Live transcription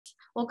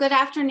Well, good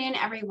afternoon,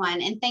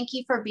 everyone, and thank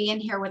you for being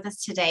here with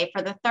us today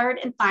for the third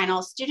and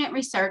final Student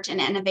Research and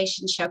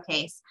Innovation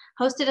Showcase,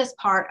 hosted as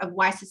part of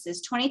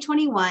WiSys's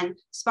 2021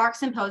 Spark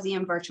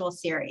Symposium virtual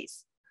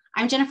series.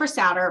 I'm Jennifer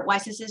Souter,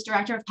 WiSys's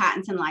Director of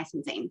Patents and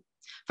Licensing.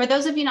 For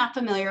those of you not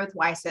familiar with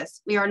WiSys,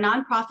 we are a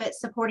nonprofit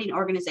supporting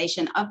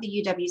organization of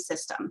the UW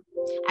system.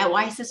 At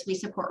WiSys, we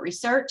support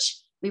research,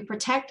 we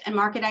protect and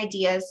market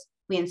ideas,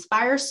 we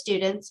inspire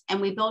students,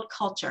 and we build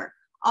culture,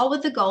 all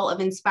with the goal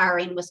of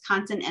inspiring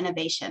Wisconsin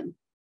innovation.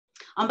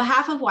 On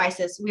behalf of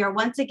WiSys, we are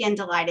once again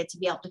delighted to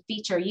be able to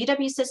feature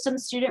UW System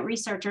student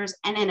researchers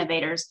and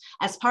innovators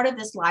as part of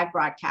this live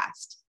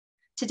broadcast.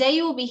 Today,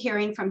 you will be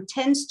hearing from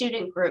 10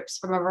 student groups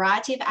from a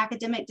variety of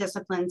academic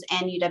disciplines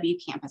and UW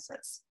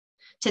campuses.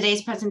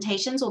 Today's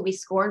presentations will be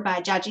scored by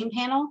a judging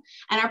panel,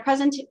 and our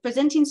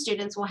presenting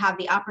students will have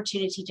the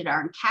opportunity to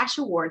earn cash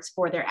awards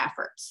for their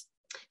efforts.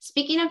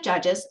 Speaking of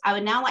judges, I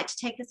would now like to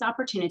take this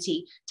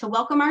opportunity to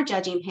welcome our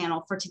judging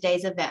panel for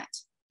today's event.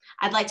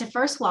 I'd like to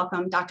first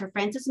welcome Dr.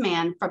 Frances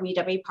Mann from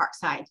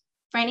UW-Parkside.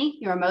 Franny,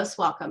 you're most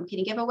welcome. Can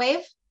you give a wave?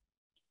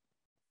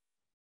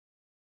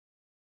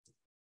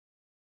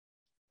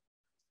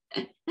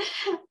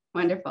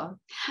 Wonderful.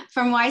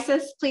 From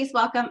WiSys, please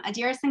welcome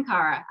Adira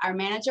Sankara, our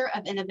Manager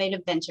of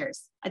Innovative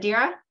Ventures.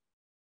 Adira?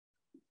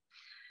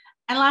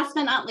 And last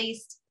but not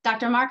least,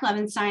 Dr. Mark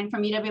Levenstein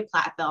from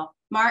UW-Platteville.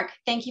 Mark,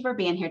 thank you for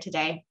being here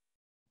today.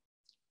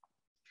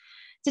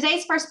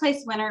 Today's first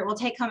place winner will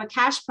take home a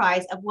cash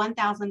prize of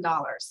 $1,000.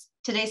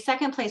 Today's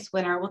second place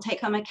winner will take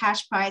home a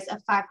cash prize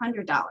of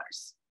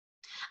 $500.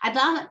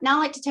 I'd now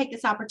like to take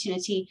this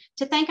opportunity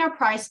to thank our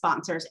prize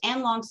sponsors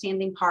and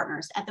longstanding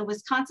partners at the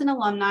Wisconsin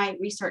Alumni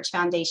Research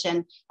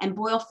Foundation and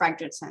Boyle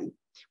Fredrickson.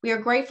 We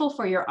are grateful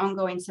for your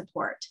ongoing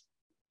support.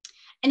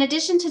 In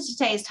addition to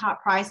today's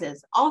top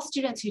prizes, all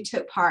students who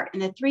took part in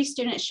the 3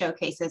 student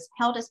showcases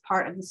held as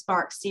part of the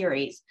Spark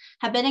series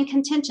have been in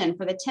contention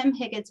for the Tim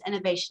Higgins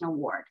Innovation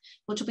Award,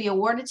 which will be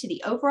awarded to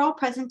the overall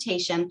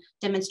presentation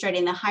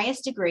demonstrating the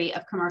highest degree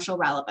of commercial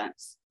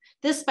relevance.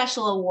 This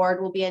special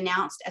award will be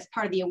announced as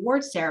part of the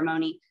award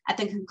ceremony at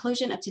the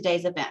conclusion of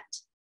today's event.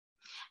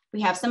 We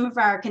have some of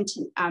our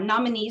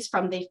nominees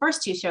from the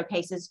first 2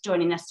 showcases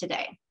joining us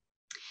today.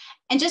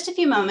 In just a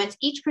few moments,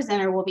 each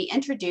presenter will be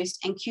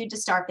introduced and cued to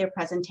start their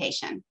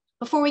presentation.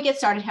 Before we get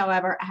started,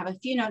 however, I have a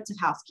few notes of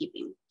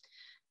housekeeping.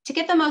 To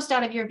get the most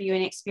out of your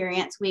viewing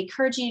experience, we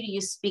encourage you to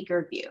use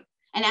speaker view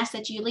and ask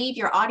that you leave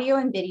your audio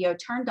and video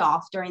turned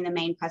off during the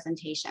main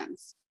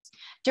presentations.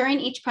 During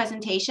each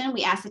presentation,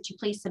 we ask that you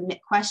please submit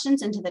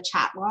questions into the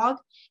chat log,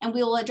 and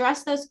we will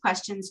address those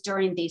questions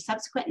during the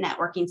subsequent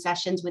networking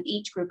sessions with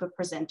each group of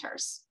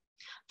presenters.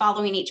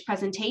 Following each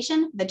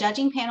presentation, the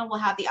judging panel will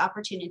have the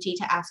opportunity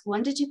to ask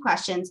 1 to 2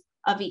 questions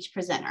of each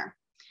presenter.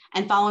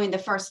 And following the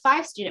first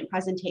 5 student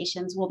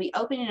presentations, we'll be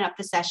opening up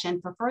the session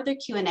for further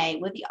Q&A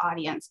with the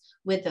audience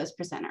with those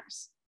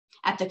presenters.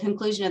 At the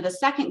conclusion of the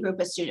second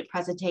group of student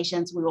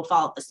presentations, we will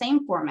follow the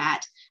same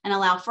format and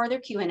allow further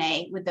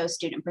Q&A with those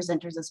student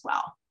presenters as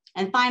well.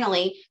 And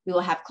finally, we will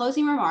have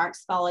closing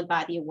remarks followed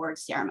by the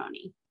awards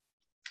ceremony.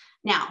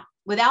 Now,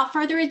 without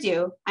further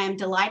ado, I am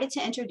delighted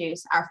to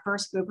introduce our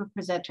first group of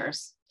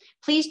presenters.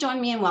 Please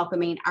join me in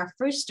welcoming our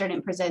first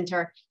student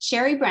presenter,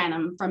 Cheri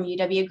Branham from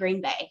UW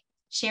Green Bay.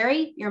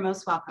 Cheri, you're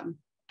most welcome.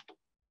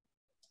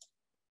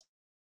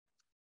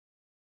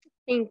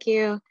 Thank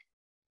you.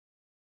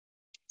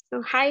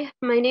 So hi,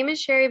 my name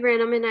is Cheri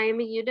Branham and I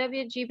am a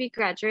UW-GB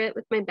graduate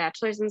with my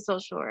bachelor's in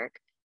social work.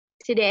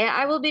 Today,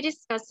 I will be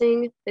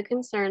discussing the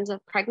concerns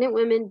of pregnant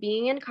women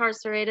being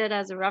incarcerated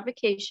as a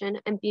revocation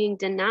and being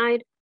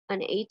denied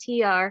an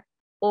ATR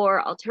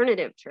or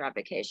alternative to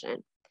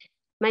revocation.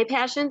 My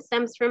passion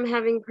stems from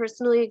having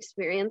personally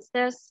experienced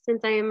this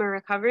since I am a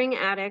recovering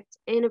addict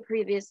and a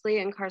previously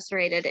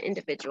incarcerated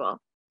individual.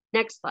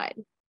 Next slide.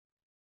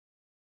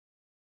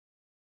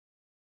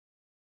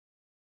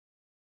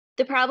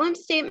 The problem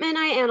statement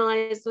I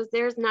analyzed was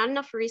there is not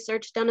enough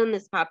research done on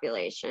this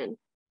population.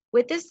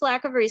 With this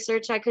lack of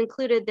research, I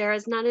concluded there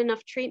is not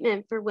enough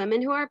treatment for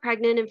women who are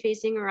pregnant and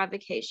facing a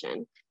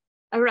revocation.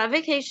 A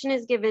revocation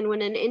is given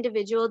when an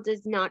individual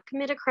does not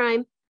commit a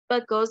crime,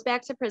 but goes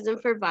back to prison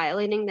for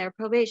violating their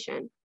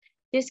probation.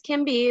 This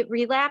can be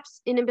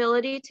relapse,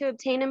 inability to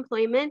obtain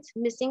employment,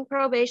 missing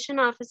probation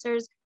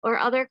officers, or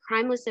other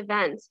crimeless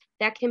events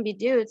that can be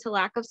due to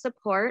lack of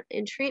support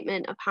and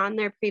treatment upon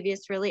their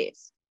previous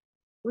release.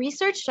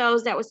 Research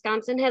shows that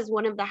Wisconsin has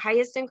one of the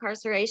highest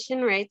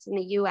incarceration rates in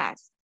the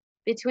US.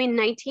 Between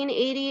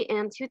 1980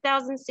 and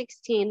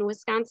 2016,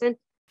 Wisconsin's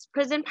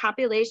prison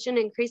population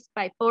increased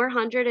by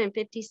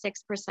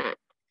 456%.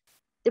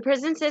 The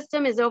prison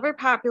system is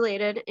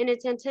overpopulated and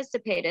it's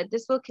anticipated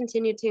this will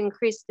continue to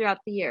increase throughout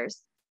the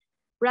years.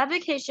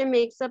 Revocation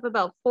makes up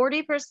about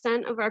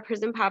 40% of our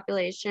prison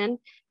population,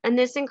 and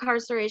this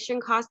incarceration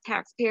costs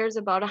taxpayers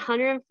about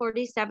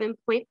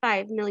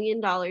 $147.5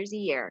 million a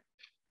year.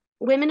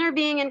 Women are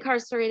being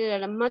incarcerated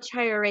at a much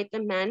higher rate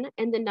than men,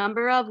 and the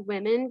number of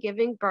women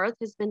giving birth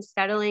has been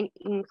steadily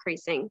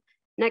increasing.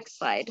 Next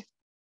slide.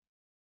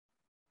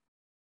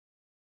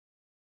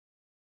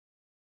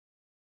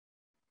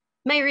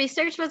 My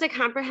research was a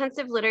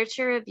comprehensive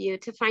literature review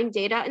to find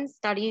data and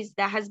studies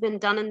that has been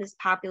done in this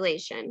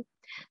population.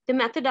 The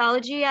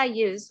methodology I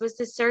used was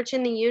to search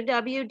in the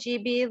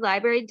UW-GB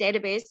library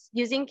database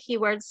using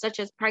keywords such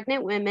as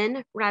pregnant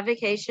women,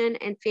 revocation,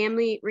 and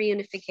family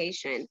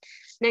reunification.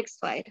 Next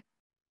slide.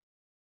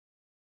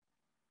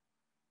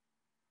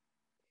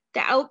 The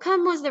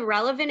outcome was the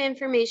relevant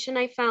information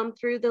I found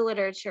through the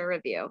literature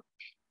review.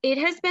 It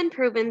has been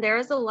proven there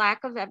is a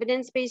lack of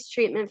evidence-based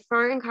treatment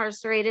for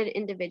incarcerated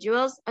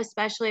individuals,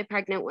 especially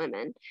pregnant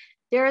women.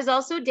 There is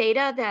also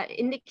data that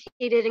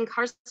indicated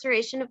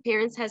incarceration of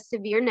parents has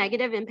severe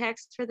negative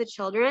impacts for the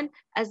children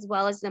as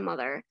well as the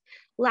mother.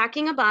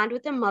 Lacking a bond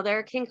with the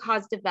mother can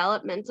cause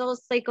developmental,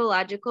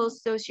 psychological,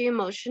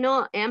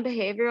 socio-emotional, and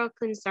behavioral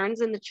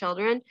concerns in the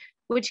children,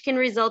 which can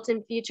result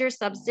in future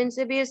substance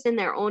abuse in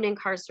their own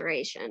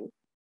incarceration.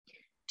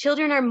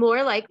 Children are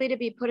more likely to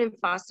be put in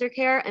foster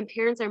care, and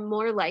parents are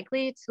more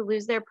likely to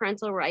lose their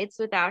parental rights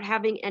without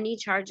having any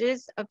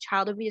charges of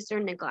child abuse or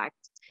neglect.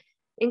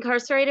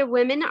 Incarcerated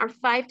women are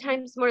 5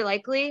 times more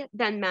likely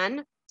than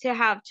men to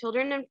have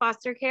children in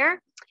foster care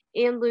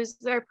and lose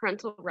their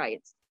parental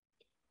rights.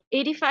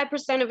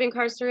 85% of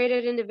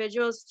incarcerated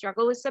individuals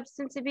struggle with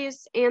substance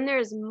abuse, and there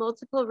is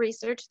multiple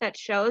research that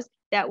shows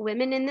that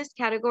women in this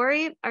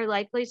category are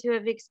likely to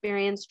have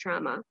experienced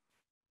trauma.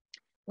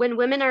 When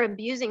women are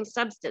abusing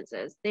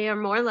substances, they are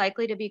more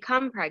likely to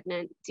become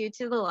pregnant due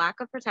to the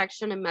lack of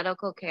protection and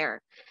medical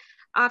care.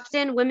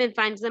 Often, women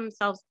find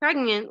themselves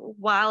pregnant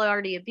while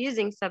already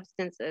abusing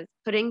substances,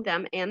 putting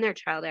them and their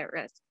child at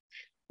risk.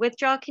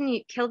 Withdrawal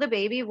can kill the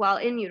baby while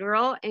in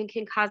utero and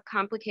can cause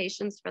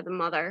complications for the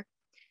mother.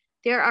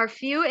 There are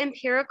few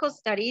empirical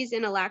studies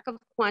and a lack of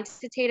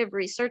quantitative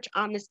research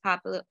on this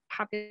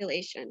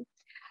population.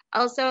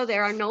 Also,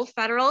 there are no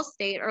federal,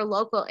 state, or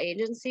local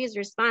agencies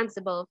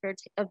responsible for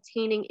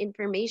obtaining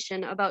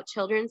information about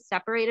children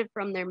separated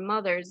from their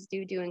mothers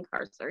due to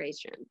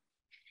incarceration.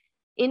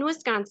 In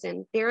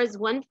Wisconsin, there is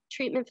one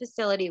treatment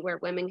facility where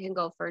women can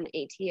go for an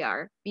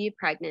ATR, be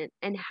pregnant,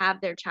 and have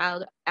their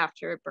child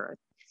after birth.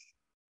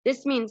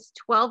 This means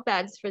 12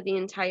 beds for the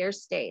entire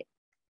state.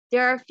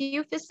 There are a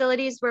few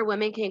facilities where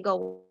women can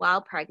go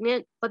while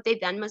pregnant, but they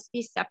then must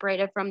be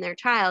separated from their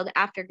child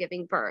after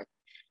giving birth.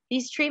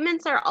 These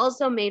treatments are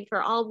also made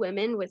for all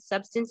women with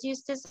substance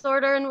use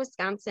disorder in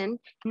Wisconsin,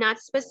 not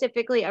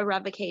specifically a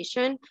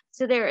revocation,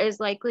 so there is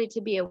likely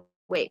to be a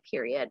wait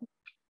period.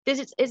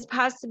 This is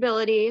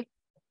possibility.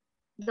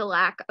 The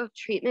lack of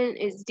treatment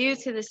is due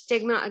to the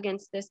stigma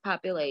against this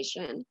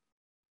population.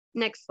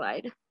 Next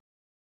slide.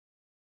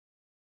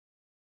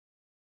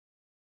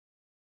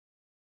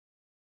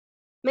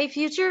 My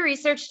future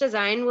research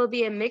design will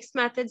be a mixed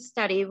method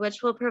study,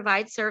 which will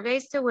provide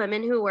surveys to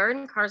women who were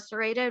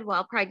incarcerated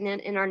while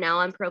pregnant and are now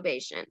on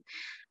probation.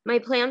 My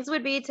plans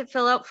would be to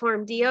fill out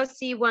form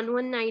DOC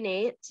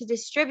 1198 to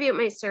distribute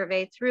my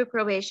survey through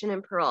probation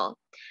and parole.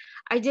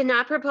 I did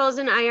not propose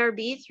an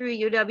IRB through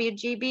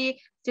UW-GB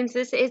since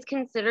this is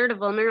considered a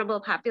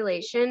vulnerable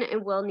population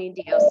and will need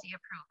DOC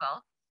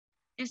approval.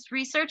 This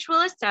research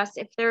will assess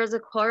if there is a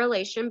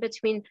correlation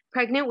between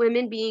pregnant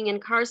women being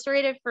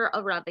incarcerated for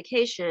a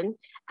revocation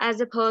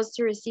as opposed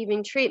to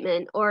receiving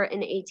treatment or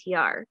an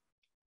ATR.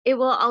 It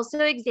will also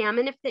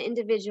examine if the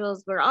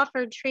individuals were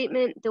offered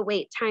treatment, the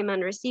wait time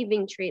on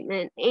receiving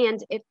treatment,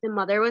 and if the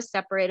mother was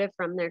separated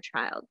from their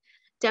child.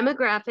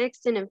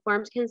 Demographics and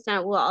informed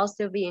consent will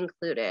also be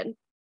included.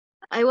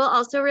 I will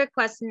also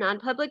request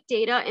non-public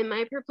data in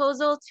my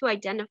proposal to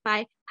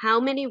identify how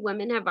many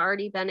women have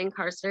already been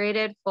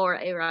incarcerated for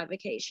a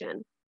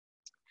revocation.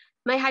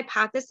 My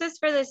hypothesis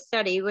for this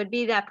study would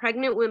be that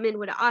pregnant women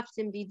would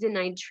often be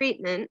denied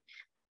treatment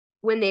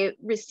when they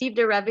received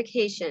a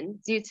revocation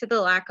due to the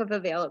lack of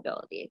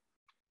availability.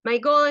 My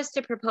goal is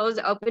to propose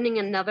opening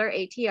another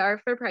ATR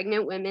for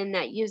pregnant women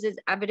that uses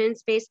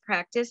evidence-based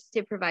practice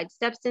to provide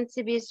substance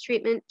abuse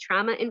treatment,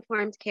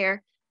 trauma-informed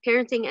care,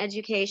 parenting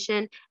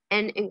education,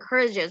 and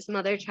encourages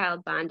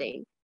mother-child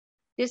bonding.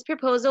 This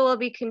proposal will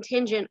be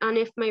contingent on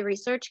if my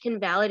research can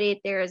validate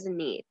there is a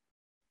need.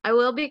 I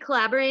will be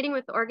collaborating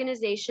with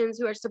organizations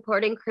who are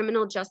supporting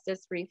criminal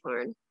justice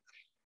reform.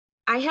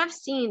 I have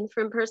seen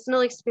from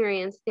personal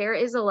experience there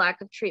is a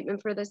lack of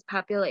treatment for this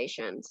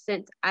population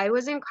since I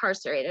was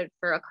incarcerated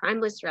for a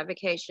crimeless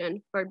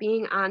revocation for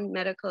being on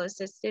medical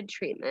assisted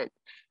treatment,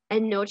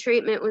 and no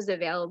treatment was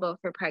available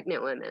for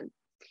pregnant women.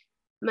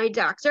 My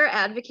doctor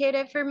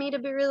advocated for me to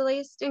be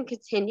released and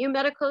continue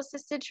medical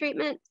assisted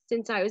treatment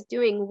since I was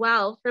doing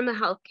well from a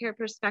healthcare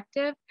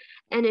perspective,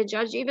 and a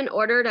judge even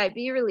ordered I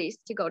be released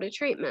to go to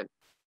treatment.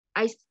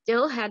 I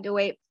still had to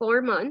wait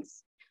 4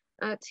 months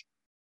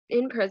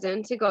in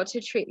prison to go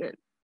to treatment.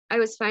 I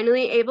was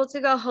finally able to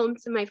go home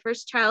to my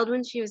first child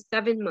when she was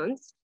 7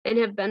 months and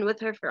have been with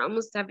her for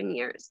almost 7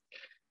 years.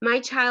 My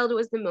child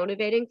was the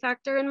motivating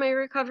factor in my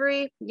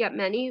recovery, yet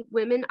many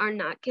women are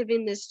not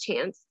given this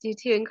chance due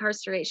to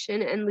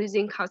incarceration and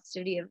losing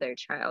custody of their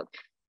child.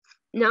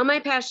 Now my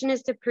passion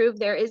is to prove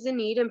there is a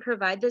need and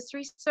provide this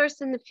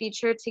resource in the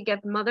future to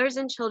give mothers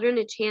and children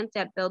a chance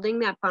at building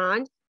that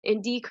bond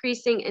in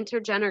decreasing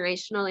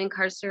intergenerational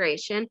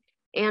incarceration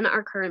and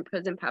our current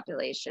prison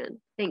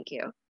population. Thank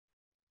you.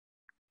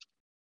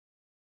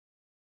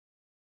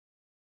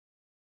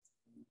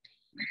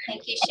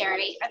 Thank you,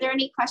 Cheri. Are there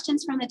any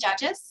questions from the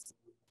judges?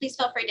 Please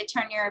feel free to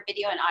turn your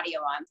video and audio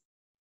on.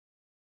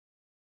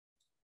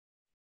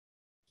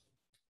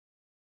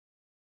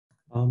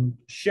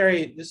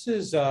 Cheri, this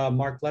is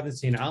Mark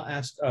Levenstein. I'll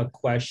ask a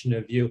question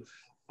of you.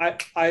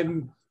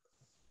 I'm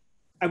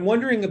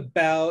wondering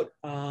about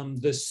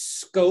the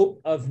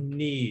scope of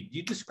need.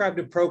 You described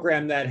a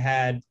program that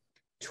had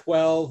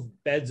 12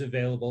 beds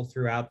available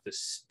throughout the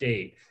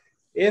state.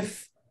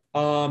 If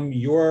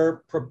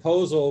your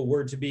proposal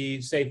were to be,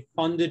 say,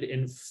 funded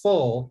in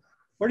full,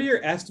 what are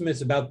your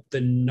estimates about the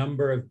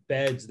number of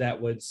beds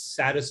that would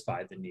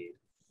satisfy the need?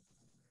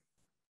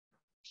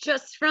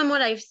 Just from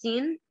what I've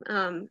seen,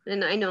 and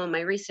I know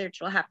my research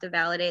will have to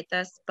validate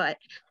this, but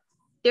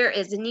there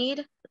is a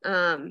need.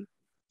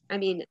 I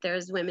mean,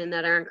 there's women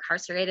that are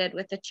incarcerated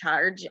with a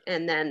charge,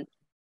 and then,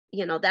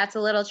 you know, that's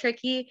a little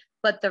tricky,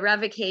 but the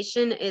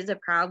revocation is a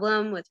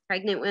problem with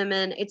pregnant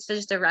women. It's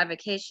just a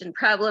revocation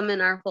problem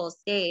in our whole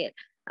state.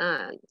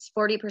 It's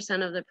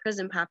 40% of the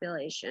prison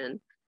population.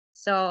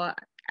 So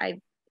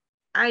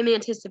I'm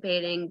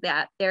anticipating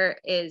that there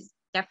is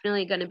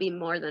definitely going to be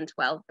more than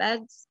 12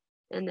 beds,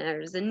 and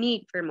there's a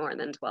need for more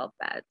than 12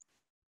 beds.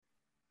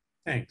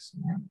 Thanks.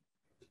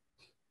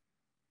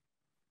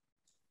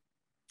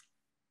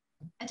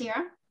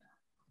 Adira?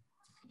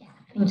 Yeah,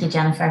 thank you,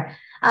 Jennifer.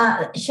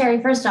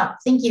 Cheri, first off,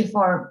 thank you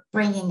for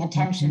bringing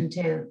attention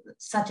to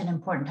such an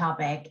important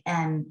topic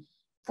and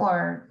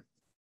for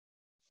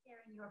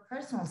sharing your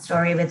personal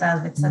story with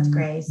us with such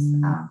grace.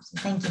 So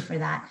thank you for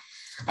that.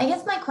 I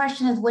guess my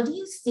question is, what do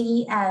you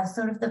see as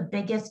sort of the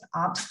biggest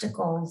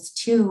obstacles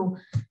to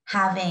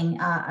having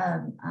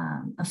a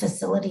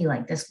facility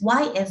like this?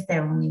 Why is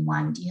there only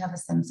one? Do you have a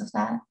sense of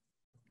that?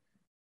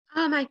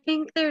 I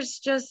think there's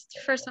just,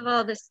 first of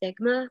all, the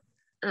stigma,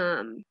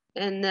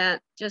 and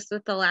that just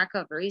with the lack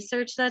of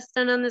research that's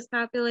done on this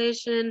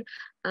population,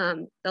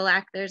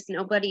 there's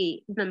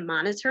nobody even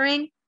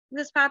monitoring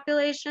this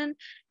population.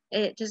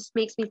 It just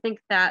makes me think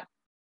that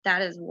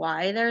that is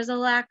why there's a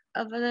lack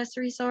of this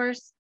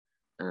resource.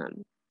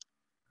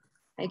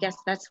 I guess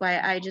that's why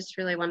I just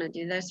really want to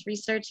do this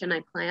research, and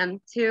I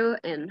plan to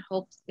and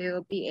hope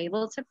to be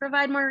able to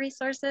provide more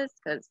resources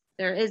because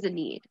there is a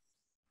need.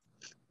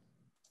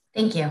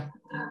 Thank you.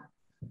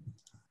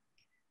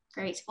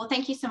 Great. Well,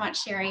 thank you so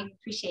much, Cheri.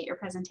 Appreciate your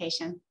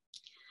presentation.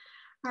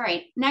 All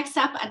right, next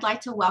up, I'd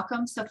like to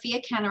welcome Sophia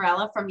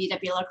Cannarella from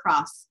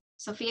UW-Crosse.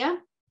 Sophia?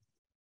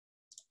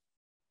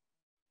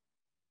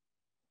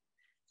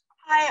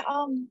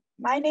 Hi,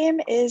 my name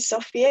is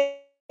Sophia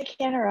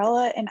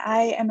Cannarella, and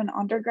I am an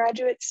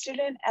undergraduate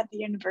student at the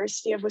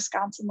University of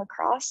Wisconsin-La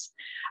Crosse.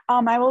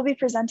 I will be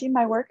presenting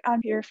my work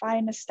on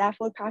purifying a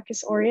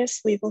Staphylococcus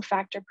aureus lethal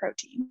factor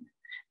protein.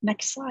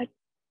 Next slide.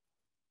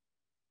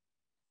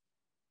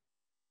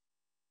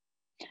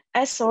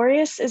 S.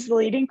 aureus is the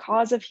leading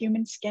cause of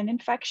human skin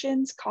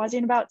infections,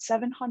 causing about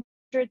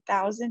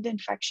 700,000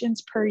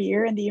 infections per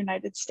year in the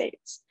United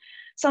States.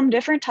 Some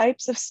different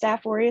types of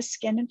Staph aureus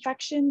skin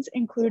infections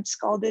include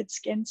scalded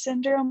skin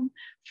syndrome,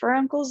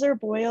 furuncles or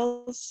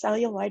boils,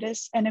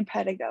 cellulitis, and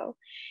impetigo.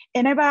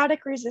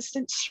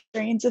 Antibiotic-resistant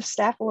strains of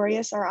Staph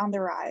aureus are on the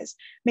rise,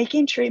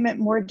 making treatment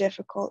more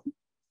difficult.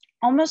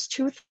 Almost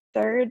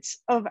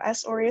 2/3 of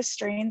S. aureus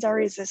strains are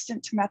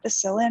resistant to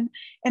methicillin,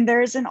 and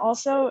there's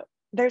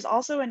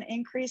also an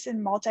increase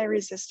in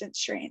multi-resistant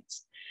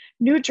strains.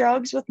 New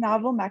drugs with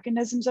novel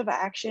mechanisms of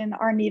action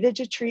are needed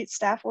to treat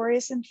Staph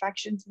aureus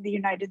infections in the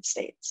United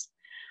States.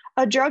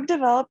 A drug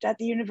developed at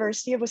the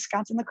University of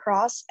Wisconsin-La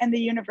Crosse and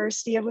the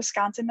University of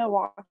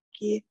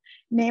Wisconsin-Milwaukee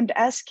named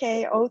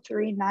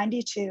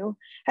SK0392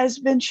 has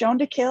been shown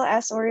to kill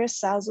S. aureus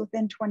cells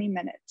within 20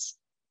 minutes.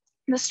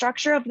 The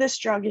structure of this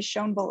drug is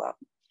shown below.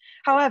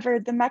 However,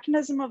 the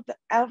mechanism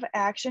of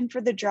action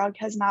for the drug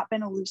has not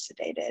been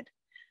elucidated.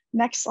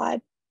 Next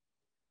slide.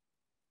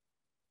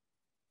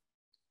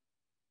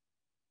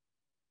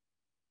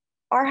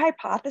 Our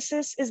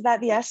hypothesis is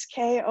that the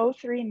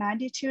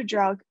SK0392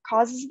 drug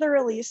causes the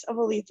release of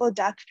a lethal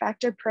death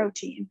factor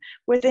protein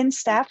within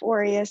Staph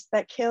aureus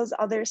that kills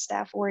other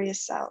Staph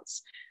aureus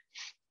cells.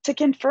 To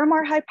confirm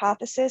our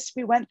hypothesis,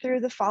 we went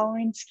through the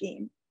following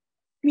scheme.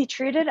 We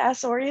treated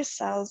S. aureus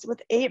cells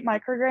with 8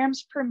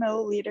 micrograms per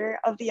milliliter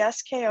of the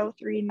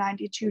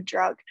SK0392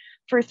 drug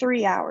for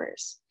 3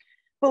 hours.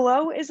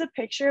 Below is a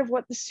picture of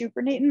what the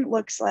supernatant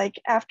looks like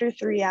after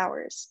 3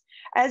 hours.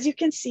 As you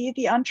can see,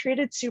 the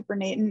untreated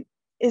supernatant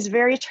is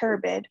very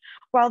turbid,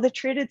 while the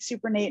treated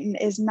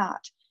supernatant is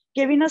not,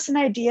 giving us an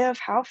idea of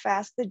how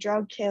fast the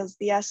drug kills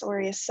the S.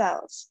 aureus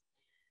cells.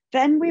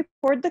 Then we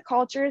poured the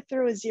culture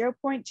through a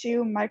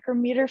 0.2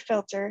 micrometer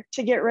filter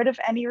to get rid of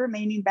any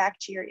remaining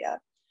bacteria.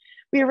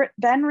 We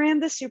then ran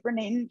the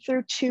supernatant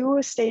through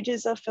 2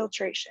 stages of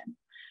filtration.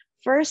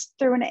 First,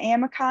 through an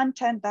Amicon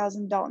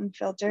 10,000 Dalton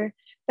filter,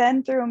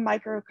 then through a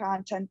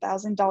microcon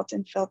 10,000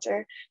 Dalton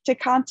filter to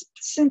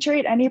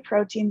concentrate any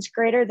proteins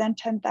greater than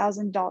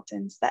 10,000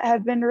 Daltons that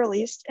have been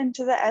released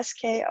into the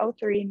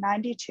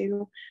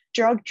SK0392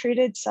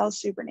 drug-treated cell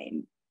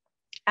supernatant.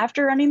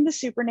 After running the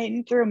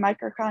supernatant through a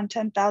microcon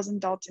 10,000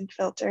 Dalton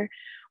filter,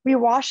 we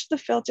washed the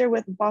filter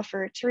with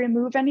buffer to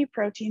remove any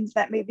proteins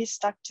that may be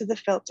stuck to the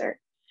filter.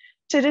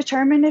 To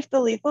determine if the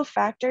lethal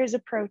factor is a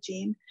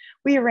protein,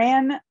 we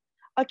ran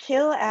a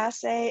kill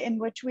assay in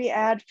which we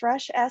add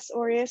fresh S.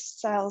 aureus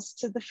cells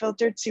to the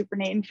filtered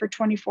supernatant for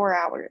 24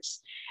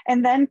 hours,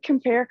 and then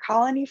compare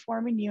colony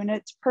forming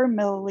units per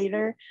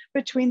milliliter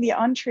between the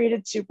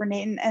untreated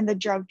supernatant and the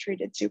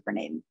drug-treated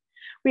supernatant.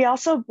 We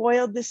also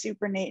boiled the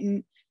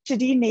supernatant to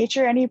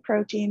denature any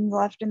protein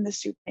left in the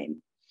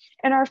supernatant.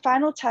 And our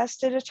final test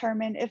to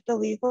determine if the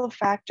lethal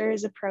factor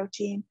is a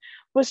protein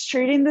was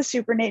treating the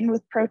supernatant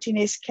with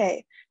proteinase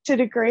K to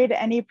degrade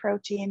any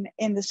protein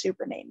in the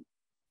supernatant.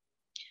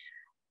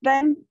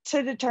 Then,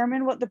 to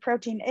determine what the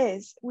protein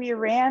is, we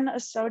ran a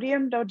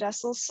sodium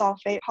dodecyl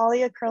sulfate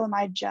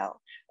polyacrylamide gel,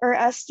 or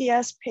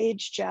SDS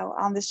page gel,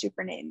 on the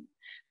supernatant.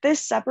 This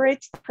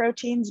separates the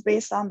proteins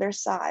based on their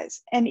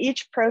size, and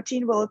each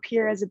protein will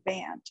appear as a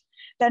band.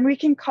 Then we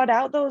can cut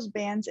out those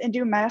bands and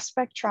do mass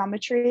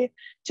spectrometry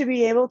to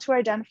be able to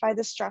identify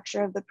the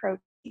structure of the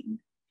protein.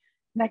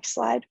 Next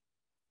slide.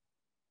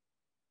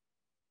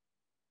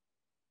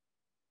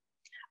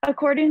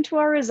 According to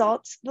our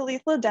results, the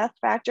lethal death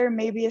factor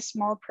may be a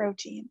small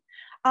protein.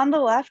 On the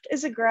left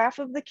is a graph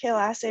of the kill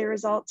assay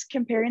results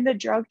comparing the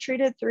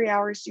drug-treated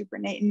 3-hour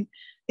supernatant,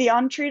 the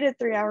untreated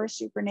 3-hour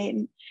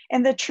supernatant,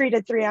 and the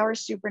treated 3-hour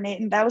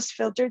supernatant that was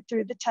filtered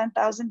through the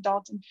 10,000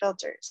 Dalton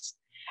filters.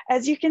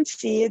 As you can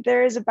see,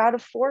 there is about a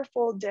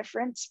 4-fold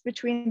difference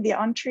between the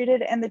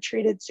untreated and the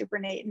treated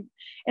supernatant,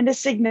 and a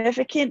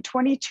significant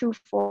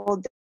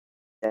 22-fold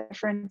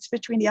difference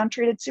between the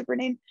untreated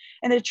supernatant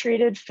and the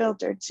treated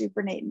filtered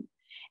supernatant,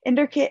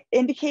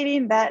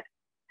 indicating that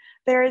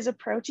there is a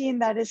protein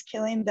that is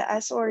killing the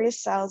S. aureus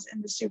cells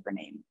in the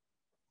supernatant.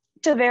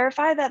 To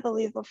verify that the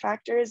lethal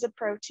factor is a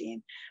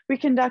protein, we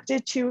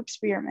conducted 2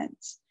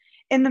 experiments.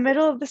 In the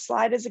middle of the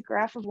slide is a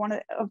graph of one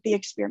of the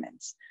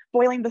experiments,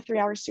 boiling the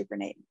 3-hour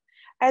supernatant.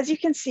 As you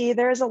can see,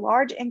 there is a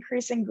large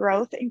increase in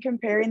growth in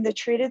comparing the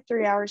treated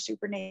 3-hour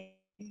supernatant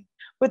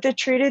with the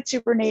treated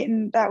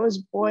supernatant that was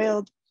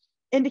boiled,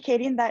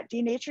 indicating that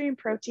denaturing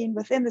protein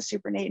within the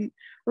supernatant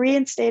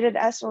reinstated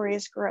S.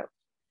 aureus growth.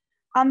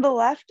 On the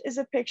left is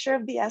a picture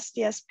of the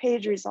SDS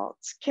page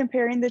results,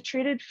 comparing the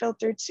treated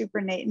filtered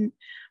supernatant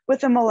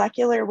with a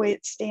molecular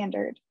weight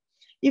standard.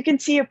 You can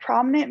see a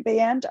prominent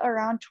band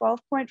around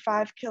 12.5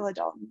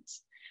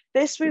 kilodaltons.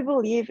 This, we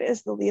believe,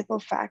 is the lethal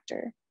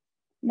factor.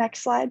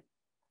 Next slide.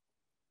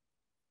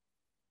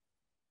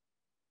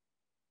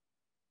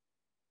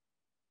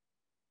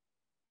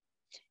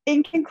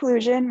 In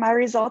conclusion, my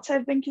results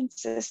have been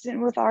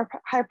consistent with our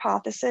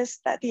hypothesis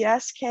that the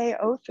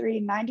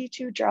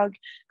SK0392 drug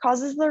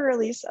causes the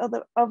release of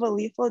a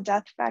lethal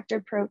death factor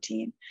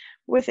protein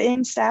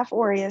within Staph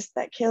aureus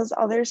that kills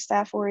other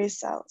Staph aureus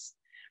cells.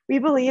 We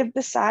believe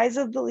the size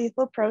of the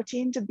lethal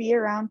protein to be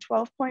around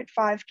 12.5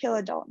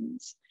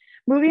 kilodaltons.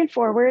 Moving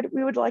forward,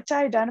 we would like to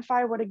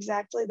identify what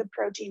exactly the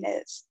protein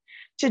is.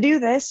 To do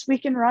this, we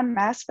can run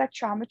mass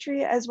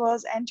spectrometry as well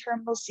as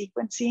N-terminal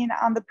sequencing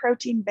on the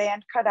protein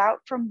band cut out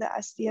from the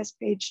SDS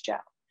page gel.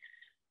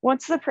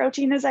 Once the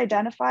protein is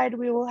identified,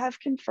 we will have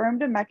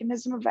confirmed a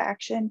mechanism of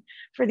action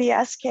for the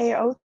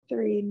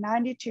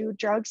SK0392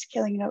 drug's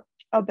killing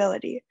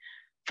ability.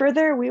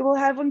 Further, we will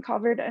have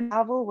uncovered a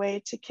novel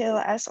way to kill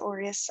S.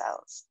 aureus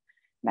cells.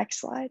 Next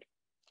slide.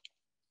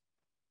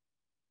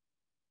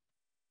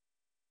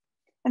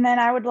 And then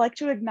I would like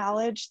to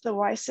acknowledge the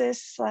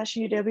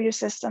WiSys/UW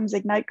Systems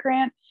Ignite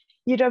Grant,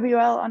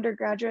 UWL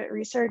Undergraduate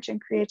Research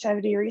and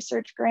Creativity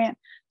Research Grant,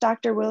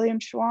 Dr. William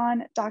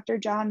Schwan, Dr.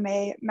 John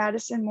May,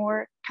 Madison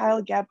Moore,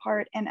 Kyle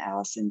Gebhardt, and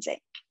Allison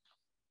Zink.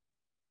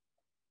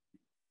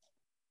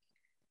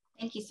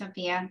 Thank you,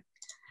 Sophia.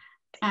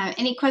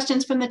 Any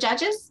questions from the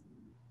judges?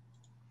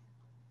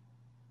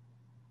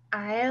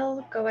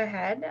 I'll go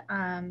ahead.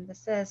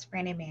 This is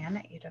Franny Mann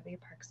at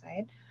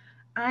UW-Parkside.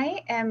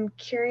 I am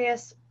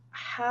curious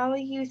how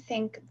you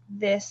think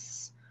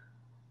this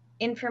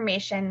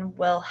information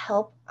will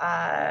help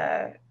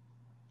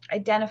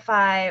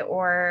identify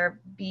or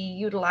be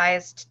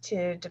utilized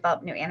to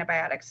develop new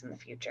antibiotics in the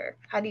future.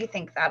 How do you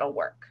think that'll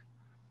work?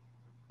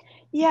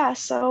 Yeah,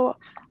 so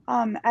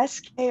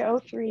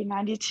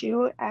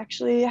SK0392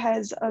 actually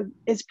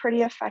is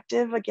pretty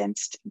effective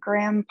against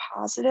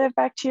gram-positive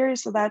bacteria.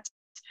 So that's,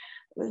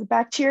 the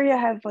bacteria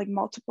have like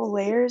multiple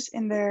layers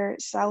in their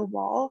cell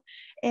wall.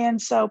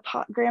 And so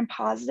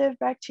gram-positive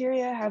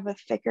bacteria have a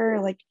thicker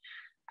like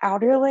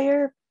outer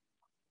layer.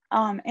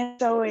 And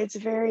so it's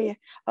very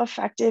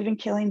effective in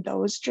killing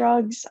those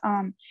drugs.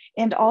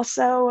 And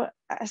also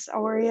S.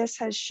 aureus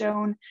has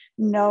shown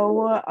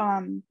no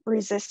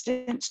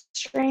resistant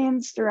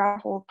strains throughout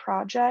the whole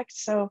project.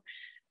 So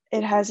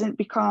it hasn't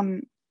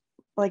become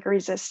like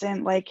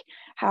resistant, like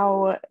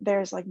how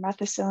there's like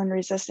methicillin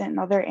resistant and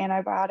other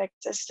antibiotic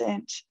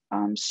resistant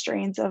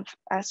strains of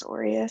S.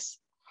 aureus.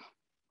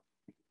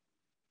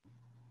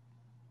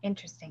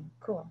 Interesting.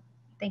 Cool.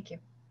 Thank you.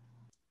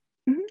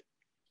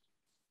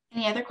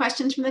 Any other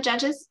questions from the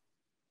judges?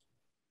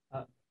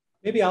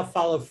 Maybe I'll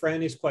follow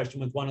Franny's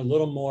question with one a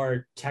little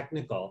more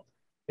technical.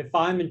 If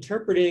I'm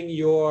interpreting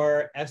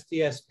your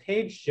SDS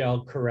page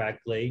gel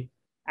correctly,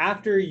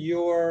 after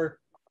your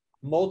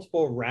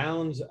multiple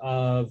rounds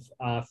of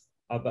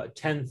about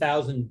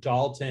 10,000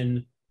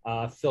 Dalton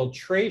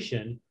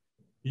filtration,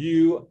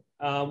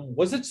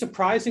 was it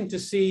surprising to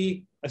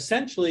see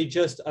essentially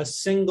just a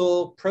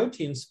single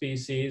protein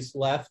species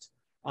left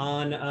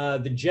on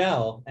the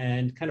gel,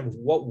 and kind of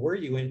what were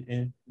you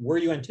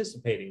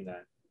anticipating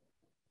then?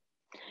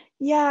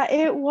 Yeah,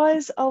 it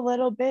was a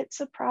little bit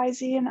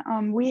surprising.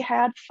 We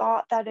had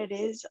thought that it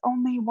is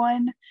only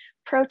one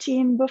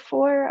protein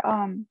before,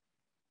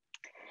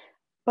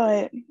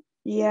 but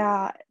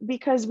yeah,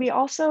 because we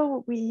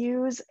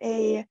use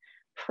a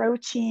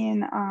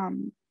protein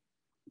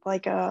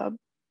like a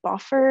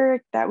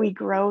buffer that we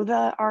grow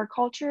our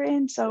culture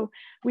in. So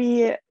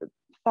we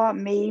thought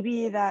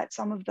maybe that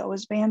some of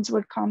those bands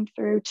would come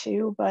through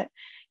too, but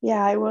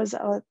yeah, it was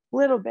a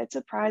little bit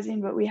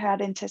surprising, but we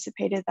had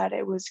anticipated that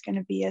it was going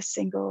to be a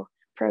single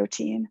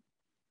protein.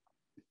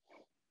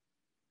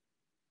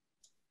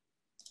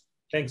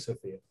 Thanks,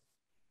 Sophia.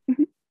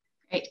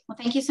 Great. Well,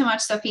 thank you so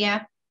much,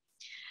 Sophia.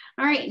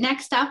 All right,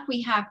 next up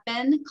we have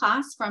Ben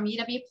Claas from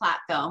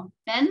UW-Platteville.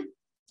 Ben?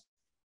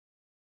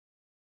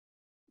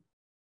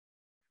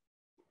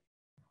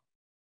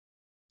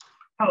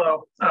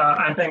 Hello,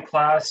 I'm Ben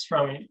Claas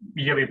from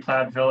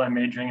UW-Platteville. I'm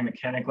majoring in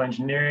mechanical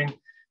engineering.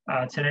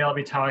 Today I'll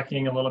be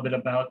talking a little bit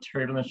about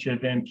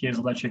turbulence-driven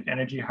piezoelectric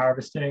energy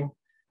harvesting.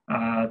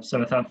 So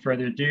without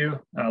further ado,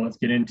 let's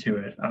get into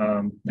it.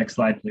 Next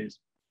slide, please.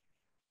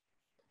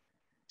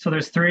 So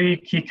there's three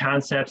key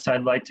concepts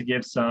I'd like to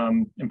give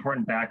some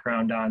important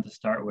background on to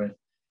start with.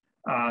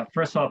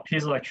 First of all,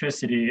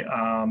 piezoelectricity.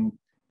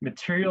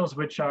 Materials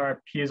which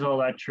are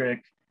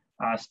piezoelectric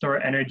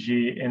store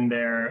energy in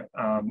their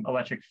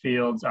electric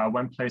fields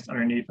when placed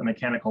underneath a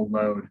mechanical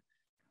load.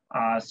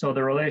 So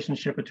the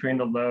relationship between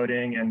the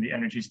loading and the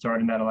energy stored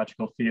in that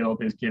electrical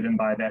field is given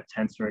by that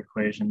tensor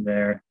equation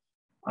there.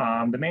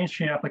 The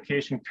mainstream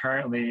application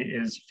currently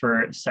is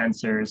for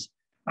sensors,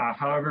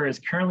 however, is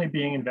currently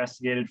being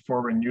investigated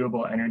for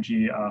renewable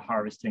energy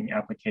harvesting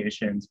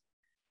applications,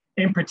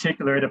 in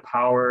particular to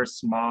power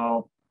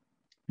small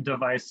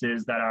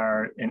devices that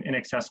are in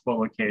inaccessible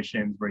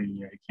locations where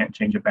you can't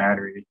change a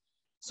battery.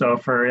 So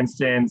for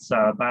instance,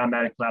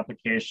 biomedical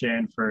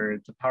application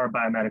to power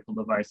biomedical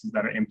devices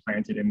that are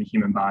implanted in the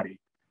human body.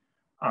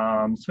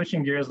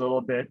 Switching gears a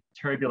little bit,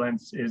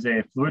 turbulence is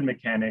a fluid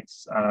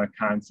mechanics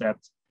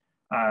concept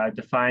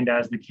defined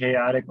as the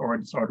chaotic or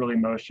disorderly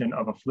motion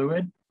of a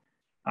fluid.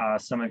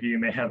 Some of you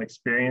may have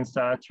experienced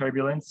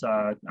turbulence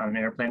on an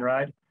airplane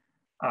ride.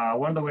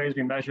 One of the ways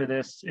we measure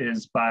this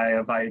is by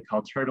a value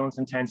called turbulence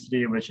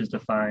intensity, which is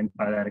defined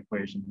by that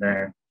equation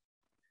there.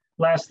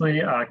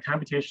 Lastly,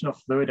 computational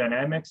fluid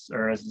dynamics,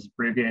 or as is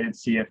abbreviated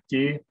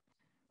CFD.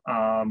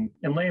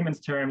 In layman's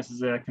terms, this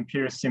is a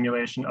computer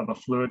simulation of a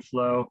fluid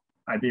flow.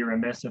 I'd be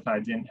remiss if I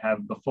didn't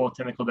have the full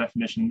technical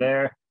definition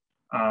there.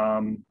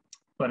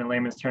 But in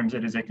layman's terms,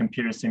 it is a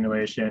computer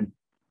simulation.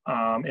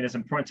 It is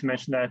important to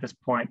mention that at this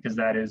point, because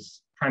that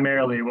is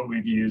primarily what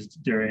we've used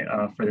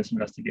for this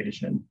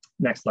investigation.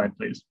 Next slide,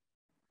 please.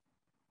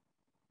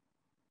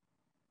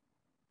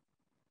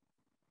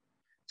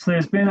 So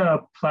there's been a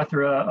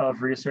plethora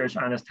of research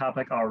on this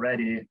topic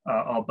already,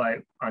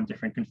 albeit on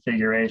different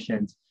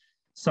configurations.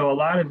 So a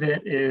lot of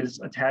it is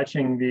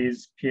attaching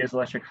these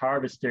piezoelectric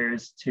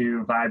harvesters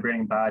to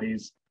vibrating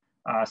bodies,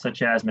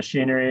 such as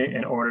machinery,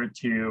 in order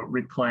to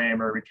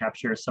reclaim or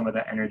recapture some of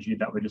the energy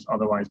that would just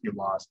otherwise be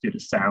lost due to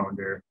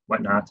sound or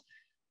whatnot.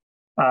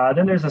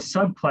 Then there's a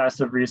subclass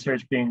of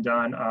research being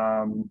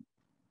done,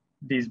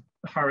 these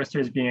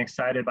harvesters being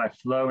excited by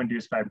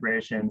flow-induced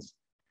vibrations.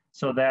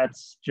 So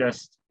that's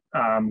just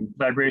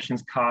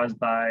vibrations caused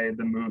by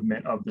the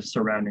movement of the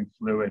surrounding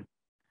fluid.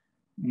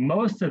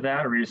 Most of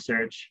that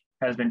research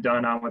has been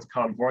done on what's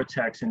called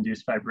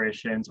vortex-induced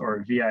vibrations,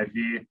 or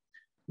VIV,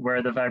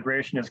 where the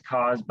vibration is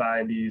caused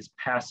by these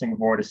passing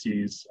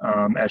vortices,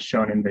 as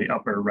shown in the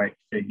upper right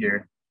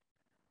figure.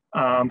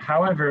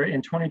 However,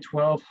 in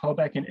 2012,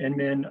 Hobeck and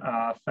Inman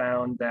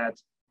found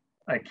that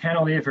a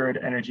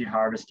cantilevered energy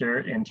harvester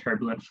in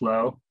turbulent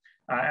flow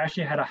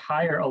actually had a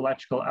higher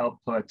electrical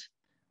output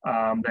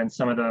than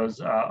some of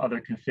those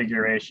other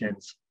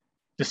configurations.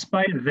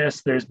 Despite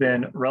this, there's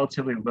been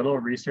relatively little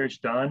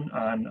research done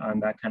on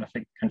that kind of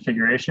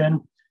configuration.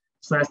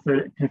 So that's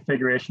the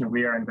configuration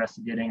we are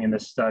investigating in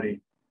this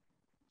study.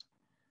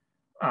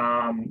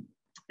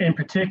 In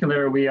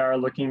particular, we are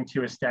looking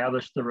to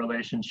establish the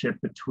relationship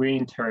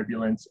between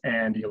turbulence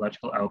and the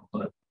electrical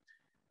output.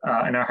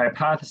 And our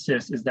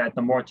hypothesis is that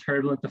the more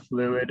turbulent the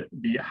fluid,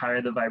 the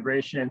higher the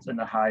vibrations and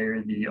the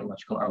higher the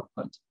electrical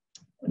output.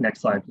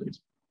 Next slide, please.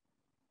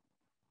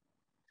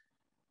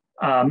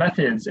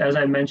 Methods, as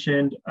I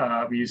mentioned,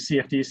 we use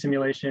CFD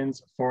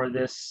simulations for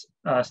this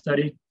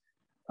study.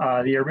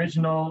 The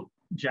original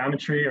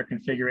geometry or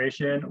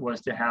configuration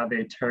was to have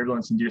a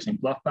turbulence-inducing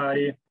bluff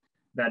body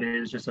that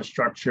is just a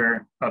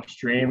structure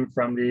upstream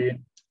from the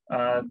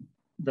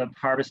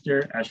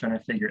harvester, as shown in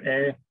figure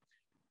A,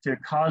 to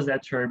cause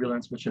that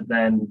turbulence, which would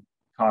then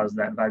cause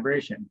that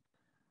vibration.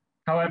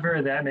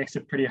 However, that makes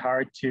it pretty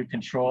hard to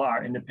control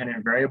our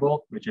independent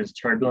variable, which is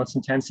turbulence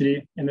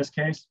intensity in this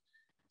case.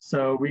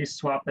 So we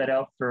swap that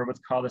out for what's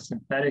called a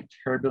synthetic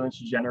turbulence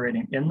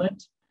generating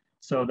inlet.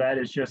 So that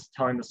is just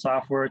telling the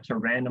software to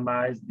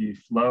randomize the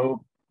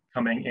flow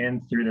coming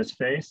in through this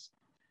face.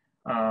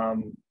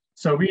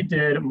 So we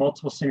did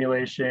multiple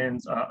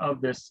simulations of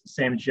this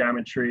same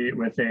geometry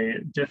with a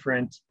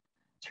different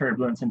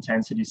turbulence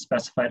intensity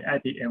specified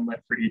at the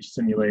inlet for each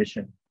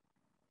simulation.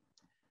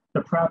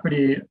 The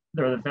property,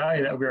 or the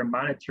value that we were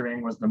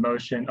monitoring was the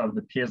motion of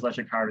the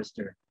piezoelectric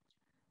harvester.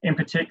 In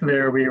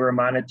particular, we were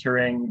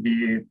monitoring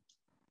the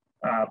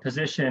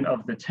position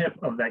of the tip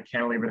of that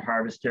cantilevered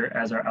harvester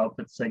as our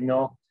output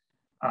signal.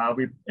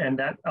 And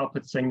that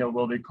output signal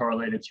will be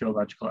correlated to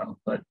electrical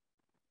output.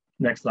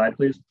 Next slide,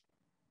 please.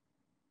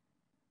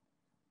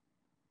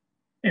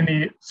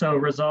 So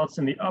results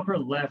in the upper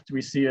left,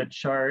 we see a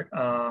chart,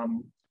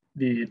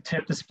 the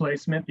tip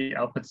displacement, the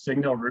output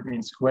signal, root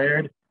mean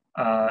squared,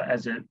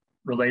 as it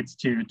relates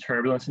to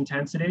turbulence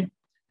intensity.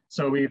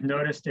 So we've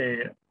noticed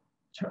a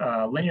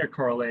linear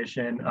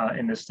correlation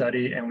in this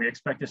study, and we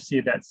expect to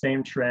see that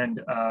same trend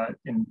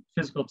in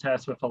physical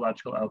tests with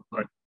electrical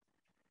output.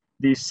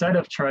 The set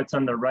of charts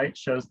on the right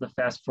shows the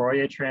fast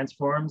Fourier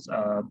transforms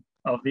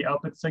of the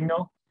output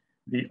signal.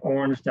 The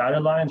orange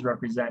dotted lines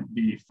represent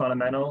the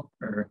fundamental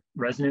or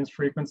resonance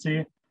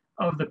frequency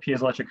of the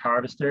piezoelectric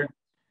harvester.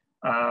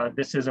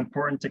 This is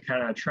important to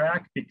kind of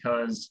track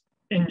because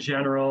in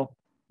general,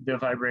 the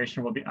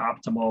vibration will be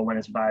optimal when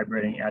it's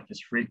vibrating at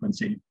this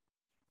frequency.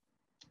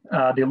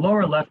 The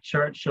lower left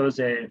chart shows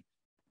a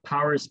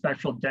power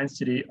spectral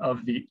density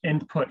of the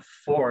input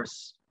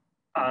force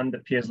on the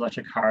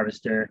piezoelectric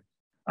harvester.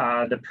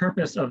 The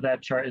purpose of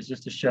that chart is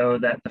just to show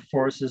that the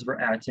forces were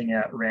acting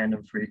at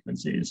random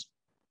frequencies.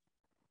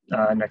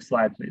 Next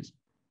slide, please.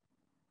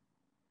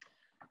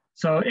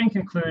 So in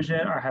conclusion,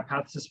 our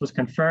hypothesis was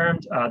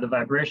confirmed. The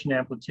vibration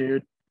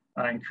amplitude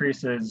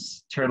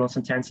increases, turbulence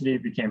intensity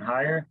became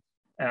higher.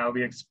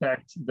 We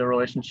expect the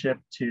relationship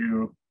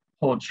to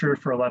hold true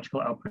for electrical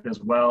output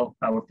as well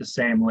with the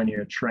same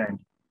linear trend.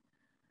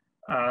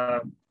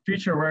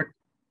 Future work,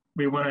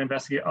 we want to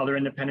investigate other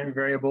independent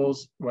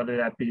variables, whether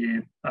that be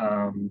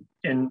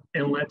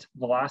inlet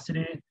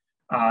velocity,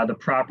 the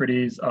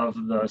properties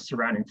of the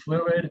surrounding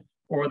fluid,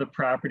 or the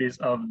properties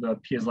of the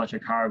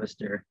piezoelectric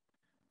harvester.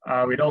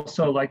 We'd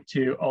also like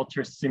to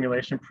alter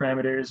simulation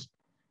parameters.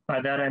 By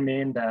that I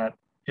mean that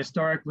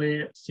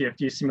historically,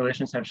 CFD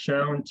simulations have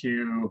shown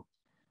to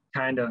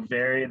kind of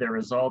vary their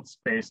results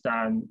based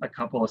on a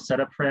couple of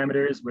setup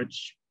parameters,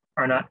 which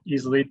are not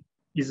easily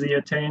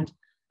attained.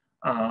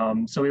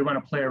 So we want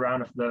to play around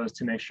with those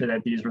to make sure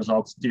that these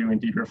results do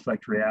indeed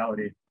reflect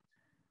reality.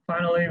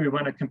 Finally, we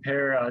want to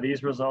compare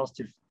these results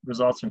to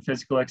results from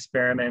physical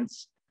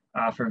experiments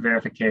for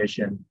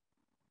verification.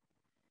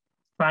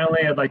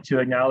 Finally, I'd like to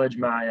acknowledge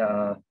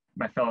my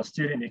fellow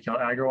student, Nikhil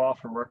Agarwal,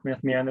 for working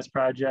with me on this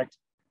project,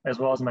 as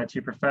well as my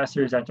two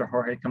professors, Dr.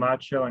 Jorge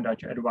Camacho and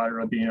Dr. Eduardo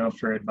Rubino,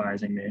 for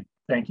advising me.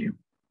 Thank you.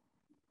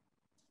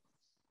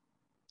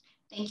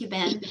 Thank you,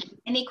 Ben.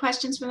 Any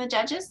questions from the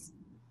judges?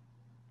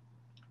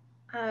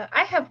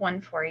 I have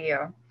one for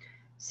you.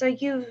 So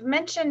you've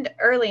mentioned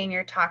early in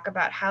your talk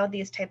about how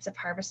these types of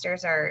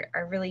harvesters are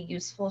really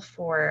useful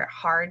for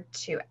hard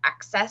to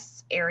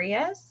access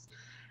areas.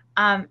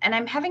 And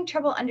I'm having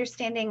trouble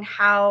understanding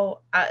how,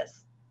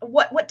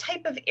 what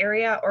type of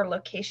area or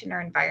location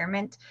or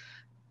environment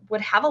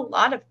would have a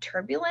lot of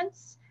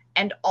turbulence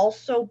and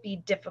also be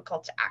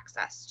difficult to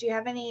access. Do you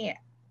have any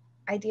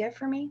idea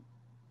for me?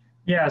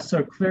 Yeah,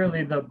 so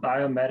clearly the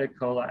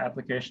biomedical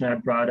application I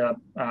brought up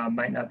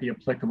might not be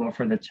applicable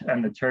for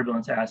the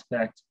turbulence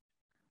aspect.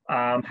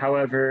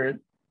 However,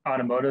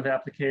 automotive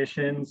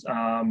applications,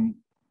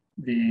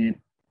 the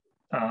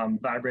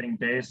vibrating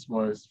base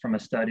was from a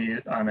study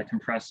on a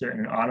compressor in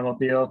an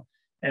automobile,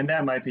 and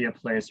that might be a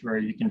place where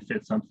you can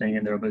fit something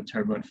and there will be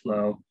turbulent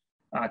flow.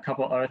 A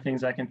couple other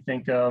things I can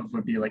think of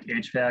would be like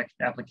HVAC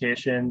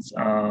applications.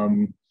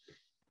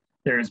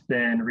 There's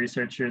been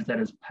researchers that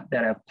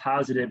have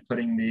posited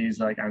putting these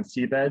like on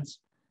seabeds,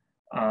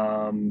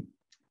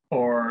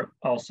 or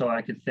also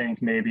I could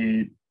think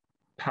maybe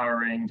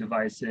powering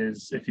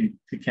devices if you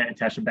can't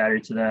attach a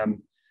battery to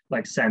them,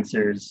 like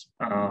sensors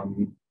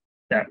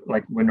that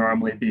like would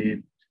normally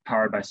be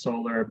powered by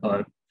solar,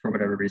 but for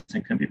whatever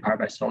reason couldn't be powered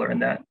by solar in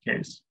that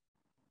case.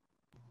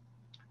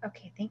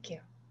 Okay, thank you.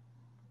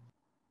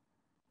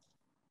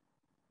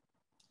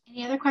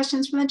 Any other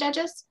questions from the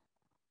judges?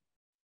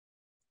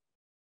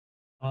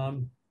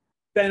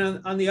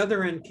 Ben, on the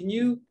other end, can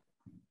you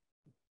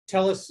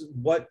tell us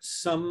what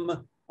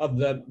some of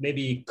the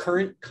maybe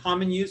current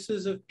common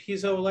uses of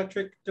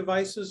piezoelectric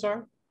devices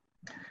are?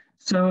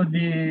 So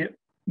the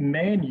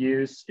main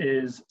use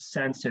is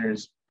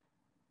sensors.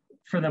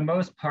 For the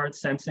most part,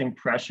 sensing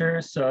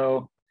pressure.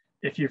 So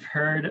if you've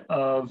heard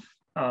of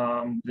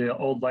the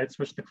old light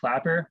switch, the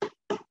clapper,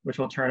 which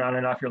will turn on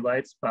and off your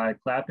lights by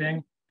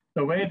clapping,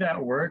 the way that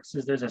works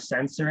is there's a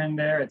sensor in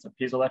there. It's a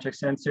piezoelectric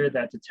sensor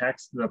that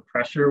detects the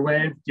pressure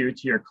wave due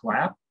to your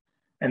clap,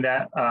 and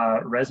that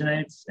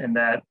resonates, and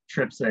that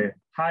trips a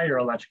higher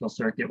electrical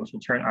circuit, which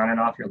will turn on and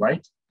off your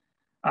light.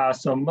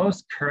 So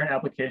most current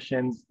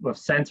applications with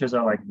sensors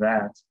are like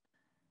that.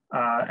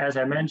 As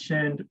I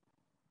mentioned,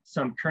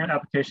 some current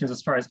applications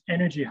as far as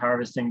energy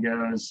harvesting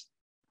goes,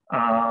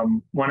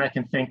 one I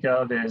can think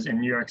of is in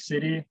New York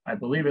City. I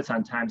believe it's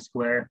on Times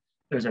Square.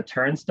 There's a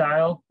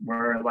turnstile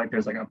where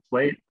there's a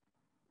plate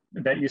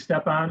that you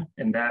step on,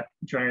 and that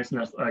generates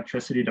enough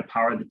electricity to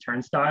power the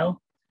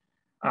turnstile.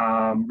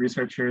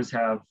 Researchers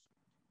have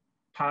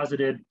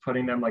posited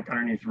putting them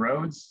underneath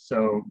roads,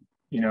 so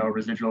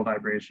residual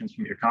vibrations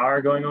from your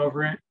car going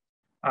over it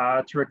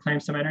to reclaim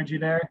some energy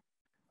there.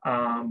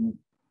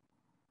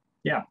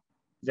 Yeah,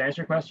 does that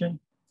answer your question?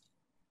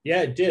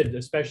 Yeah, it did,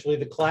 especially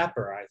the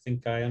clapper. I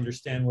think I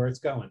understand where it's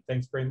going.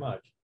 Thanks very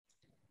much.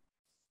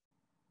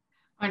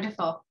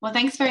 Wonderful. Well,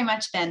 thanks very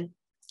much, Ben.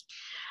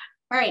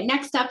 All right,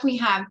 next up we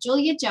have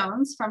Julia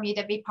Jones from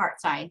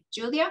UW-Parkside.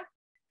 Julia?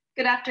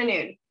 Good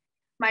afternoon.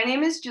 My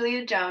name is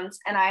Julia Jones,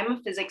 and I am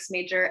a physics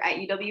major at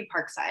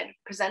UW-Parkside,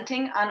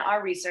 presenting on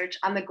our research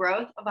on the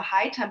growth of a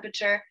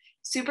high-temperature,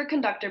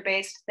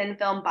 superconductor-based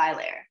thin-film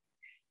bilayer.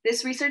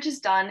 This research is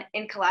done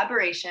in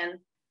collaboration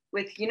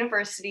with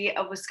University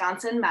of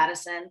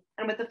Wisconsin-Madison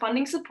and with the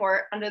funding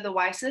support under the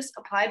WiSys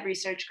Applied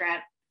Research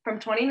Grant from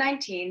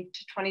 2019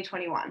 to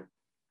 2021.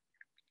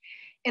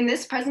 In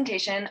this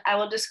presentation, I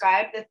will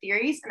describe the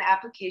theories and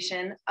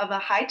application of a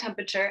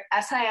high-temperature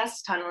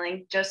SIS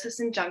tunneling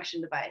Josephson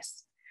junction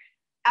device.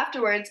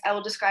 Afterwards, I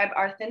will describe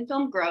our thin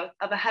film growth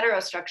of a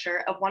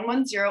heterostructure of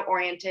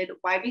 110-oriented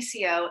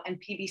YBCO and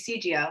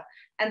PBCGO,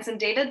 and some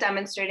data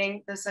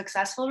demonstrating the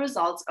successful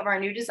results of our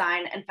new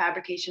design and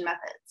fabrication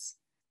methods.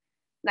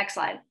 Next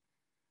slide.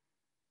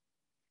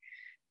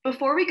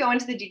 Before we go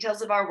into the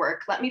details of our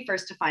work, let me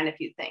first define a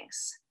few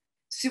things.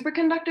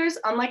 Superconductors,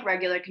 unlike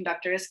regular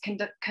conductors,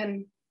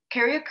 can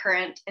carry a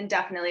current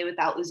indefinitely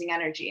without losing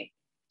energy.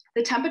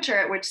 The temperature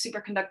at which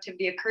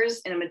superconductivity occurs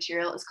in a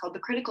material is called the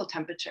critical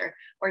temperature,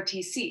 or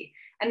TC,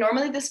 and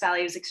normally this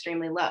value is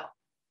extremely low.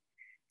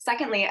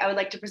 Secondly, I would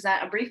like to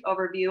present a brief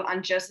overview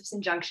on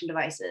Josephson junction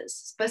devices,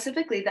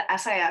 specifically the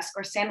SIS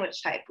or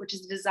sandwich type, which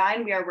is the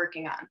design we are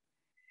working on.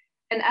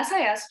 An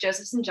SIS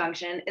Josephson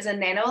junction is a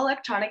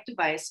nanoelectronic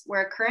device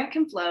where a current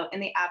can flow in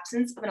the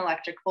absence of an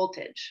electric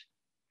voltage.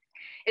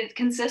 It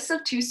consists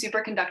of two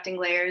superconducting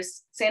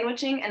layers,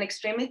 sandwiching an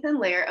extremely thin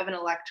layer of an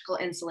electrical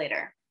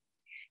insulator.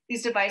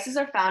 These devices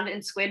are found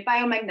in squid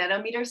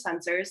biomagnetometer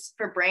sensors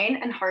for brain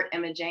and heart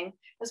imaging,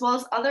 as well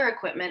as other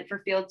equipment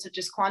for fields such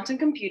as quantum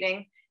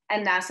computing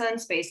and NASA and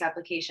space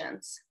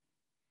applications.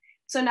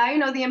 So now you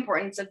know the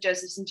importance of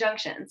Josephson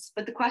junctions,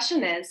 but the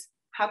question is,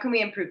 how can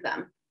we improve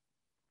them?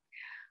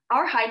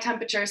 Our high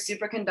temperature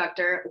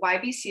superconductor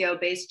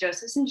YBCO-based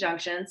Josephson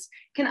junctions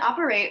can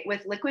operate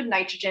with liquid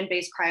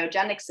nitrogen-based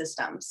cryogenic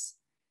systems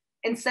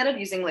instead of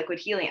using liquid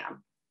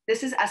helium.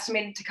 This is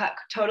estimated to cut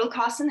total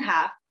costs in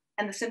half,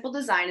 and the simple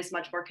design is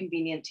much more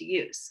convenient to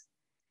use.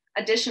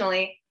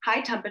 Additionally,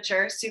 high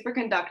temperature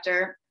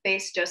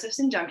superconductor-based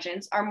Josephson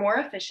junctions are more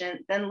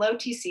efficient than low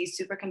TC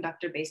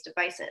superconductor-based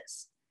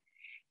devices.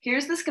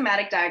 Here's the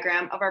schematic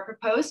diagram of our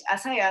proposed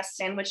SIS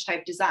sandwich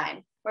type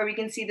design, where we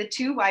can see the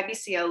two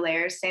YBCO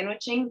layers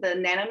sandwiching the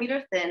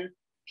nanometer thin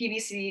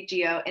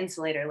PBCGO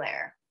insulator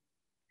layer.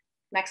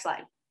 Next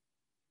slide.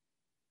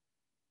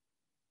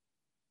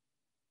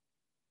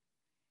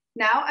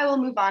 Now I will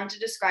move on to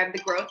describe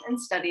the growth and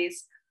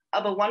studies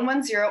of a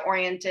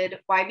 110-oriented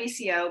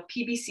YBCO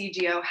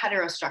PBCGO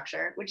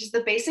heterostructure, which is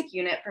the basic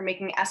unit for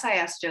making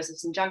SIS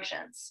Josephson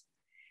junctions.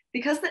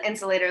 Because the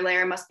insulator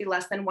layer must be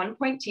less than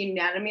 1.2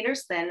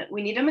 nanometers thin,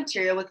 we need a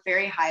material with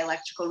very high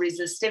electrical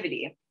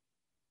resistivity.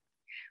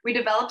 We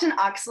developed an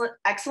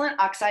excellent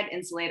oxide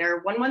insulator,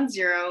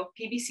 110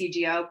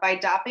 PBCGO, by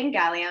doping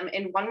gallium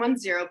in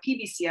 110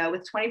 PBCO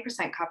with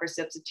 20% copper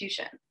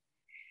substitution.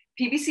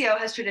 PBCO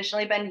has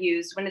traditionally been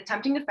used when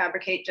attempting to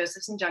fabricate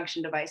Josephson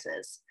junction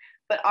devices,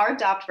 but our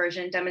doped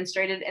version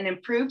demonstrated an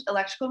improved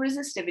electrical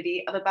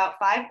resistivity of about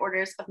 5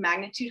 orders of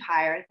magnitude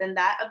higher than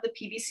that of the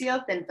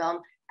PBCO thin film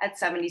at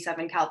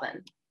 77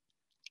 Kelvin.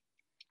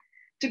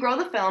 To grow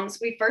the films,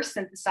 we first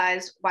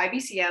synthesized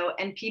YBCO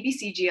and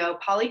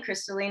PBCGO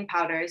polycrystalline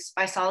powders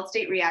by solid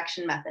state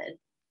reaction method,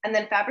 and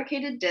then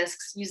fabricated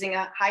discs using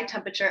a high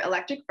temperature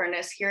electric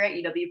furnace here at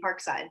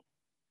UW-Parkside.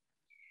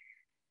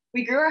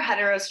 We grew our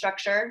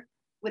heterostructure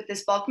with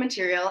this bulk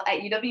material at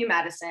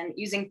UW-Madison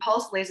using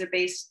pulse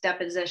laser-based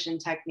deposition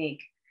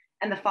technique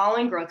and the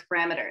following growth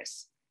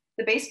parameters.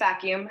 The base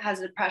vacuum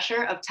has a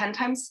pressure of 5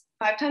 times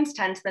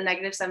 10 to the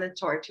negative 7th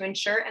torr to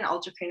ensure an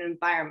ultraclean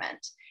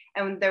environment.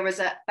 And there was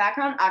a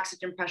background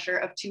oxygen pressure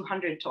of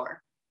 200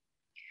 torr.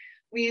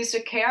 We used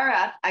a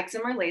KRF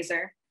excimer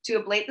laser to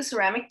ablate the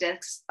ceramic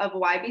discs of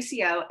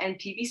YBCO and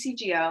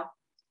PBCGO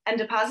and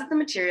deposit the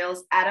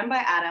materials atom by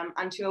atom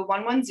onto a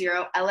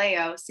 110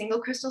 LAO single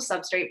crystal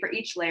substrate for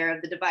each layer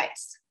of the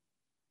device.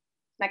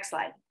 Next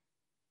slide.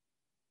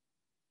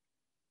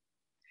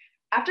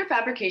 After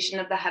fabrication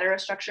of the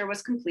heterostructure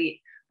was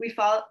complete,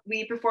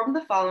 we performed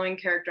the following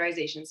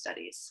characterization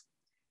studies.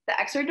 The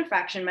X-ray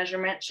diffraction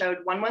measurement showed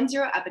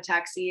 110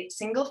 epitaxy,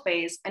 single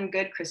phase, and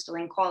good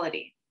crystalline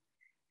quality.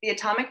 The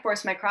atomic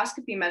force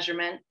microscopy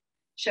measurement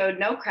showed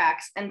no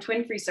cracks and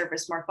twin free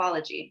surface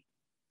morphology.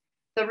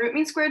 The root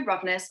mean squared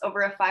roughness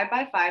over a 5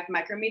 by 5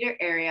 micrometer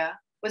area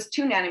was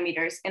 2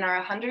 nanometers in our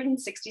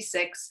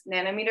 166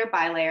 nanometer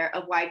bilayer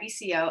of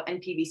YBCO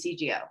and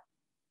PBCGO.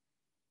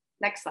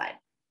 Next slide.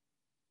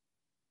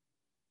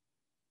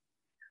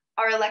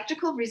 Our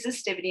electrical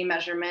resistivity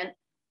measurement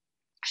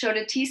showed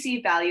a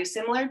TC value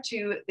similar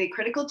to the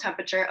critical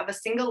temperature of a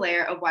single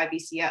layer of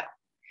YBCO.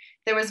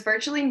 There was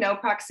virtually no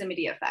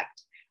proximity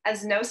effect,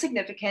 as no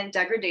significant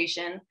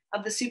degradation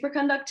of the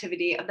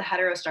superconductivity of the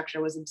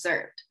heterostructure was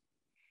observed.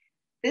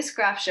 This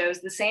graph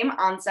shows the same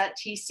onset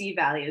TC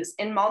values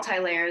in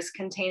multi-layers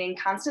containing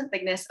constant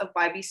thickness of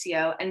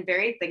YBCO and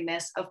varied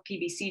thickness of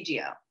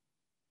PBCGO.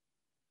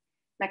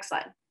 Next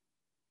slide.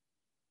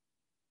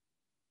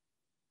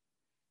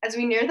 As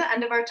we near the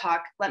end of our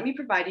talk, let me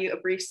provide you a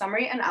brief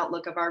summary and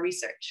outlook of our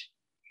research.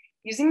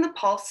 Using the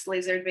pulse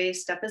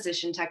laser-based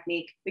deposition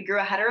technique, we grew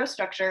a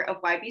heterostructure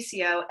of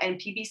YBCO and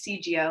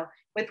PBCGO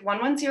with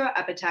 110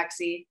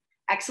 epitaxy,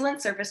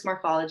 excellent surface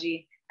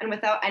morphology, and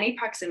without any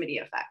proximity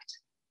effect.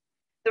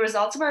 The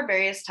results of our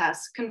various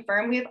tests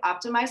confirm we have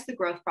optimized the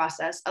growth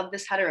process of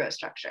this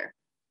heterostructure.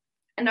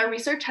 And our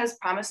research has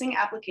promising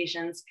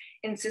applications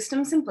in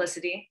system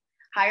simplicity,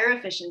 higher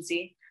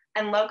efficiency,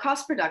 and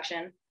low-cost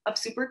production of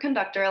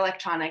superconductor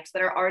electronics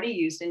that are already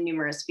used in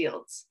numerous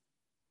fields.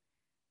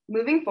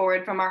 Moving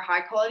forward from our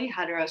high-quality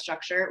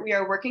heterostructure, we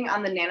are working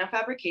on the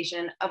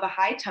nanofabrication of a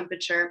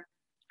high-temperature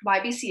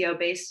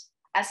YBCO-based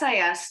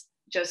SIS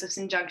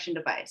Josephson junction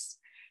device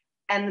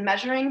and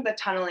measuring the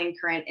tunneling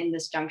current in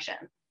this junction.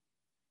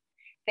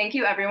 Thank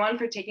you everyone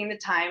for taking the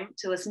time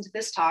to listen to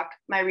this talk,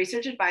 my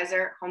research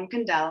advisor, Home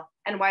Condell,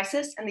 and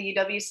WiSys and the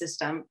UW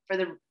system for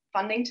the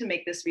funding to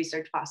make this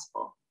research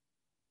possible.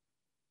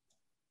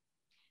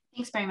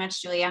 Thanks very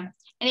much, Julia.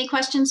 Any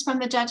questions from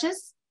the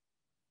judges?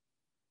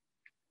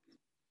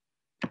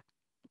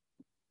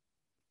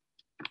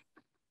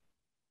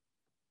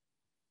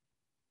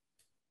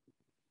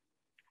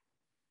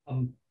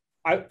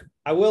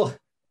 I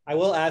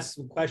will ask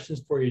some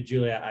questions for you,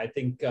 Julia. I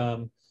think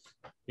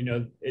you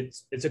know,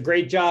 it's a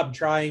great job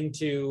trying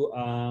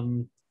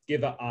to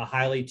give a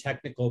highly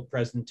technical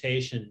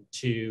presentation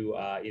to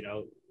you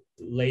know,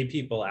 lay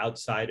people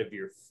outside of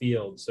your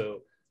field.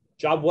 So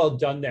job well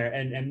done there.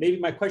 And maybe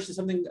my question is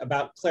something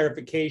about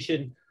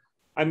clarification.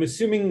 I'm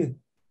assuming,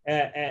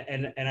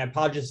 and I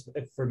apologize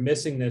for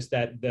missing this,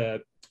 that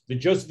the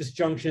Josephus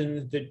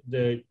junction,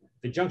 the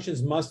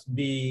junctions must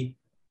be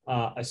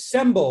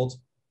assembled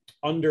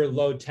under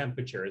low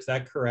temperature. Is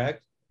that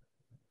correct?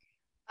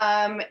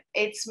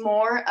 It's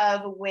more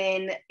of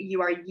when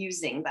you are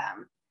using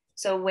them.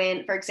 So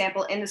when, for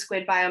example, in the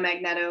squid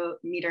biomagnetometer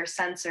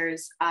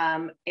sensors,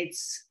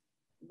 it's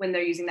when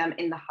they're using them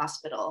in the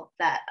hospital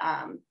that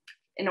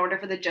in order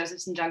for the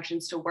Josephson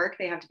junctions to work,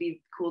 they have to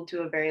be cooled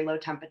to a very low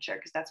temperature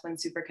because that's when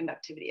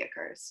superconductivity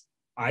occurs.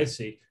 I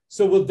see.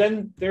 So will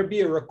then there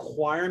be a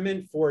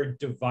requirement for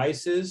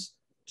devices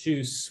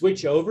to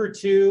switch over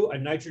to a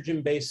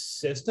nitrogen-based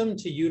system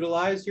to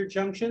utilize your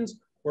junctions,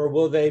 or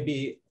will they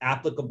be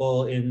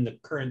applicable in the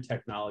current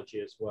technology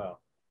as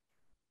well?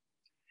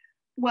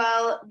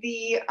 Well,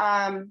 the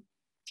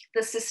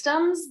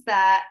systems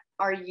that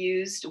are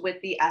used with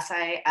the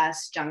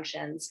SIS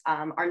junctions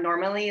are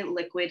normally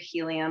liquid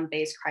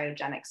helium-based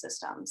cryogenic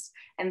systems.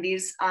 And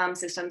these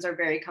systems are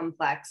very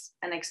complex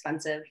and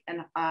expensive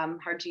and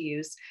hard to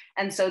use.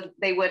 And so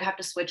they would have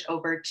to switch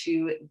over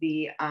to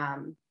the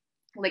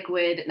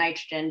liquid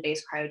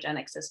nitrogen-based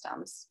cryogenic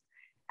systems.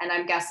 And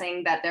I'm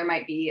guessing that there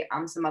might be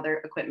some other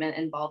equipment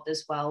involved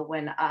as well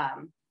when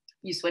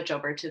you switch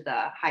over to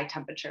the high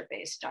temperature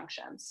based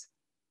junctions.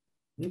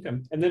 Okay,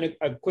 and then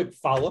a quick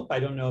follow-up. I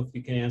don't know if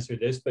you can answer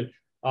this, but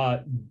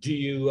do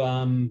you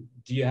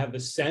have a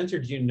sense, or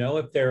do you know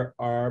if there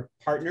are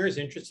partners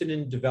interested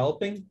in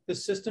developing the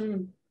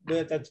system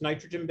that's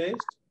nitrogen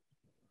based?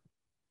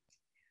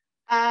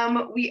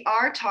 We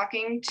are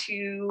talking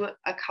to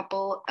a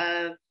couple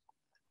of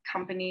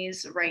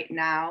companies right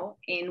now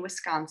in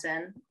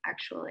Wisconsin,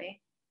 actually.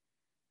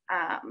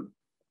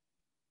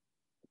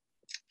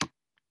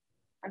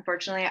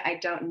 Unfortunately, I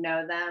don't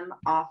know them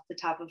off the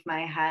top of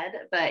my head,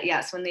 but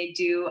yes, when they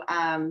do,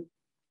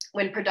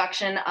 when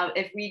production of,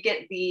 if we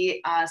get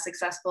the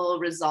successful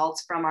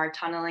results from our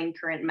tunneling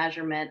current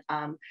measurement,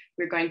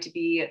 we're going to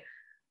be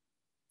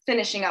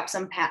finishing up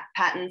some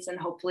patents and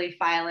hopefully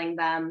filing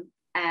them.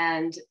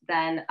 And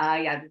then,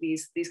 yeah,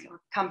 these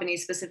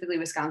companies, specifically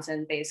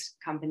Wisconsin-based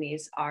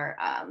companies, are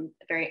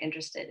very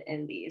interested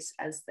in these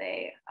as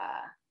they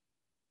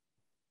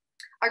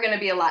are going to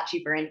be a lot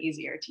cheaper and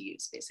easier to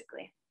use,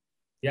 basically.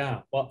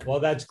 Yeah, well,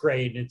 that's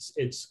great.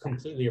 It's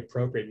completely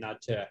appropriate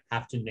not to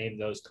have to name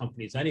those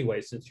companies anyway,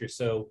 since you're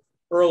so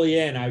early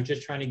in. I was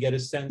just trying to get a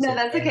sense. No, of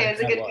that's okay. It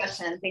was a good was.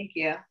 question. Thank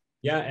you.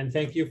 Yeah, and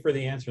thank you for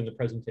the answer in the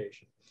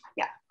presentation.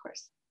 Yeah, of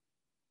course.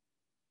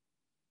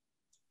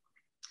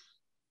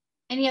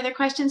 Any other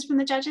questions from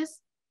the judges?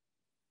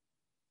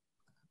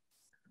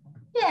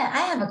 Yeah, I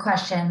have a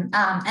question.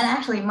 And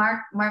actually,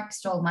 Mark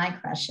stole my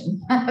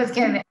question. I was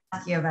going to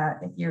ask you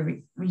about if you're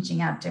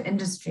reaching out to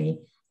industry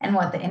and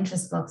what the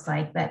interest looks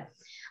like. But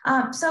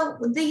so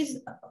these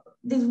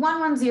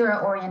 110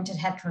 oriented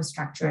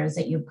heterostructures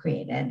that you've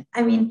created,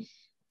 I mean,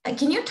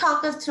 can you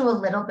talk us through a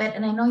little bit?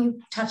 And I know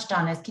you touched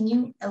on it. Can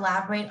you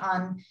elaborate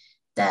on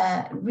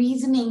the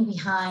reasoning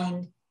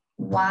behind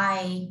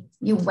why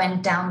you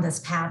went down this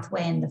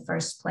pathway in the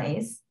first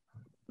place?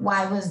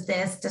 Why was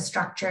this the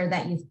structure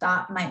that you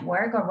thought might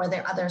work, or were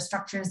there other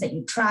structures that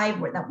you tried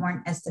that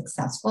weren't as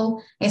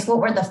successful? I guess what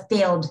were the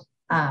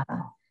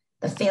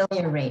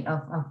failure rate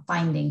of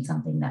finding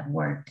something that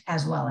worked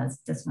as well as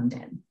this one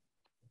did?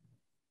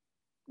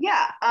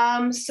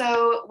 Yeah,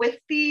 so with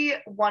the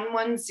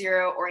 110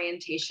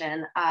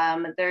 orientation,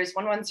 there's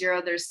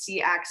 110, there's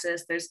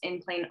C-axis, there's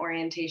in-plane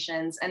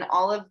orientations, and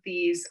all of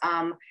these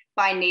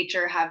by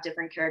nature have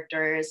different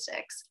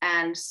characteristics.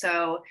 And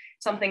so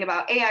something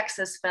about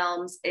A-axis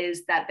films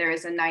is that there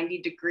is a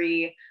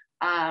 90-degree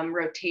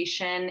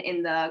rotation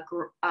in the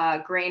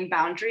grain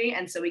boundary.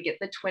 And so we get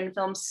the twin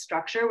film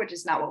structure, which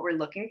is not what we're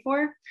looking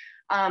for.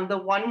 The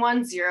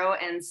 110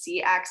 and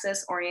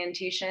C-axis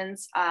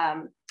orientations,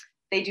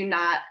 they do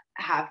not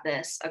have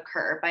this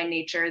occur. By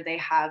nature, they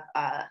have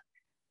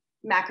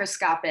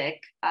macroscopic,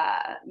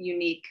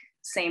 unique,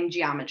 same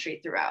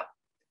geometry throughout.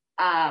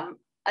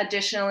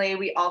 Additionally,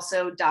 we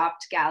also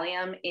doped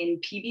gallium in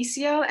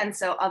PBCO, and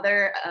so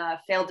other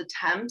failed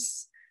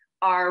attempts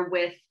are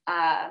with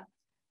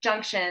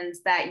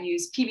junctions that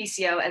use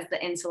PBCO as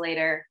the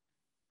insulator,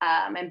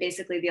 and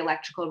basically the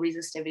electrical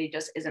resistivity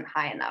just isn't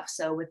high enough.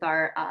 So with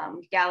our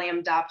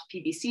gallium doped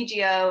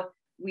PBCGO,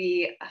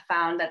 we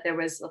found that there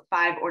was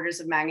 5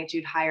 orders of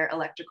magnitude higher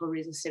electrical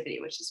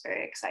resistivity, which is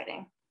very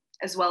exciting,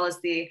 as well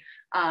as the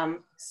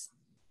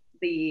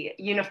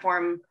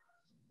uniform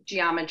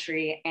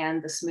geometry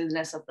and the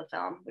smoothness of the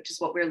film, which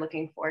is what we're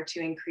looking for to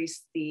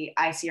increase the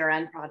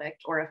ICRN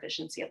product or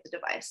efficiency of the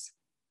device.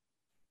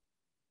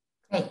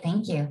 Great,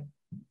 thank you.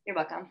 You're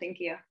welcome, thank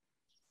you.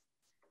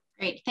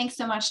 Great, thanks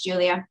so much,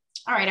 Julia.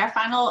 All right, our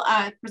final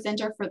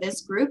presenter for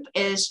this group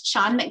is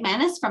Sean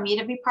McManus from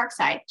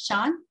UW-Parkside.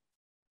 Sean?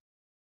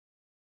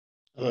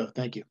 Hello,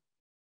 thank you.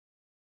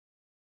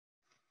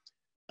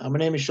 My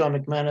name is Sean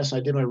McManus. I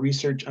did my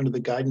research under the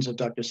guidance of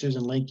Dr.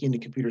 Susan Linke in the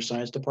computer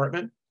science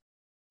department.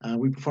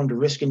 We performed a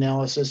risk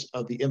analysis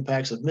of the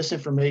impacts of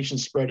misinformation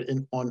spread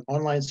on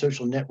online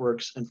social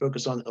networks and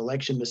focused on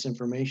election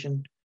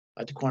misinformation.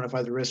 To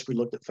quantify the risk, we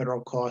looked at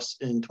federal costs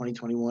in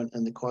 2021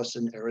 and the costs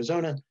in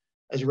Arizona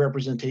as a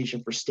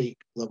representation for state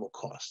level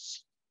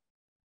costs.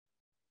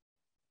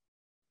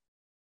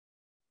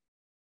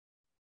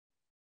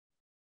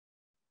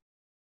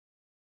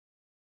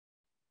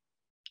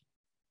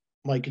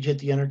 Mike, could you hit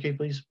the enter key,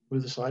 please?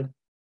 Move the slide.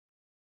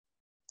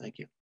 Thank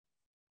you.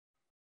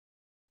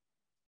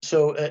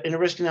 So in a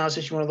risk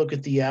analysis, you want to look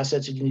at the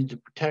assets that you need to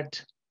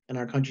protect. And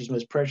our country's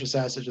most precious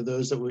assets are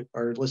those that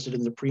are listed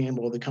in the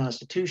preamble of the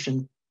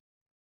Constitution.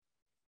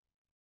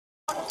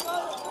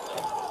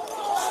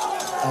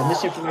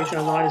 Misinformation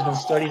online has been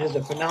studied as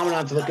a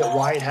phenomenon to look at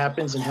why it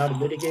happens and how to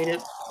mitigate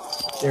it.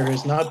 There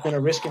has not been a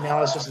risk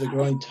analysis of the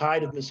growing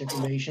tide of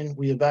misinformation.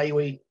 We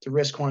evaluate the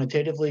risk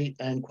quantitatively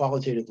and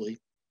qualitatively.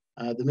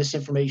 The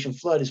misinformation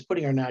flood is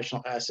putting our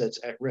national assets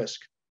at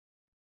risk.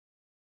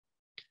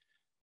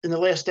 In the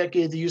last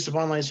decade, the use of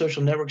online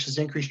social networks has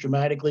increased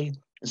dramatically,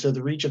 and so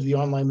the reach of the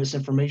online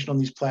misinformation on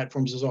these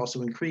platforms has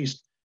also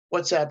increased.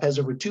 WhatsApp has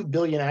over 2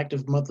 billion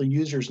active monthly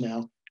users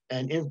now,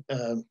 and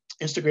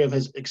Instagram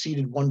has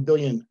exceeded 1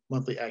 billion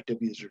monthly active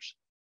users.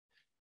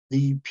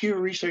 The Pew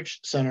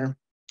Research Center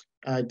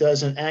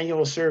does an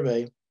annual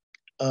survey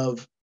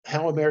of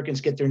how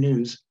Americans get their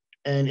news.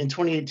 And in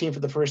 2018, for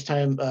the first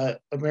time,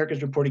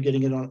 Americans reported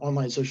getting it on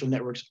online social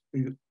networks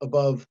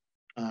above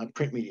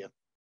print media.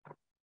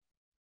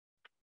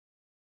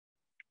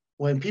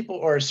 When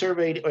people are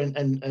surveyed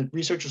and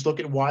researchers look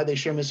at why they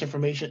share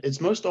misinformation,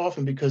 it's most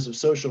often because of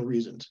social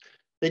reasons.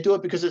 They do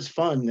it because it's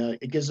fun.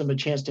 It gives them a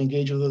chance to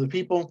engage with other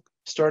people,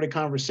 start a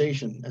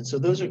conversation. And so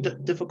those are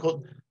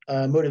difficult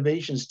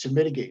motivations to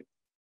mitigate.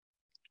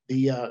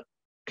 The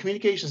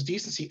Communications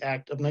Decency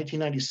Act of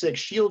 1996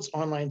 shields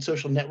online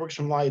social networks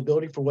from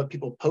liability for what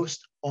people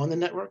post on the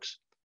networks.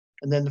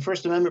 And then the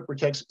First Amendment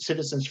protects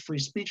citizens' free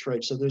speech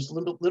rights. So there's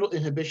little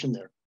inhibition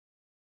there.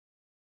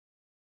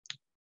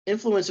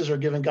 Influencers are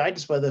given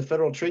guidance by the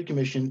Federal Trade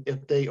Commission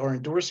if they are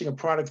endorsing a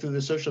product through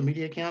their social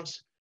media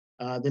accounts.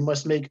 They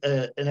must make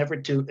an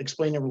effort to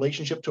explain their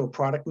relationship to a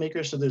product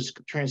maker, so there's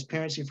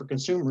transparency for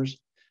consumers.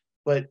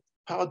 But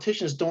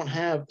politicians don't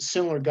have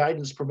similar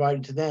guidance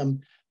provided to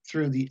them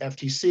through the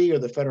FTC or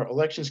the Federal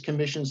Elections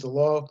Commissions, the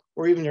law,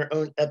 or even their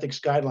own ethics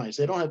guidelines.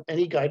 They don't have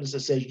any guidance that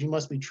says you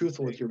must be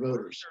truthful with your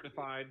voters.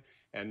 Certified,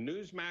 and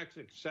Newsmax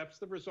accepts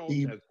the results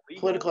The as legal.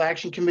 political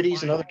action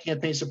committees and other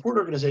campaign support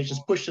organizations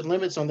push the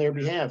limits on their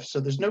behalf. So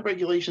there's no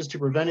regulations to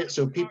prevent it.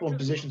 So people in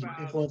positions of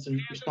influence and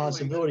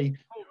responsibility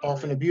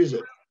often abuse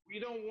it. We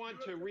don't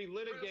want to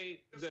relitigate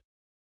the.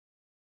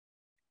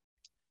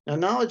 Now,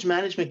 knowledge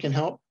management can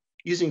help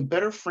using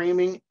better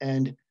framing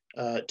and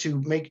to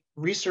make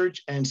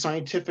research and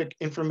scientific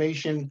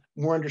information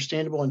more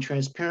understandable and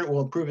transparent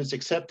will improve its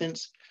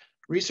acceptance.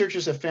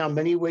 Researchers have found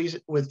many ways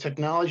with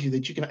technology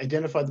that you can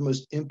identify the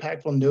most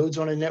impactful nodes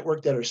on a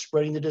network that are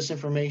spreading the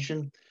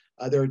disinformation.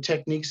 There are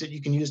techniques that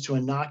you can use to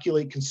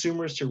inoculate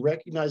consumers to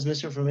recognize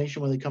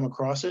misinformation when they come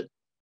across it.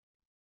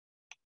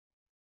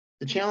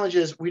 The challenge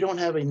is we don't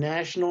have a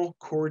national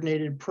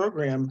coordinated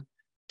program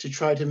to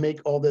try to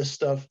make all this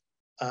stuff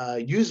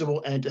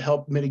usable and to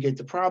help mitigate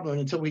the problem.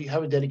 And until we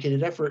have a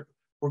dedicated effort,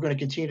 we're going to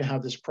continue to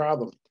have this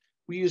problem.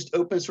 We used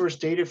open source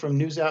data from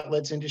news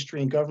outlets,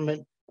 industry, and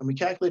government, and we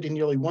calculated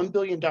nearly $1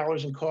 billion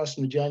in costs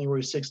from the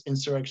January 6th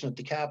insurrection at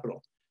the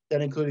Capitol.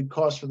 That included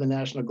costs for the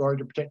National Guard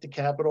to protect the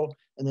Capitol,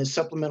 and then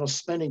supplemental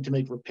spending to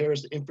make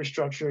repairs to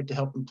infrastructure to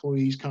help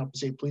employees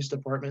compensate police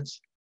departments.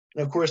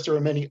 And of course, there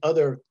are many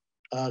other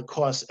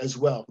costs as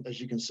well, as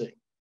you can see.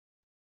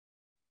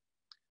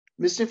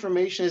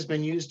 Misinformation has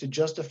been used to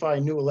justify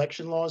new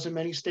election laws in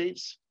many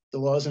states. The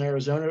laws in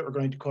Arizona are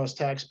going to cost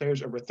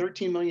taxpayers over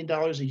 $13 million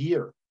a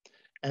year,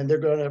 and they're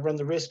going to run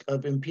the risk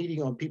of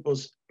impeding on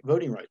people's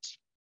voting rights.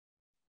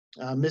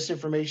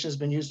 Misinformation has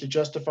been used to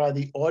justify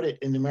the audit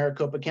in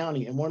Maricopa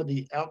County, and one of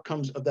the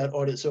outcomes of that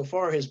audit so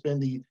far has been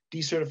the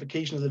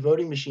decertification of the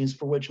voting machines,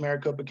 for which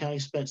Maricopa County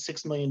spent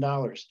 $6 million.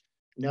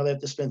 Now they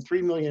have to spend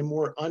 $3 million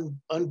more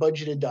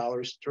unbudgeted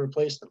dollars to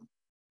replace them.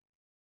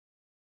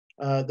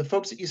 The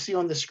folks that you see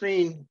on the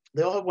screen,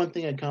 they all have one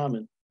thing in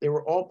common. They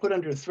were all put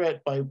under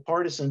threat by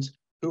partisans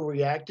who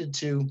reacted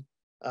to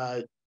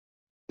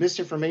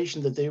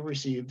misinformation that they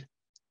received,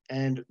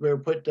 and they were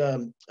put,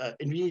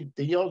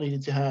 they all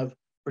needed to have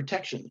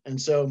protection.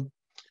 And so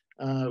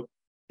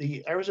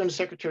the Arizona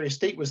Secretary of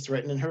State was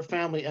threatened, and her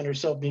family and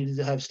herself needed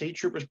to have state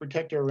troopers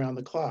protect her around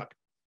the clock.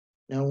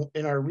 Now,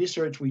 in our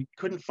research, we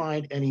couldn't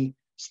find any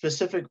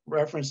specific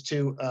reference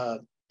to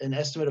an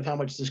estimate of how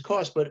much this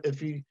costs, but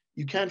if you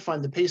can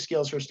find the pay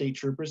scales for state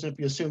troopers, and if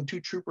you assume 2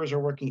 troopers are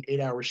working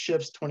 8-hour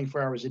shifts,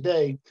 24 hours a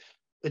day,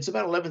 it's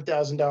about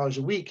 $11,000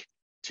 a week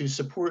to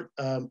support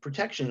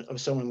protection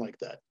of someone like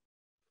that.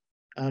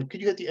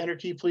 Could you hit the enter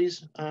key,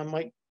 please,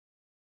 Mike?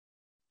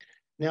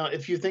 Now,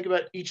 if you think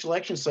about each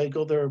election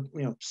cycle, there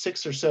are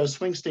 6 or so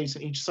swing states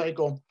in each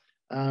cycle,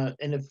 and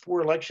if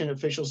 4 election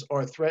officials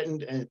are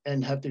threatened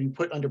and have to be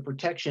put under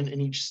protection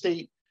in each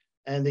state,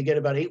 and they get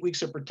about 8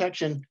 weeks of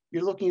protection,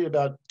 you're looking at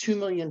about $2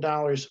 million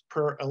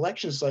per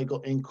election cycle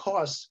in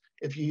costs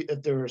if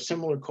there are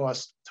similar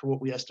costs to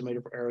what we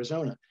estimated for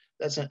Arizona.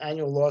 That's an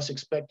annual loss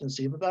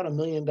expectancy of about $1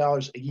 million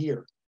a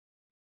year.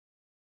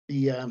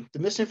 The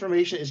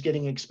misinformation is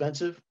getting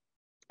expensive,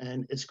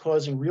 and it's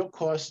causing real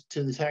costs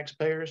to the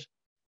taxpayers.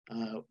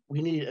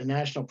 We need a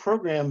national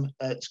program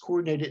that's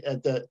coordinated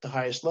at the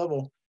highest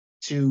level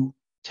to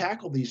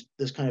tackle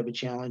this kind of a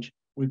challenge.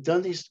 We've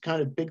done these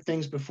kind of big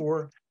things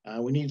before.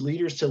 We need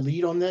leaders to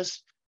lead on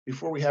this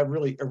before we have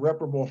really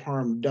irreparable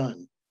harm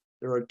done.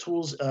 There are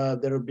tools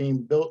that are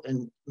being built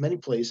in many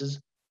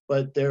places,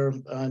 but they're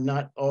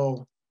not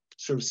all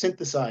sort of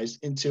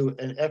synthesized into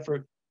an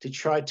effort to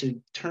try to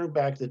turn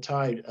back the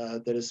tide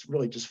that is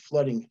really just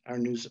flooding our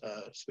news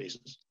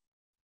spaces.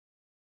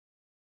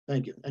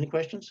 Thank you. Any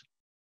questions?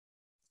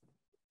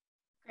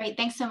 Great,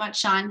 thanks so much,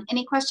 Sean.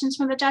 Any questions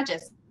from the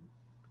judges?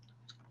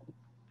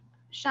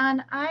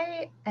 Sean,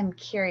 I am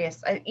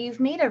curious. You've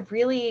made a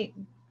really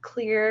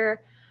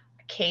clear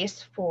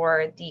case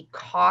for the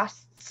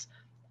costs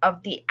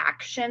of the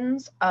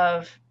actions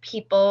of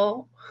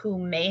people who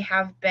may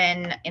have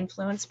been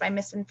influenced by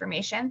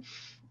misinformation.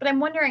 But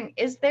I'm wondering,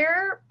 is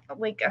there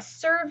like a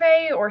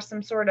survey or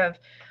some sort of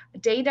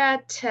data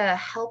to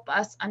help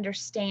us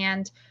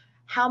understand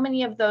how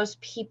many of those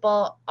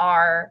people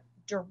are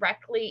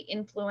directly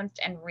influenced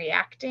and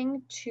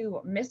reacting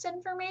to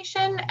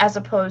misinformation as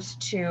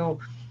opposed to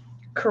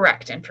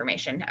correct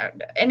information?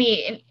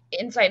 Any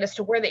insight as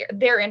to where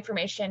their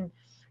information,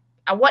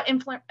 what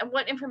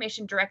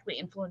information directly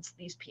influenced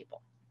these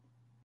people?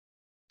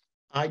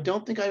 I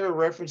don't think I have a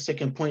reference that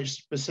can point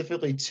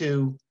specifically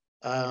to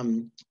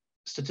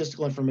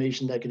statistical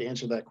information that could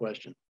answer that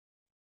question.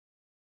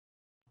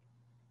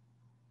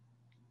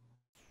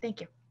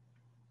 Thank you.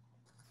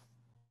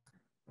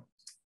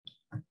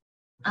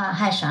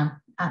 Hi, Sean.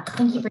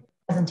 Thank you for your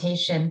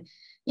presentation.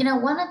 You know,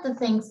 one of the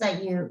things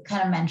that you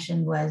kind of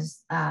mentioned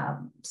was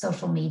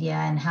social media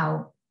and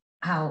how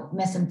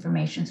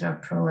misinformation sort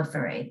of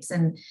proliferates.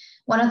 And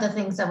one of the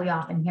things that we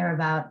often hear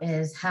about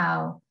is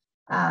how,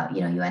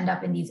 you end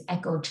up in these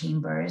echo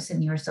chambers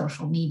in your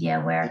social media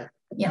where,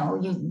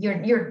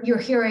 you're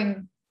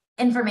hearing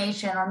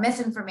information or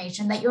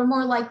misinformation that you're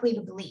more likely to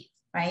believe,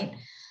 right?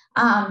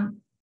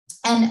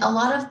 And a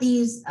lot of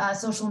these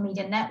social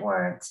media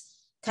networks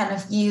kind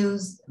of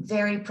use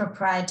very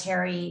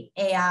proprietary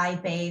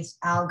AI-based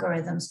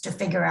algorithms to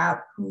figure out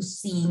who's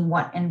seeing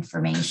what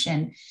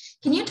information.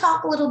 Can you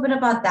talk a little bit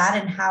about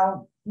that and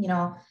how, you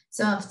know,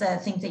 some of the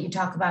things that you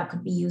talk about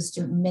could be used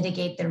to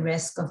mitigate the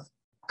risk of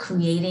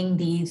creating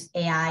these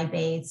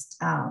AI-based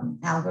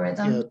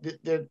algorithms?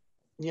 Yeah,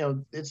 you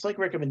know, it's like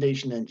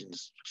recommendation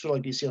engines, sort of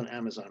like you see on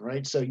Amazon,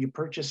 right? So you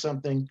purchase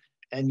something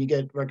and you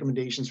get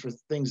recommendations for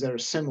things that are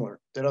similar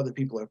that other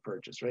people have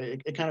purchased,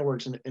 right? It kind of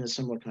works in a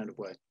similar kind of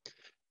way.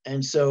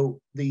 And so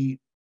the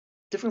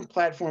different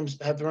platforms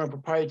have their own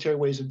proprietary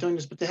ways of doing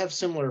this, but they have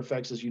similar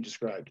effects as you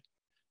described.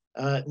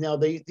 Now,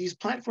 these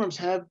platforms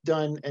have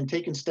done and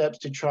taken steps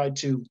to try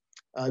to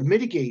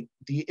mitigate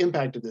the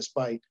impact of this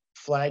by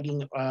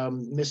flagging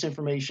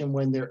misinformation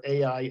when their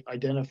AI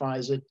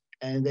identifies it.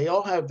 And they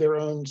all have their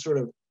own sort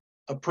of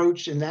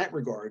approach in that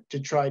regard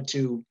to try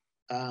to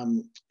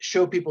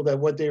show people that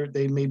what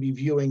they may be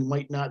viewing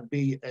might not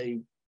be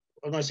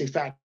I'm going to say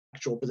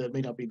factual, but that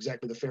may not be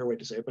exactly the fair way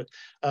to say it,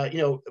 but you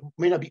know,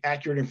 may not be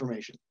accurate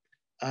information.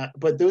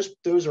 But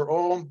those are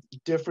all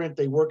different.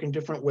 They work in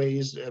different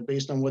ways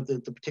based on what the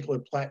particular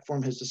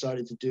platform has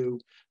decided to do.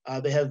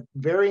 They have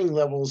varying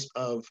levels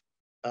of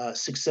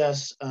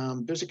success.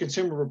 There's a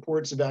Consumer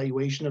Reports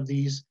evaluation of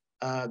these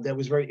that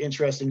was very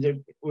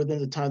interesting. Within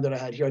the time that I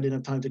had here, I didn't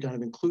have time to kind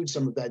of include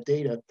some of that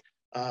data,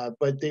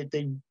 but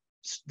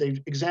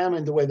they've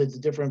examined the way that the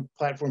different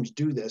platforms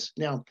do this.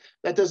 Now,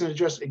 that doesn't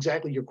address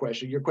exactly your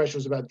question. Your question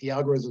was about the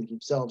algorithms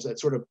themselves that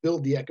sort of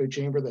build the echo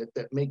chamber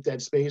that make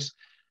that space.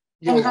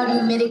 And how do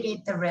you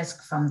mitigate the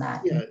risk from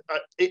that? Yeah,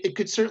 it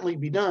could certainly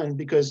be done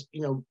because,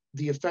 you know,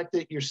 the effect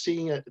that you're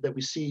seeing, that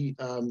we see,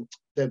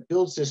 that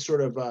builds this sort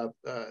of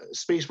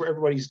space where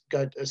everybody's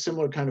got a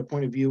similar kind of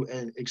point of view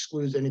and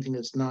excludes anything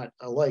that's not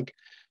alike,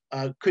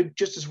 could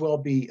just as well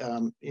be,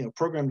 you know,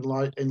 programmed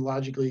and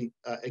logically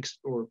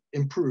or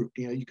improved.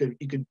 You know, you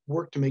could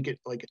work to make it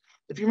like,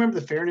 if you remember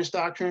the fairness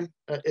doctrine,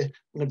 I'm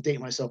going to date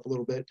myself a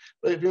little bit,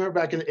 but if you remember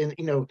back in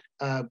you know,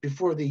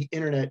 before the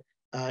internet,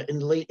 in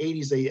the late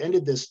 80s, they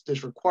ended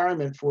this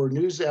requirement for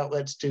news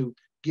outlets to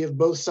give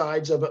both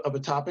sides of a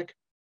topic.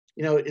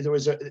 You know, there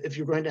was if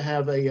you're going to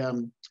have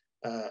a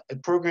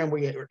program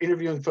where you're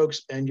interviewing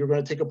folks and you're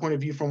going to take a point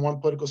of view from one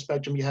political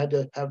spectrum, you had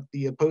to have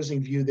the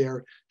opposing view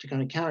there to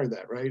kind of counter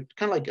that, right?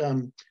 Kind of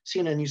like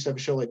CNN used to have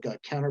a show like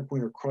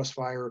Counterpoint or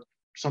Crossfire or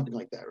something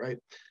like that, right?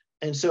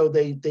 And so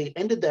they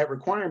ended that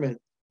requirement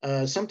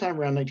sometime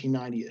around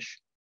 1990-ish.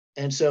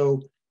 And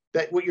so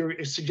that what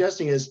you're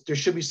suggesting is there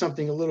should be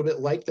something a little bit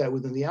like that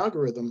within the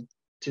algorithm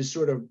to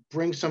sort of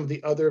bring some of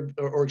the other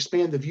or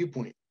expand the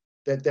viewpoint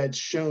that's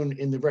shown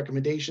in the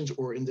recommendations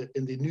or in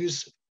the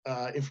news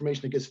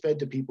information that gets fed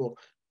to people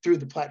through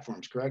the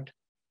platforms, correct?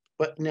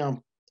 But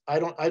now I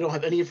don't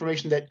have any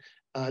information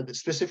that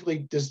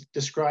specifically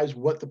describes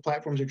what the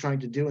platforms are trying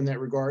to do in that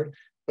regard,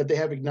 but they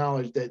have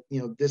acknowledged that, you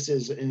know, this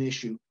is an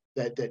issue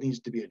that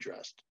needs to be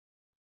addressed.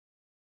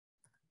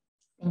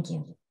 Thank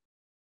you.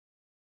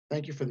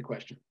 Thank you for the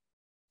question.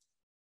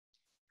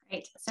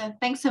 Great. So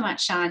thanks so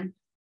much, Sean.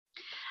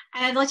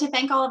 And I'd like to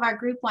thank all of our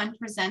Group 1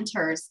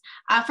 presenters.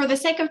 For the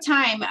sake of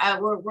time,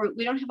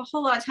 we don't have a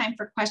whole lot of time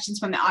for questions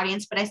from the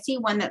audience, but I see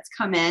one that's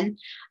come in.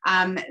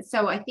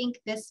 So I think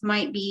this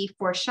might be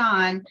for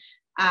Sean.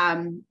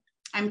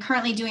 I'm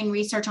currently doing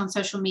research on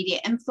social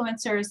media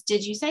influencers.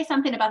 Did you say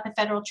something about the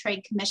Federal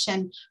Trade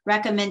Commission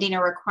recommending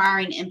or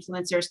requiring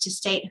influencers to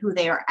state who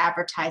they are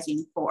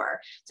advertising for?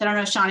 So I don't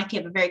know, Sean, if you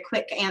have a very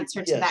quick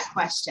answer to that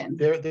question.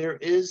 There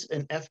is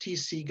an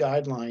FTC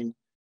guideline.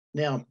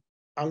 Now,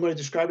 I'm going to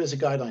describe it as a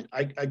guideline.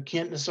 I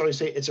can't necessarily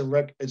say it's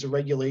a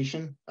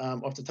regulation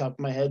off the top of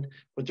my head,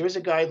 but there is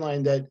a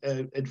guideline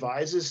that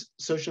advises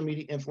social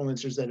media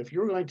influencers that if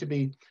you're going to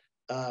be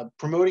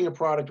promoting a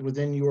product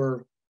within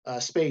your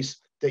space,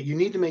 that you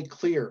need to make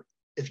clear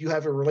if you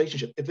have a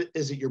relationship.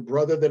 Is it your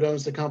brother that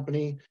owns the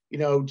company? You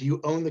know, do you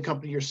own the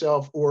company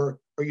yourself, or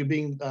are you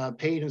being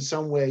paid in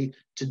some way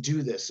to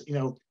do this? You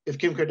know, if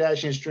Kim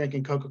Kardashian is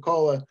drinking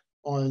Coca-Cola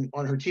on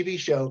her TV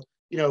show,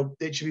 you know,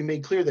 it should be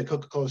made clear that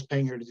Coca-Cola is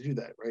paying her to do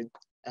that, right?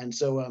 And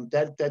so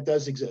that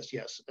does exist,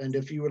 yes. And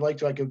if you would like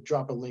to, I could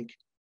drop a link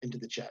into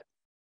the chat.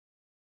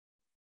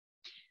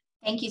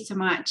 Thank you so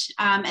much.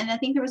 And I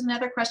think there was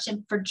another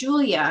question for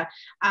Julia.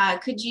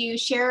 Could you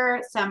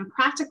share some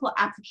practical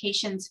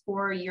applications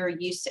for your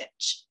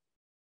usage?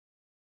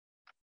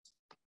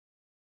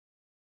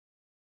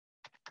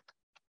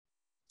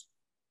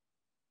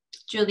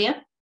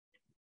 Julia?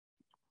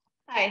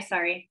 Hi,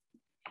 sorry.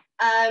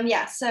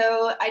 Yeah,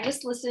 so I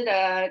just listed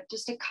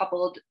just a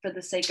couple for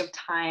the sake of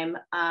time,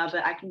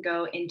 but I can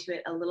go into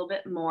it a little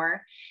bit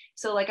more.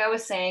 So like I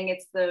was saying,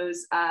 it's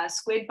those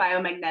squid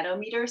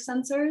biomagnetometer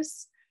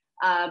sensors.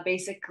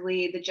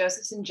 Basically, the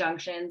Josephson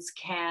junctions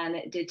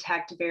can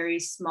detect very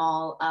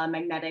small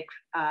magnetic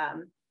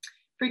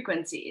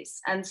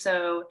frequencies. And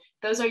so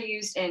those are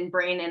used in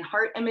brain and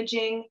heart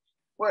imaging.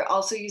 We're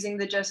also using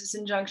the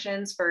Josephson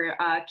junctions for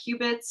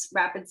qubits,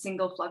 rapid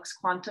single flux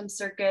quantum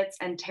circuits,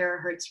 and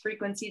terahertz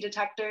frequency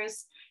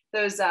detectors.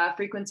 those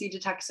frequency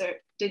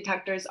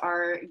detectors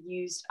are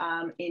used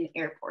in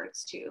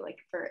airports too, like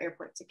for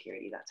airport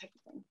security, that type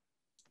of thing.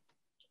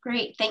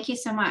 Great, thank you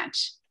so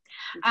much.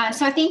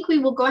 So I think we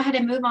will go ahead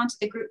and move on to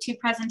the group 2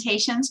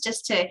 presentations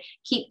just to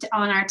keep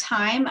on our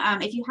time.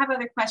 If you have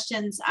other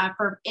questions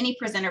for any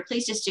presenter,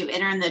 please just do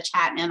enter in the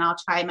chat and I'll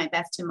try my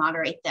best to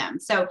moderate them.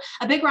 So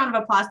a big round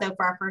of applause though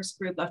for our first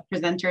group of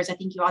presenters. I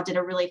think you all did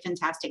a really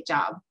fantastic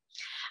job.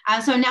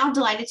 So now I'm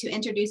delighted to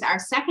introduce our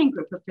second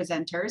group of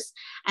presenters,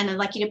 and I'd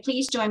like you to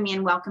please join me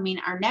in welcoming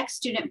our next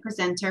student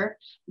presenter,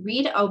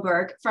 Reed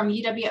Oberg from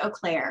UW-Eau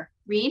Claire.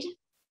 Reed?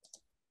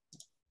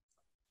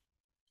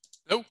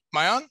 Oh, am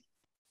I on?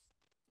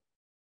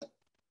 Am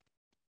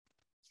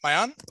I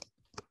on?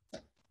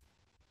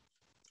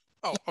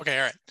 Oh, okay,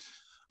 all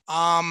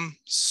right.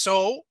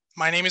 So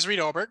my name is Reed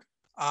Oberg.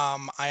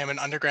 I am an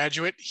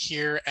undergraduate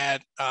here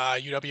at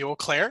UW-Eau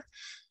Claire.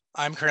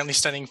 I'm currently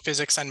studying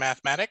physics and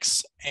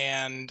mathematics,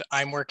 and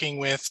I'm working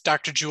with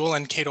Dr. Jewell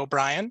and Kate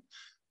O'Brien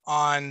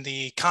on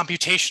the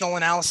computational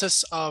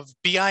analysis of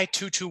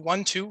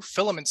BI2212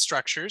 filament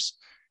structures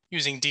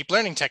using deep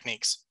learning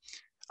techniques.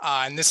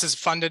 And this is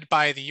funded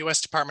by the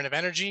US Department of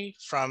Energy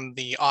from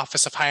the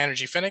Office of High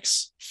Energy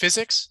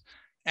Physics.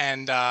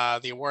 And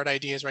the award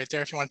ID is right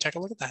there if you want to take a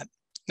look at that.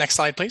 Next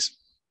slide, please.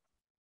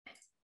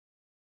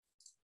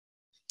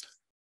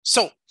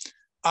 So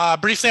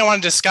briefly, I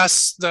want to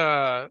discuss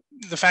the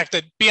fact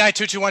that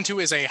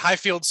BI2212 is a high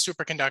field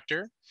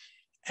superconductor.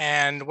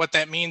 And what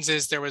that means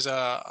is there was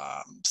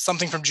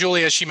something from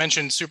Julia. She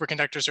mentioned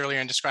superconductors earlier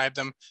and described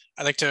them.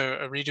 I'd like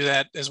to redo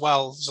that as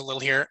well. There's a little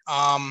here.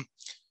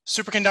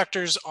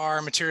 Superconductors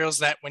are materials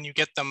that when you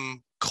get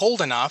them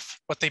cold enough,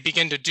 what they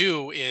begin to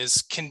do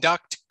is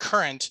conduct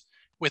current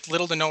with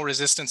little to no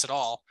resistance at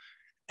all.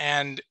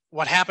 And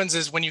what happens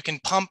is when you can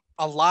pump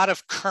a lot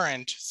of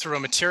current through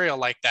a material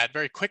like that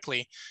very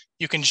quickly,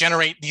 you can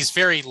generate these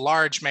very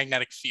large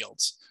magnetic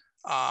fields,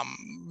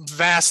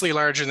 vastly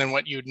larger than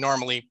what you'd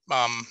normally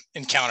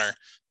encounter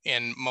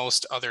in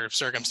most other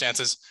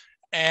circumstances.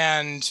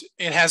 And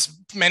it has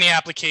many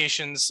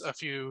applications. A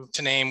few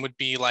to name would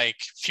be like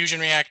fusion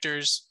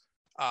reactors,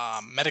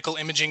 medical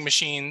imaging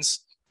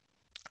machines,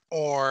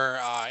 or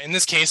in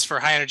this case for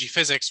high energy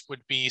physics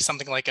would be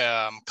something like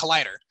a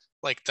collider,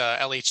 like the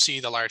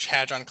LHC, the Large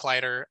Hadron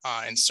Collider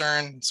in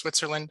CERN, in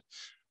Switzerland,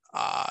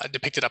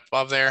 depicted up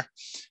above there,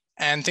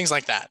 and things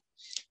like that.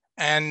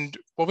 And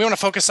what we want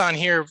to focus on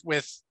here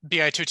with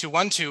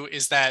BI2212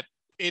 is that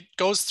it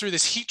goes through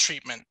this heat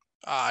treatment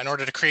in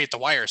order to create the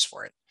wires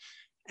for it.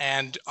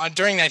 And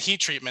during that heat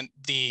treatment,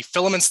 the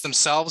filaments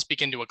themselves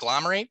begin to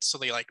agglomerate. So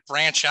they like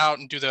branch out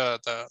and do the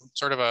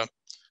sort of a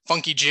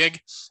funky jig,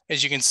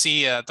 as you can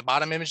see at the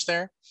bottom image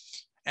there.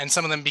 And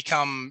some of them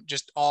become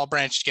just all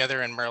branched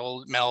together and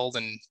meld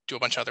and do a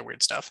bunch of other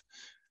weird stuff.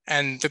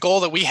 And the goal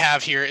that we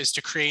have here is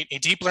to create a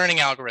deep learning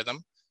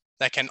algorithm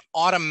that can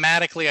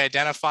automatically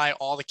identify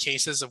all the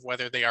cases of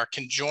whether they are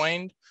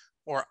conjoined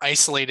or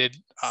isolated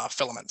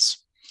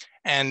filaments.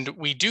 And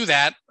we do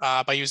that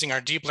by using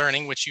our deep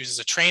learning, which uses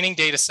a training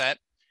data set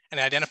and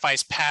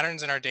identifies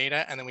patterns in our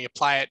data, and then we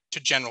apply it to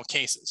general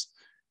cases,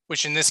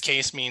 which in this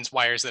case means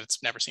wires that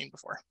it's never seen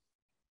before.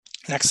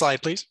 Next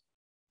slide, please.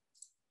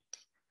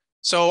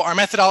 So our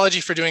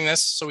methodology for doing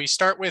this, so we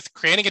start with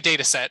creating a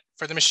data set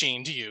for the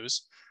machine to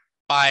use.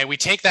 We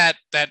take that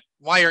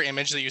wire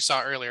image that you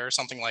saw earlier, or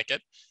something like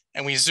it,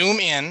 and we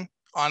zoom in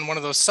on one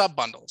of those sub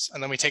bundles,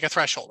 and then we take a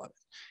threshold of it.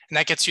 And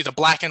that gets you the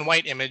black and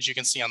white image you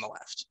can see on the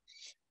left.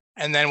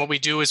 And then what we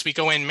do is we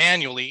go in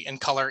manually and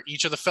color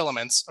each of the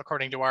filaments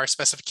according to our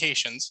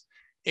specifications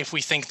if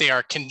we think they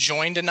are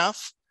conjoined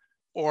enough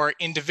or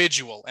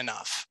individual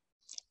enough.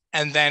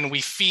 And then we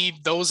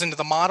feed those into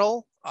the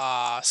model.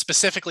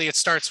 Specifically, it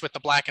starts with the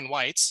black and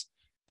whites.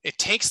 It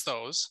takes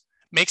those,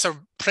 makes a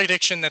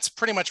prediction that's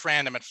pretty much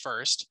random at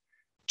first,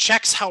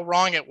 checks how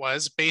wrong it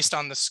was based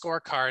on the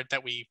scorecard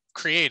that we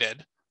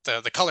created,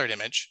 the colored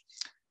image,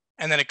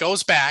 and then it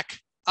goes back,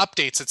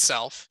 updates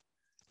itself,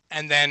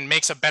 and then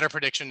makes a better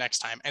prediction next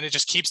time. And it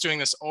just keeps doing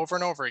this over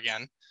and over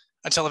again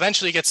until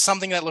eventually it gets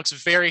something that looks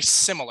very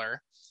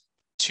similar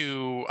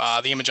to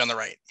the image on the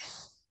right.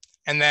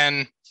 And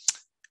then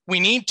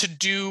we need to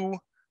do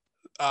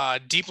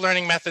deep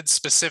learning methods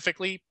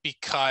specifically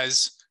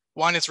because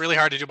one, it's really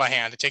hard to do by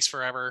hand. It takes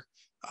forever.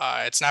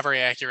 It's not very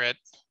accurate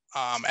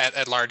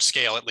at large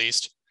scale, at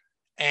least.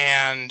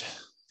 And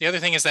the other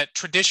thing is that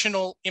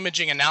traditional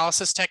imaging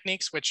analysis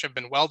techniques, which have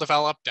been well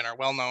developed and are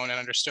well known and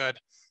understood,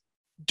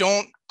 they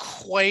aren't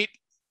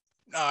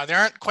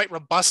quite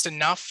robust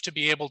enough to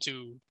be able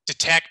to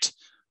detect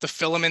the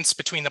filaments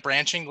between the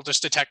branching. They'll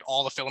just detect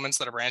all the filaments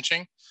that are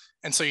branching.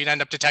 And so you'd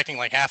end up detecting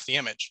like half the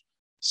image.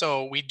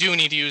 So we do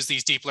need to use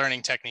these deep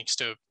learning techniques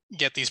to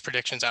get these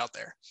predictions out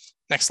there.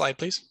 Next slide,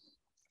 please.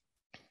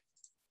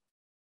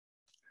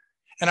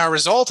 And our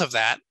result of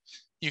that,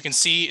 you can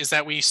see, is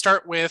that we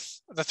start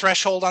with the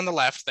threshold on the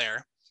left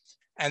there.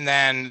 And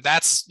then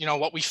that's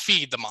what we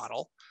feed the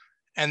model.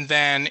 And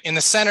then in the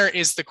center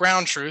is the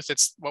ground truth.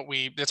 It's our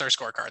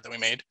scorecard that we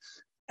made.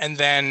 And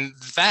then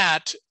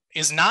that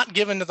is not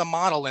given to the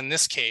model in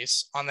this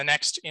case on the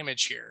next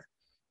image here.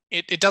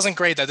 It doesn't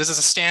grade that. This is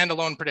a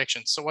standalone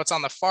prediction. So what's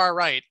on the far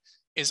right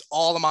is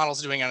all the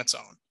model's doing on its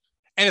own.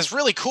 And it's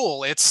really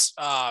cool. It's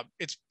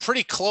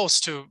pretty close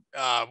to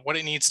what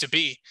it needs to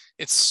be.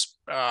 It's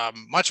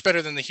much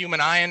better than the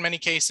human eye in many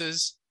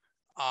cases.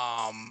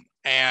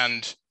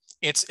 And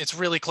it's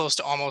really close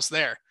to almost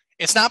there.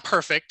 It's not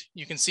perfect.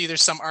 You can see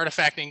there's some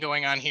artifacting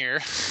going on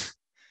here.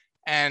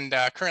 And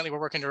currently we're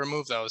working to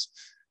remove those.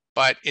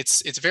 But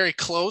it's very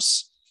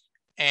close.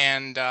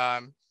 And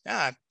yeah,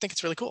 I think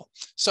it's really cool.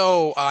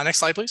 So next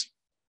slide, please.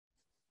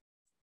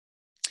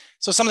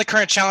 So some of the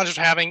current challenges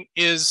we're having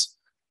is,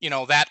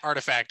 that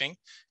artifacting.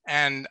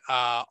 And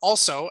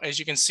also, as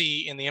you can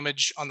see in the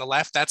image on the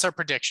left, that's our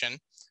prediction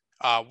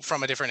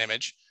from a different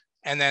image.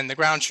 And then the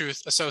ground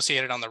truth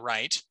associated on the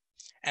right.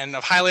 And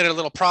I've highlighted a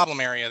little problem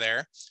area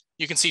there.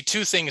 You can see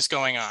two things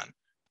going on.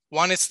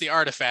 One, it's the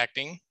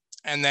artifacting.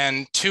 And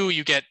then two,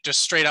 you get just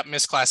straight up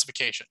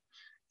misclassification.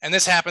 And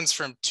this happens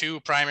from two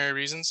primary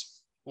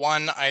reasons.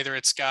 One, either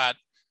it's got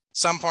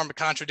some form of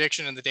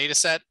contradiction in the data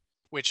set,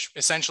 which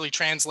essentially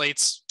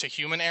translates to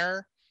human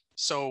error.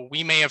 So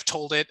we may have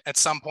told it at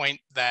some point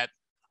that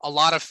a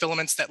lot of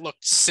filaments that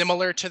looked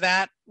similar to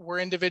that were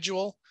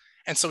individual.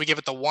 And so we give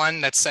it the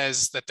one that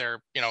says that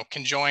they're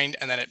conjoined,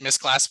 and then it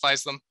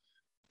misclassifies them.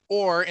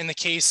 Or in the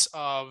case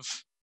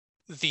of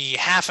the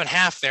half and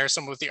half there,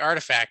 some with the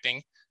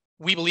artifacting,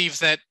 we believe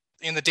that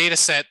in the data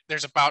set,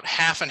 there's about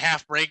half and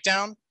half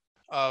breakdown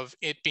of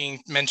it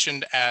being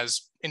mentioned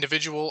as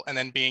individual and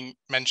then being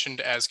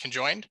mentioned as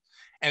conjoined.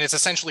 And it's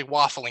essentially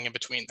waffling in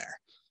between there.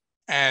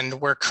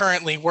 And we're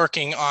currently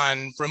working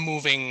on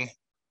removing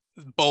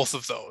both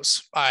of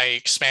those by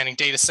expanding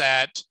data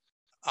set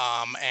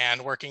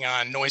and working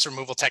on noise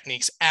removal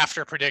techniques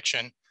after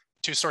prediction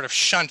to sort of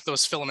shunt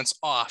those filaments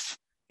off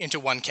into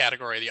one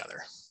category or the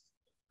other.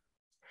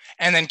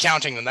 And then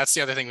counting them. That's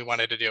the other thing we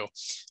wanted to do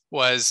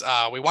was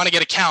we want to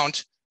get a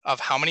count of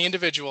how many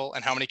individual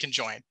and how many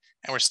conjoined.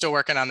 And we're still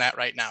working on that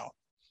right now.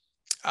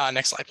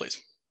 Next slide, please.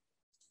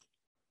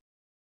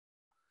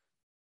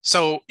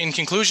 So in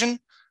conclusion,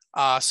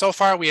 so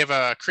far we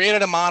have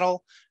created a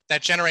model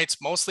that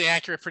generates mostly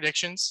accurate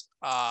predictions.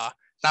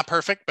 Not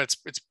perfect, but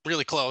it's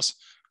really close.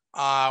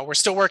 We're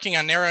still working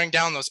on narrowing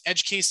down those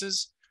edge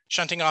cases,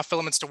 shunting off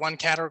filaments to one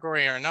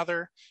category or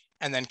another,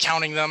 and then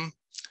counting them,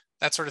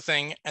 that sort of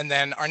thing. And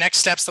then our next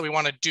steps that we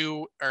want to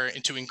do are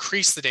to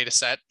increase the data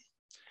set.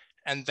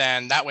 And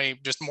then that way,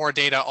 just more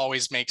data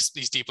always makes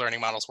these deep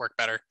learning models work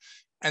better.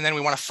 And then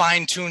we want to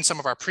fine tune some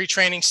of our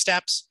pre-training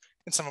steps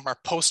and some of our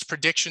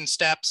post-prediction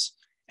steps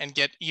and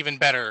get even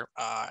better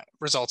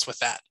results with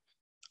that.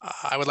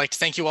 I would like to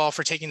thank you all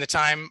for taking the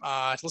time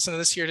to listen to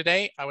this here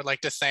today. I would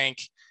like to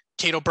thank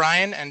Kate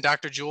O'Brien and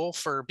Dr. Jewell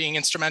for being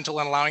instrumental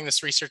in allowing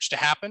this research to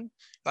happen.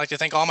 I'd like to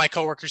thank all my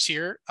coworkers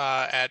here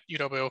at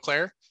UW-Eau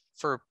Claire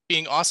for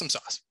being awesome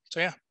sauce. So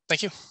yeah,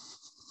 thank you.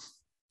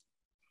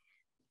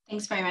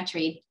 Thanks very much,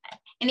 Reed.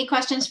 Any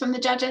questions from the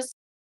judges?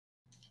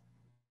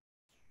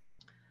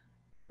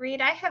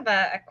 Reed, I have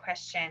a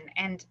question,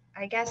 and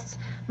I guess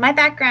my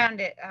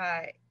background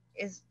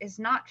is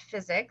not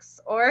physics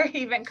or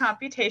even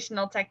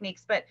computational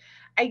techniques, but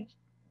I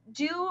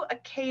do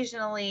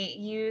occasionally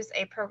use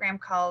a program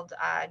called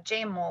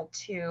JMOL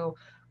to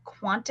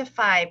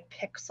quantify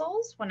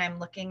pixels when I'm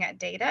looking at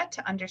data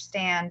to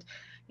understand,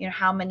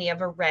 how many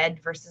of a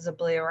red versus a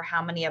blue or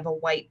how many of a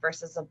white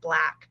versus a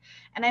black.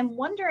 And I'm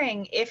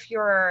wondering if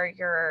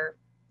your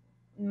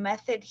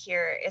method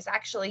here is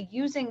actually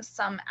using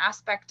some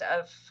aspect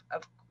of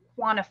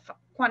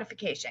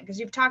quantification, because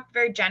you've talked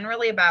very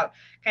generally about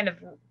kind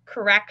of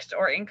correct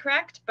or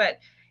incorrect, but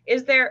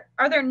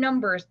are there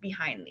numbers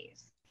behind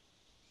these?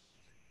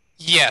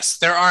 Yes,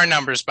 there are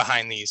numbers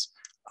behind these.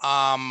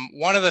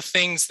 One of the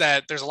things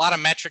that there's a lot of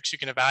metrics you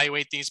can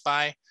evaluate these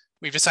by.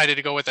 We've decided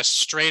to go with a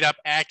straight up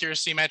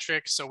accuracy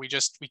metric. So we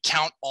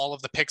count all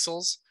of the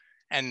pixels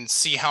and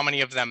see how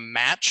many of them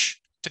match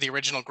to the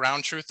original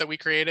ground truth that we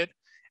created.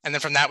 And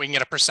then from that, we can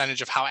get a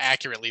percentage of how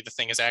accurately the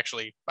thing is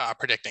actually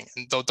predicting.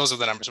 And those are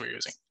the numbers we're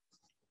using.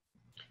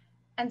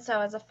 And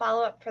so as a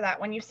follow-up for that,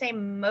 when you say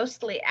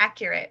mostly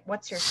accurate,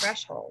 what's your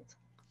threshold?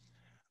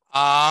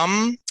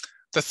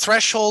 The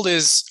threshold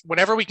is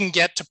whatever we can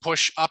get to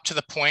push up to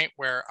the point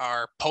where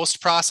our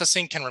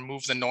post-processing can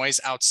remove the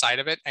noise outside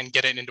of it and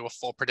get it into a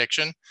full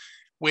prediction,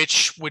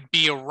 which would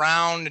be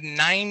around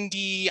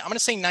 90, I'm going to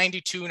say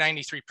 92,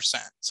 93%,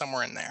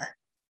 somewhere in there.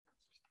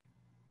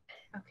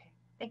 Okay,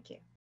 thank you.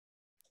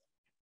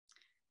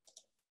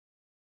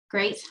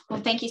 Great.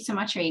 Well, thank you so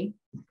much, Reed.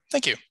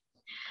 Thank you.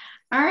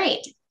 All right.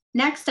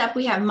 Next up,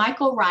 we have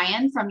Michael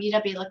Ryan from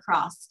UW-La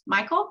Crosse.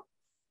 Michael?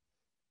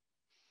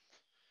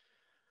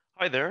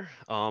 Hi there.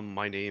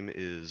 My name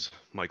is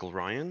Michael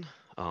Ryan.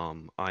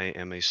 I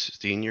am a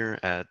senior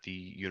at the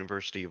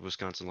University of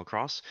Wisconsin-La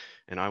Crosse,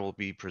 and I will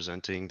be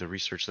presenting the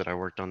research that I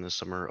worked on this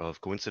summer of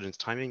coincidence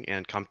timing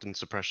and Compton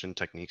suppression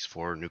techniques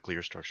for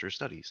nuclear structure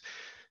studies.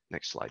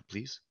 Next slide,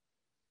 please.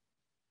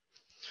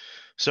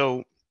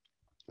 So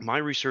My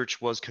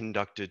research was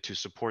conducted to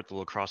support the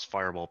La Crosse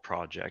Fireball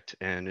project,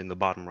 and in the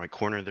bottom right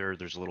corner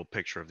there's a little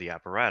picture of the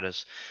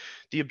apparatus.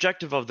 The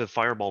objective of the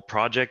Fireball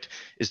project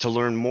is to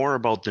learn more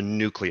about the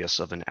nucleus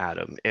of an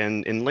atom.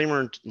 And in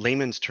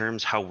layman's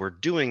terms, how we're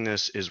doing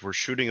this is we're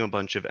shooting a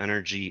bunch of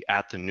energy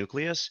at the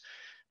nucleus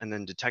and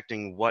then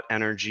detecting what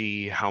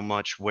energy, how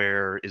much,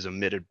 where is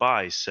emitted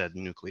by said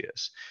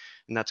nucleus.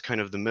 And that's kind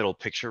of the middle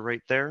picture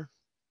right there,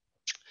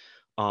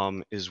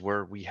 is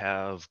where we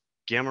have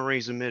gamma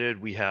rays emitted,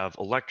 we have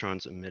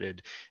electrons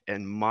emitted,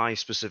 and my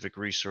specific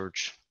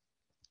research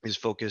is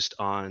focused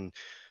on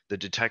the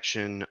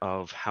detection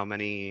of how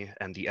many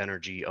and the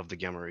energy of the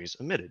gamma rays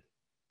emitted.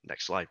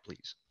 Next slide,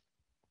 please.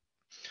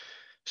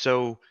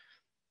 So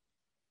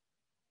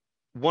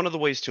one of the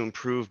ways to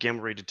improve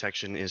gamma ray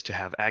detection is to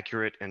have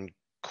accurate and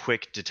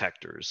quick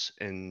detectors.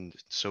 And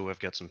so I've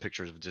got some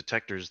pictures of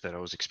detectors that I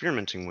was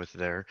experimenting with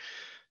there.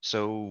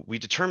 So we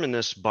determine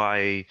this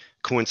by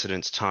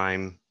coincidence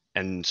time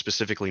and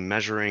specifically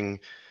measuring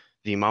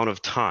the amount of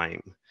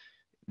time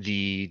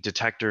the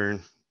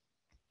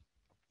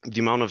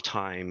amount of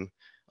time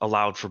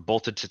allowed for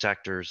both the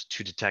detectors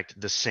to detect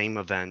the same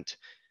event,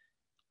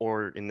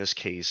 or in this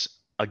case,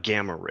 a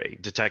gamma ray,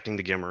 detecting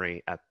the gamma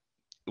ray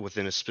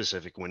within a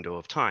specific window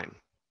of time.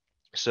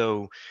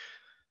 So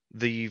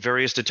the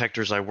various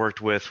detectors I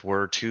worked with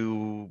were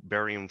 2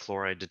 barium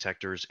fluoride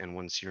detectors and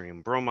 1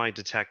 cerium bromide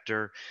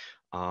detector.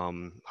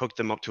 Hooked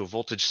them up to a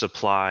voltage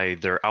supply.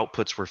 Their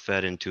outputs were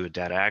fed into a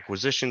data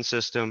acquisition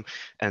system,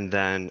 and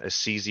then a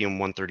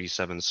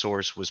cesium-137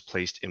 source was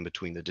placed in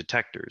between the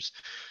detectors.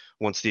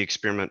 Once the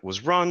experiment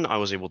was run, I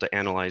was able to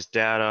analyze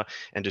data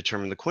and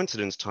determine the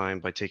coincidence time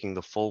by taking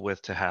the full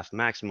width to half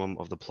maximum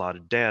of the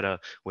plotted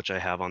data, which I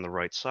have on the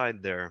right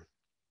side there.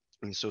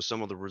 And so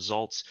some of the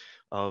results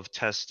of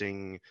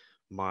testing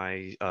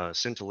my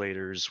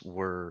scintillators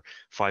were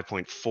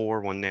 5.41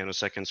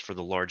 nanoseconds for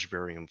the large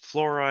barium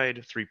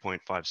fluoride,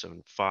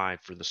 3.575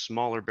 for the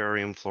smaller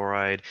barium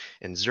fluoride,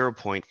 and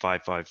 0.553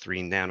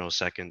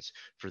 nanoseconds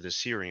for the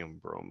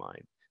cerium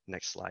bromide.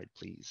 Next slide,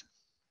 please.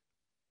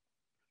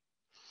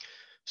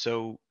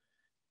 So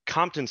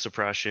Compton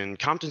suppression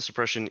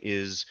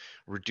is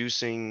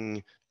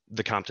reducing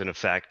the Compton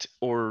effect,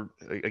 or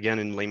again,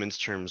 in layman's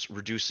terms,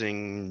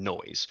 reducing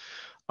noise.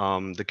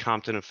 The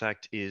Compton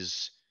effect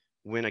is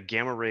when a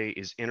gamma ray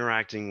is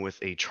interacting with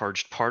a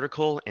charged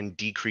particle and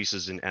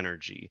decreases in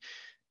energy.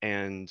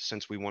 And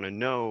since we want to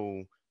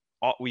know,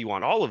 we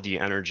want all of the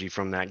energy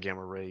from that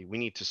gamma ray, we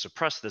need to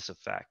suppress this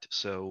effect.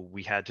 So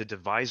we had to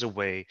devise a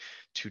way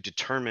to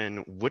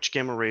determine which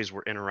gamma rays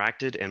were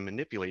interacted and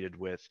manipulated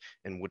with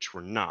and which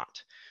were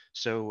not.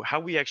 So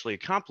how we actually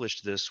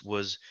accomplished this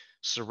was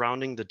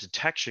surrounding the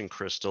detection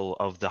crystal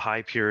of the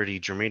high purity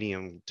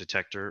germanium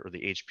detector, or the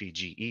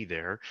HPGE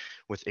there,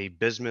 with a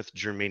bismuth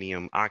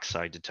germanium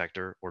oxide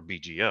detector, or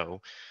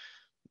BGO.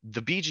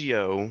 The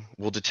BGO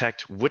will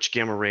detect which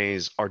gamma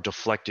rays are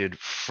deflected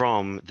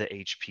from the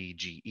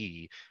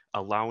HPGE,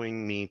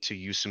 allowing me to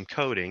use some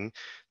coding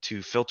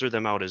to filter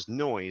them out as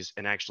noise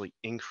and actually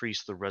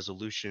increase the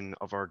resolution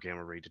of our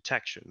gamma ray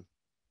detection.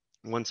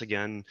 Once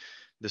again,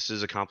 this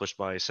is accomplished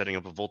by setting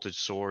up a voltage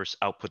source,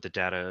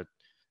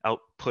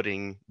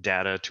 outputting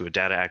data to a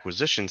data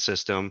acquisition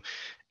system,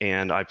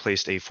 and I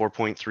placed a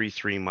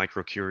 4.33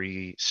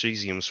 microcurie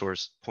cesium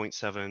source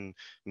 0.7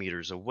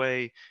 meters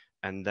away,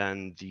 and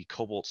then the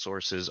cobalt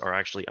sources are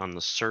actually on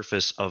the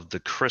surface of the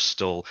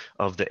crystal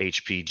of the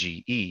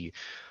HPGE.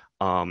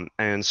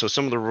 And so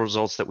some of the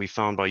results that we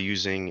found by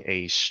using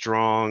a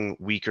strong,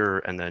 weaker,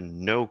 and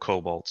then no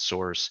cobalt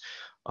source,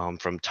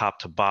 from top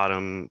to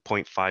bottom,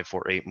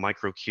 0.548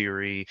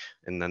 microcurie,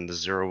 and then the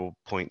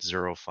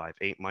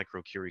 0.058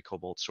 microcurie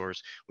cobalt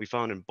source, we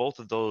found in both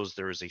of those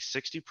there is a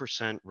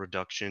 60%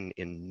 reduction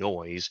in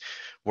noise,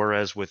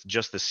 whereas with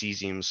just the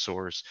cesium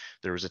source,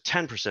 there was a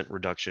 10%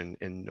 reduction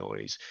in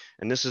noise.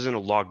 And this is in a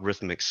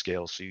logarithmic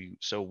scale.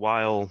 So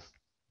while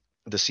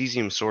the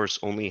cesium source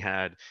only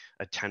had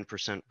a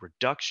 10%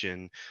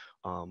 reduction,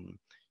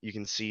 you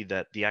can see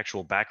that the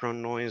actual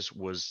background noise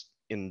was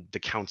in the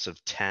counts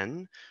of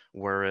 10,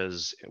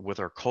 whereas with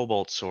our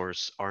cobalt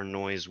source, our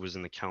noise was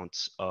in the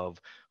counts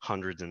of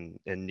hundreds and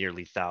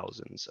nearly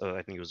thousands.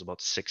 I think it was about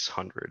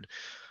 600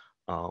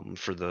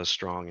 for the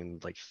strong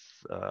and like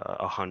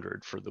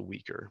 100 for the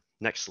weaker.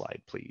 Next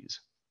slide, please.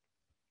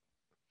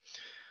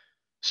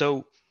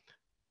 So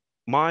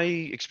my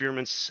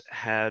experiments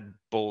had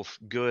both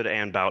good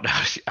and bad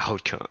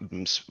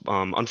outcomes.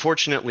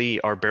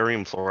 Unfortunately, our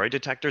barium fluoride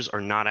detectors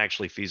are not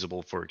actually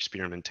feasible for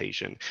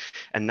experimentation.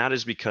 And that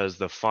is because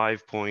the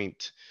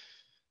 5-something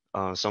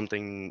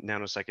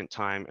nanosecond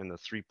time and the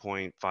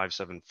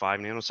 3.575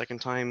 nanosecond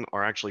time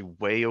are actually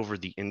way over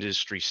the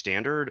industry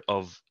standard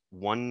of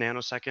 1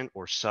 nanosecond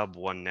or sub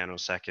 1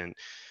 nanosecond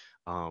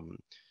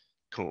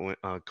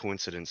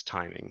coincidence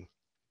timing.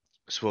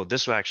 So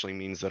this actually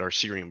means that our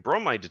cerium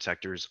bromide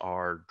detectors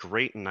are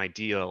great and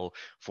ideal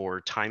for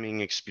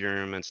timing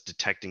experiments,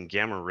 detecting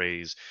gamma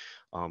rays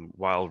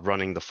while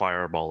running the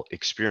Fireball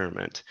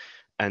experiment.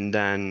 And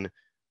then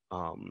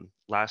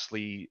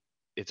lastly,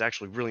 it's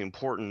actually really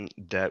important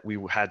that we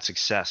had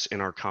success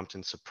in our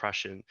Compton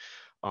suppression,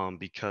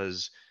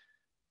 because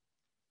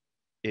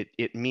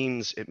it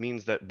means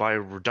that by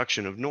a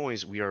reduction of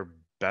noise, we are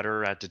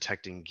better at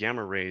detecting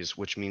gamma rays,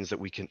 which means that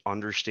we can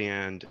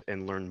understand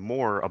and learn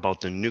more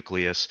about the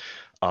nucleus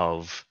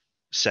of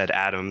said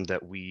atom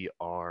that we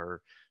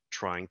are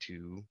trying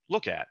to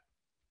look at.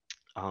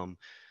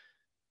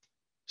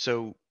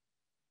 So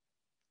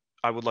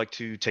I would like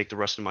to take the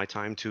rest of my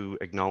time to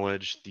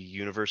acknowledge the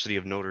University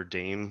of Notre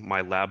Dame, my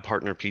lab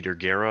partner Peter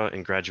Guerra,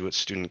 and graduate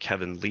student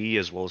Kevin Lee,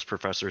 as well as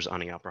professors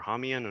Ani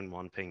Abrahamian and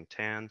Wanping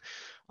Tan,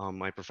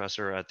 my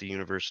professor at the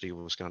University of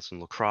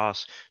Wisconsin-La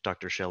Crosse,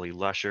 Dr. Shelley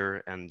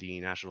Lesher, and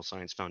the National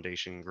Science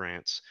Foundation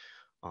grants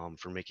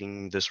for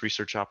making this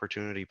research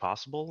opportunity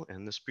possible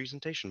and this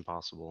presentation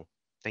possible.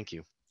 Thank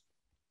you.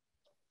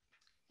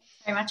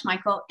 Thanks very much,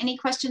 Michael. Any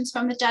questions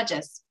from the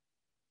judges?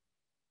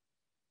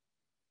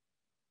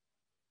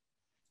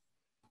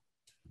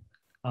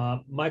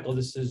 Michael,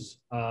 this is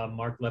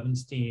Mark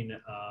Levenstein.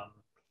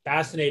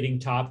 Fascinating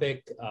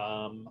topic.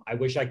 I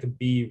wish I could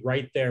be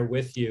right there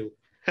with you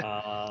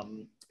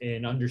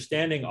in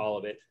understanding all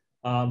of it.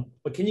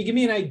 But can you give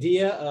me an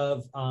idea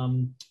of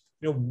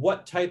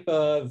what type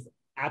of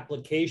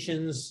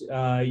applications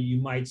you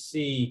might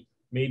see?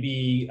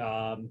 Maybe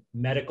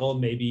medical,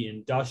 maybe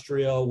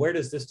industrial. Where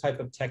does this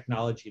type of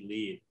technology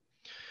lead?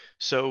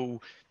 So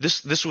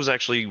this was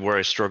actually where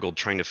I struggled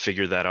trying to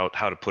figure that out,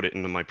 how to put it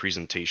into my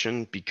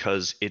presentation,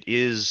 because it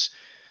is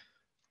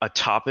a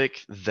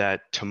topic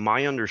that, to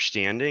my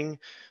understanding,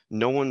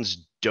 no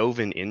one's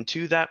dove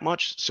into that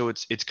much. So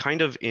it's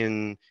kind of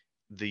in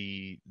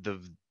the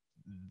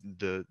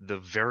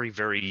very,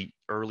 very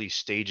early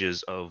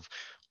stages of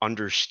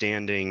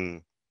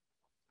understanding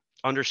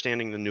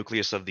the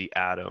nucleus of the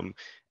atom.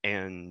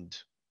 And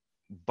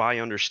by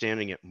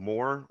understanding it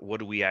more,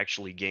 what do we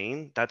actually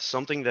gain? That's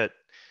something that,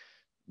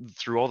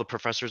 through all the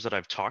professors that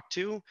I've talked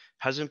to,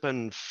 hasn't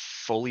been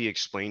fully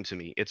explained to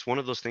me. It's one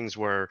of those things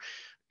where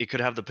it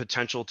could have the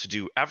potential to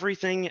do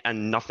everything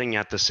and nothing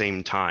at the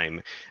same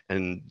time.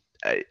 And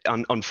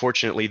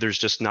unfortunately, there's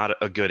just not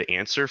a good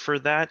answer for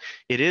that.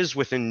 It is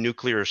within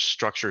nuclear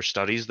structure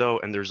studies, though,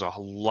 and there's a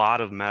lot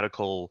of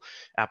medical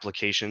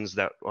applications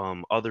that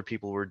other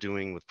people were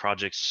doing with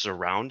projects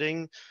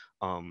surrounding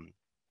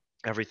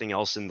everything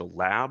else in the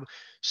lab.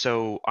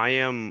 So I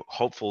am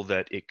hopeful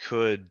that it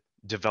could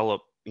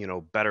develop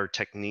better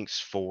techniques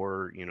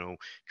for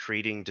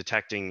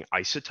detecting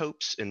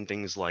isotopes and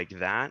things like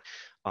that,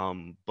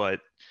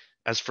 but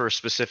as for a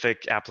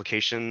specific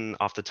application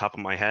off the top of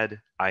my head,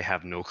 I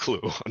have no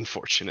clue,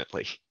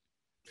 unfortunately.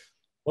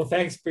 Well,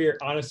 thanks for your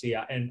honesty,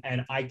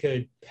 and I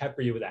could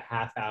pepper you with a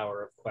half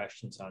hour of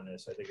questions on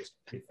this. I think it's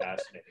pretty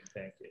fascinating.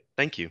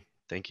 Thank you.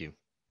 Thank you.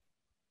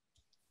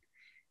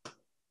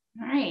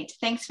 All right,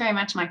 thanks very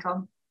much,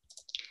 Michael.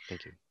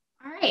 Thank you.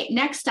 All right,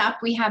 next up,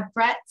 we have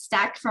Brett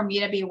Stack from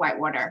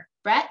UW-Whitewater.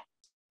 Brett?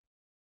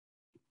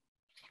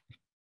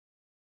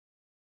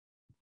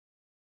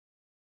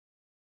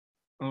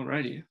 All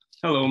righty.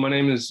 Hello, my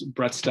name is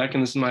Brett Stack,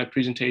 and this is my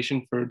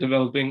presentation for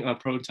developing a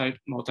prototype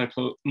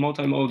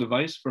multimodal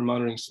device for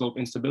monitoring slope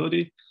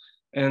instability.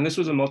 And this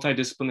was a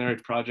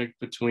multidisciplinary project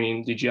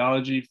between the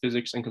geology,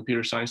 physics, and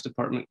computer science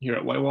department here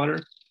at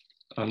Whitewater.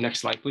 Next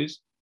slide, please.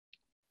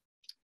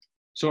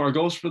 So our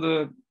goals for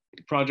the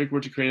project were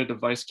to create a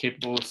device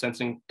capable of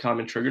sensing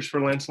common triggers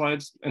for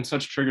landslides, and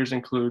such triggers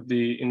include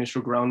the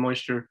initial ground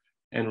moisture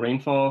and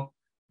rainfall,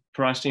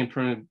 porosity and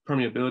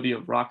permeability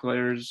of rock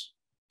layers,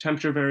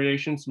 temperature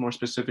variations, more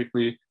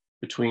specifically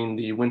between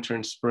the winter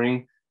and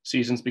spring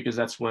seasons, because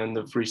that's when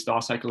the freeze-thaw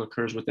cycle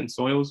occurs within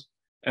soils,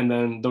 and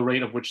then the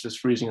rate of which this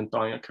freezing and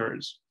thawing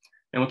occurs.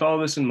 And with all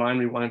this in mind,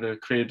 we wanted to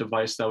create a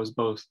device that was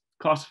both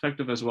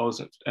cost-effective as well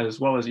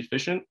as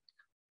efficient.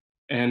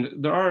 And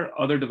there are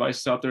other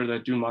devices out there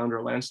that do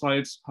monitor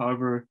landslides.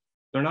 However,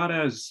 they're not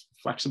as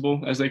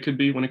flexible as they could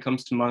be when it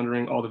comes to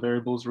monitoring all the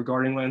variables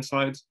regarding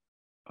landslides.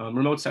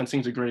 Remote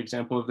sensing is a great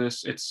example of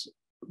this.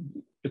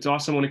 It's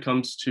awesome when it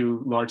comes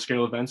to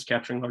large-scale events,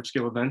 capturing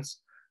large-scale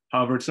events.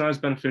 However, it's not as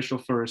beneficial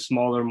for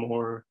smaller,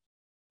 more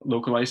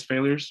localized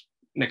failures.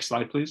 Next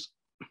slide, please.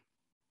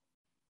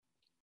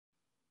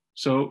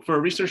 So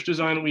for research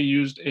design, we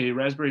used a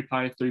Raspberry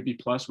Pi 3B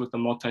Plus with a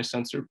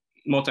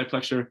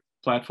multiplexer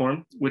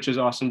platform, which is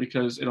awesome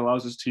because it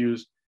allows us to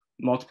use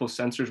multiple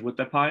sensors with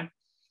that Pi.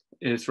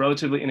 It's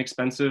relatively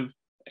inexpensive,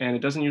 and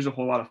it doesn't use a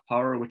whole lot of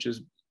power, which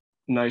is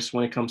nice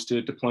when it comes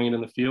to deploying it in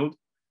the field.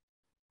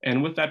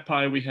 And with that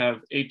Pi, we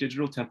have 8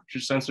 digital temperature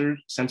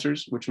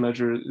sensors, which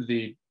measure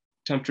the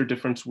temperature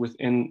difference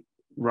within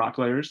rock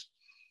layers.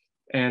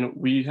 And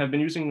we have been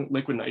using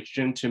liquid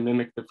nitrogen to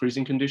mimic the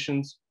freezing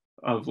conditions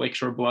of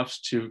lakeshore bluffs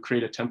to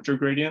create a temperature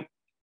gradient.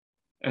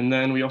 And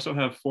then we also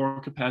have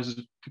 4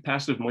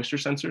 capacitive moisture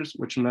sensors,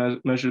 which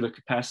measure the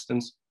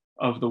capacitance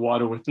of the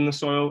water within the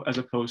soil as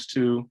opposed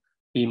to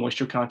the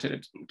moisture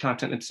content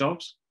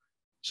itself.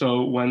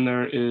 So when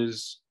there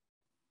is,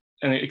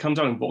 and it comes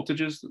out in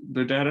voltages,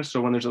 the data.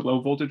 So when there's a low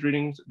voltage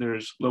reading,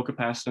 there's low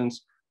capacitance,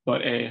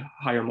 but a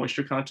higher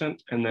moisture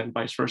content, and then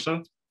vice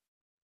versa.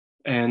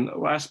 And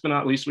last but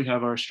not least, we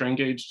have our strain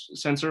gauge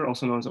sensor,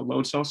 also known as a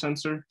load cell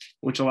sensor,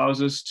 which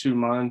allows us to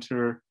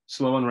monitor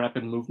slow and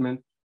rapid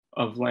movement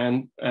of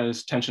land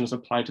as tension is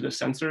applied to the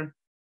sensor.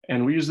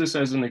 And we use this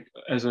as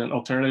an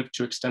alternative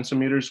to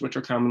extensometers, which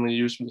are commonly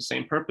used for the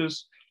same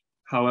purpose.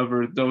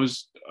 However,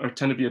 those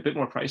tend to be a bit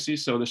more pricey,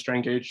 so the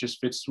strain gauge just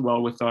fits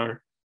well with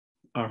our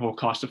whole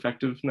cost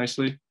effective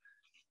nicely.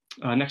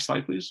 Next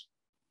slide, please.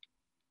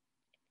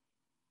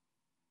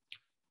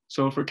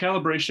 So for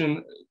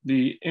calibration,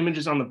 the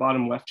images on the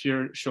bottom left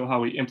here show how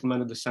we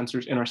implemented the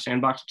sensors in our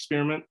sandbox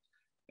experiment.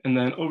 And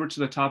then over to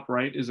the top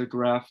right is a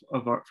graph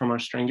from our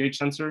strain gauge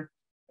sensor.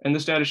 And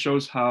this data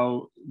shows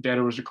how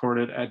data was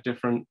recorded at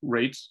different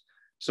rates.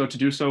 So to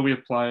do so, we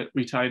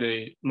tied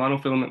a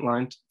monofilament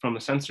line from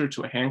the sensor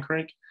to a hand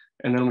crank,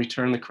 and then we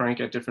turn the crank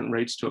at different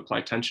rates to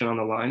apply tension on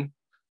the line.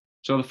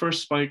 So the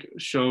first spike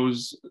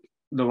shows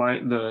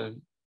the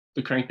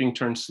crank being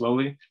turned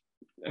slowly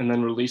and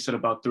then released at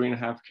about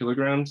 3.5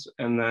 kilograms.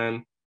 And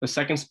then the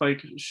second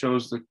spike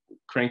shows the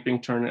crank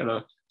being turned at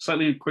a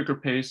slightly quicker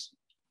pace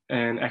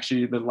and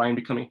actually the line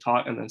becoming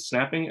taut and then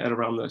snapping at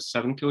around the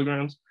 7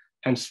 kilograms,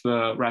 hence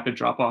the rapid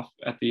drop off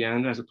at the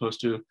end as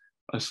opposed to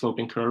a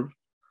sloping curve.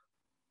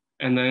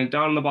 And then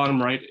down on the bottom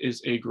right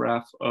is a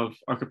graph of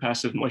our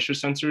capacitive moisture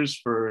sensors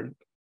for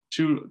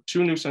two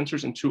new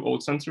sensors and 2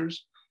 old sensors.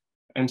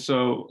 And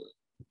so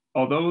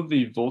although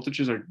the voltage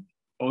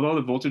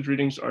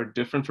readings are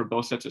different for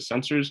both sets of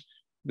sensors,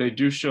 they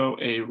do show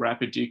a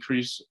rapid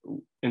decrease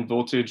in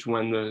voltage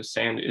when the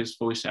sand is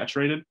fully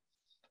saturated.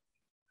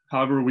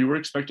 However, we were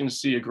expecting to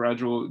see a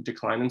gradual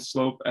decline in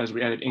slope as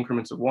we added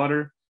increments of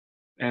water.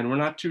 And we're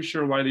not too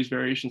sure why these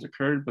variations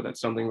occurred, but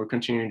that's something we're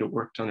continuing to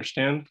work to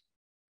understand.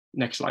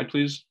 Next slide,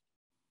 please.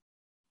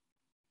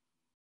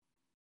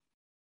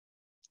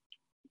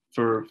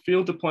 For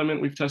field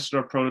deployment, we've tested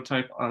our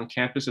prototype on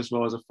campus as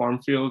well as a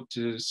farm field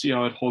to see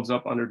how it holds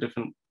up under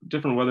different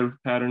weather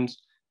patterns,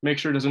 make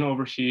sure it doesn't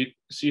overheat,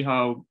 see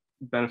how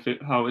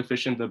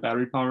efficient the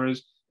battery power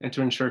is, and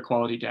to ensure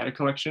quality data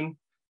collection.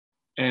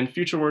 And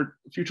future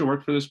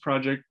work for this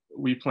project,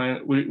 we've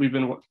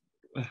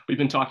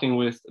been talking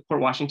with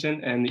Port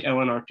Washington and the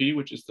LNRP,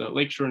 which is the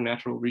Lakeshore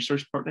Natural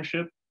Resource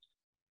Partnership,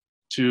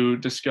 to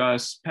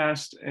discuss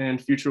past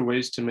and future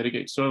ways to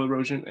mitigate soil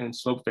erosion and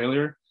slope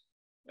failure.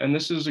 And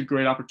this is a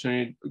great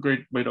opportunity, a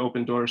great way to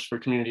open doors for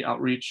community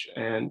outreach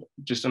and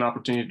just an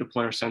opportunity to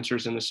deploy our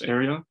sensors in this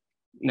area.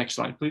 Next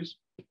slide, please.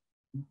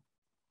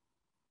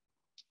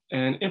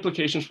 And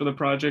implications for the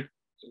project,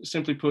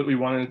 simply put, we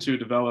wanted to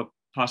develop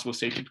possible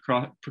safety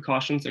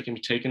precautions that can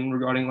be taken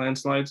regarding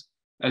landslides,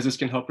 as this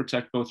can help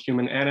protect both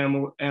human and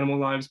animal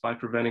lives by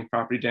preventing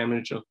property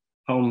damage of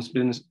homes,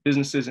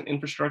 businesses, and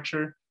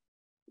infrastructure.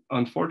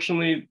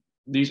 Unfortunately,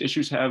 these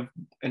issues have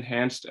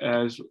enhanced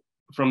as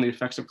from the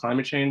effects of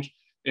climate change.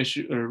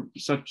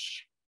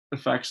 Such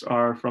effects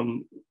are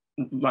from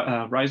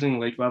rising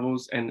lake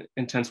levels and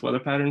intense weather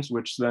patterns,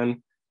 which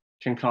then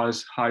can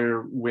cause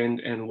higher wind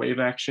and wave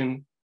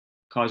action,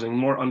 causing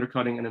more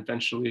undercutting and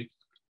eventually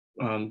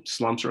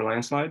slumps or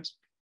landslides.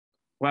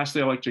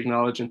 Lastly, I'd like to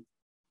acknowledge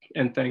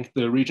and thank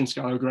the Regent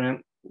Scholar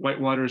Grant,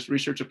 Whitewater's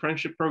Research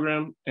Apprenticeship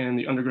Program, and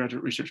the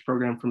Undergraduate Research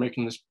Program for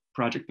making this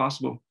project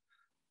possible.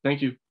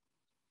 Thank you.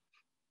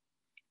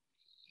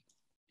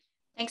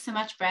 Thanks so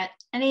much, Brett.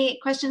 Any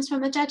questions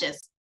from the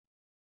judges?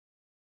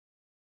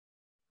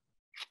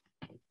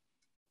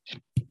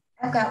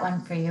 I've got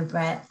one for you,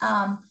 Brett.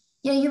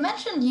 Yeah, you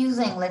mentioned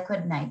using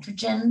liquid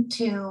nitrogen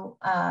to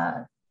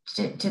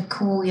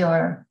cool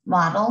your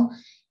model.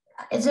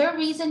 Is there a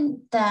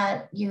reason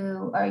that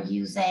you are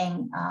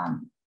using, I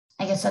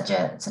guess, such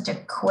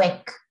a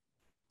quick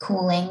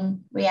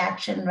cooling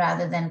reaction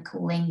rather than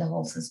cooling the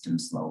whole system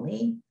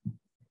slowly?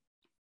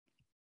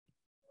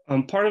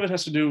 Part of it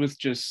has to do with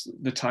just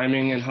the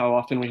timing and how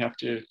often we have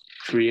to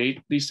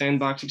create these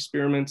sandbox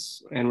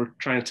experiments, and we're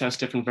trying to test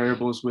different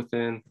variables with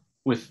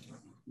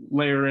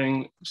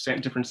layering,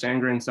 different sand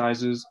grain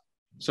sizes.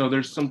 So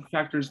there's some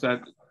factors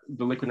that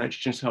the liquid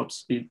nitrogen helps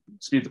speed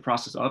the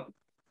process up.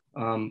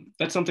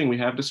 That's something we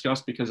have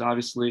discussed because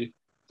obviously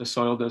the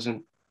soil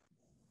doesn't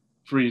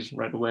freeze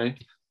right away.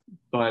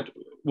 But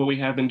what we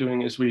have been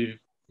doing is we've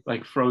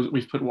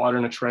put water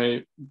in a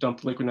tray,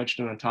 dumped liquid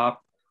nitrogen on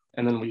top,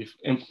 and then we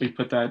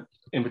put that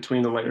in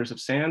between the layers of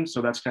sand.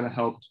 So that's kind of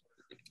helped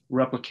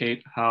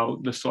replicate how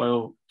the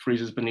soil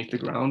freezes beneath the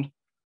ground.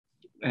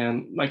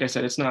 And like I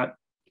said, it's not,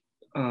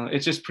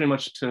 it's just pretty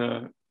much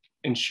to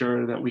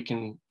ensure that we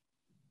can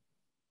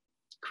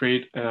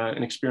create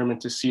an experiment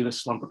to see the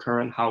slump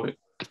occur and how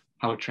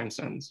it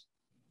transcends.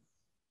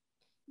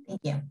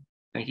 Thank you.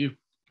 Thank you.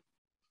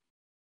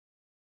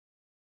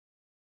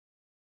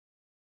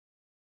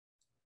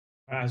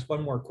 I'll ask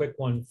one more quick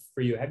one for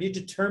you. Have you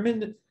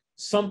determined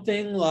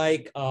something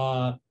like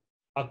a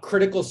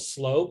critical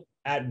slope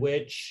at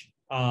which,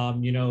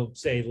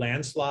 say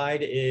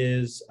landslide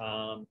is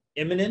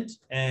imminent,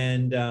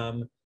 and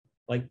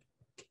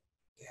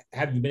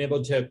have you been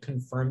able to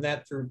confirm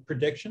that through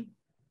prediction,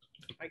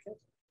 I guess?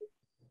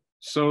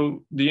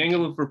 So the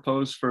angle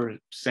proposed for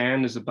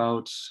sand is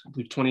about, I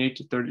believe, 28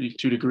 to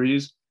 32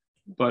 degrees.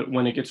 But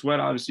when it gets wet,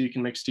 obviously you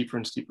can make steeper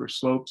and steeper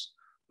slopes.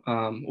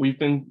 We've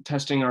been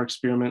testing our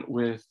experiment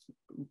with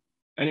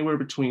anywhere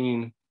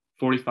between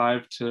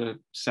 45 to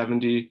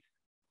 70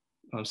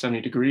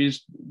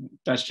 degrees.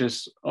 That's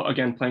just,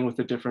 again, playing with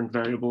the different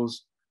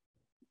variables,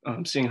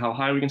 seeing how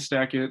high we can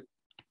stack it,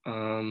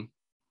 and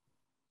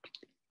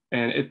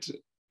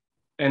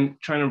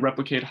trying to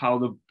replicate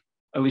how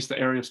at least the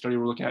area of study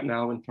we're looking at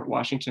now in Port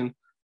Washington,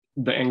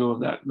 the angle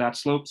of that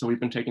slope. So we've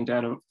been taking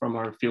data from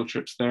our field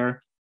trips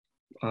there.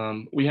 We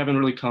really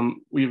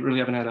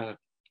haven't had a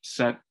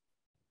set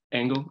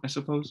angle, I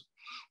suppose.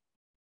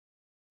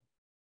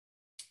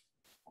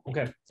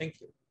 Okay, thank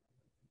you.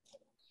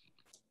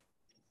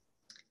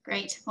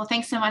 Great. Well,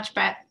 thanks so much,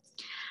 Brett.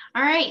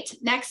 All right,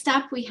 next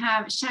up we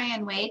have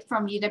Cheyenne Wade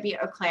from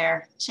UW-Eau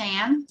Claire.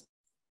 Cheyenne.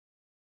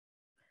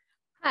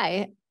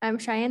 Hi, I'm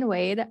Cheyenne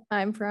Wade.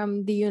 I'm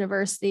from the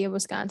University of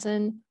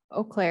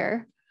Wisconsin-Eau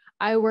Claire.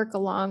 I work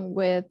along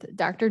with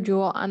Dr.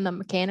 Jewell on the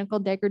mechanical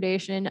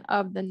degradation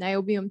of the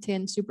niobium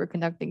tin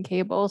superconducting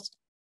cables,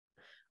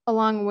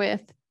 along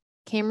with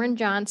Cameron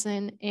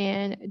Johnson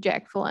and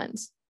Jack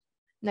Felenz.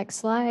 Next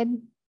slide.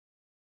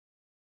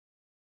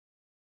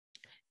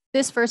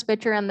 This first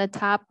picture on the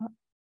top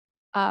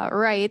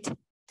right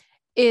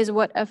is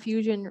what a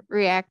fusion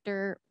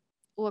reactor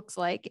looks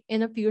like.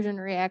 In a fusion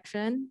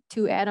reaction,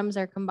 two atoms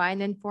are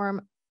combined and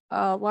form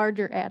a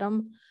larger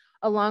atom,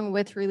 along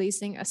with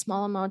releasing a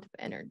small amount of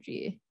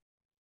energy.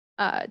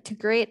 To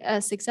create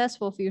a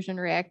successful fusion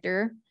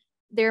reactor,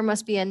 there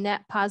must be a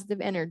net positive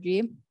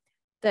energy.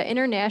 The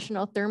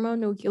International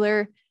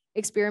Thermonuclear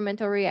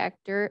Experimental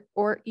Reactor,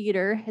 or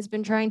ITER, has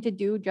been trying to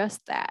do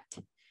just that.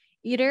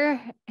 ITER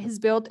has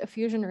built a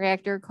fusion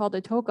reactor called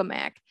a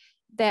tokamak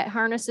that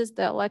harnesses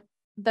the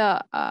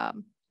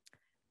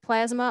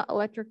plasma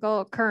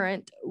electrical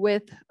current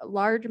with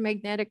large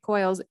magnetic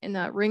coils in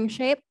a ring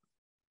shape.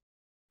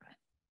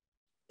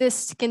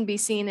 This can be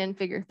seen in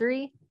figure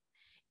 3.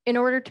 In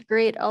order to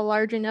create a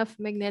large enough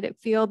magnetic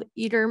field,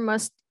 ITER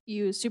must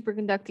use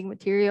superconducting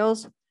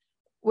materials,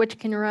 which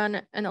can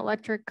run an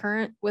electric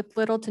current with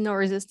little to no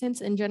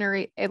resistance and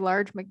generate a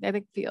large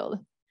magnetic field.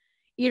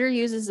 ITER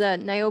uses a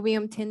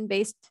niobium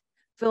tin-based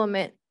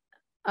filament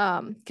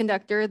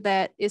conductor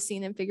that is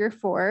seen in figure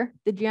 4.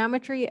 The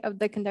geometry of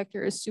the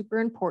conductor is super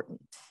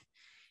important.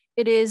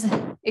 It is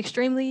an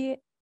extremely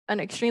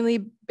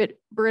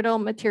brittle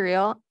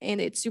material,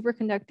 and its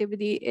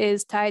superconductivity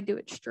is tied to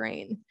its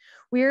strain.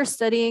 We are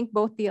studying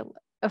both the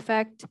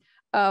effect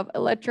of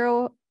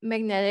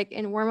electromagnetic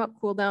and warm-up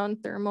cool-down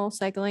thermal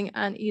cycling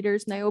on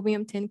ITER's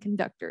niobium tin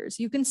conductors.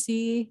 You can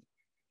see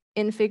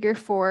in figure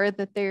 4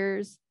 that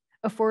there's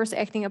a force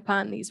acting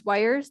upon these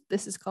wires.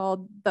 This is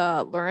called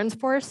the Lorentz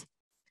force.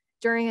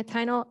 During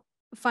a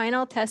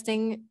final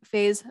testing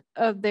phase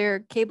of their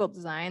cable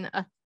design,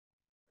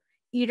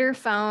 ITER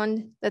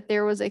found that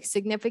there was a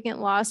significant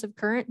loss of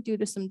current due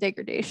to some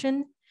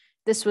degradation.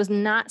 This was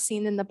not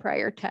seen in the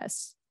prior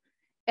tests.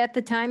 At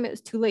the time, it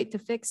was too late to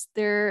fix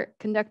their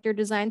conductor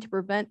design to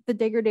prevent the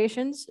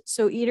degradations,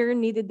 so ITER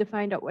needed to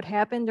find out what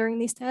happened during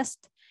these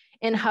tests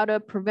and how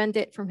to prevent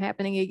it from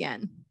happening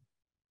again.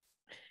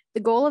 The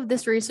goal of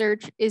this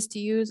research is to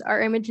use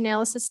our image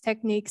analysis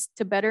techniques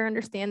to better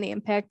understand the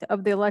impact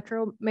of the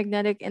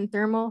electromagnetic and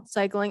thermal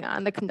cycling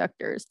on the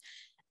conductors.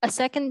 A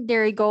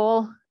secondary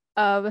goal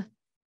of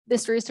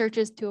this research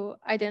is to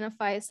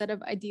identify a set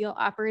of ideal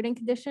operating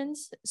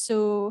conditions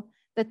so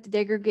that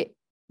the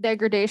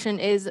degradation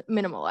is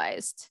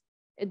minimalized.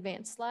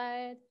 Advanced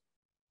slide.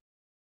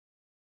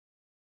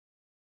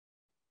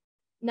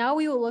 Now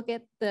we will look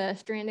at the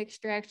strand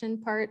extraction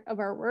part of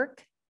our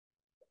work.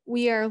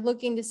 We are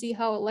looking to see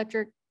how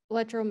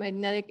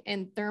electromagnetic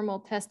and thermal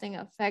testing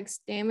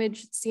affects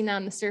damage seen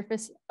on the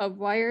surface of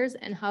wires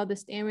and how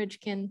this damage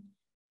can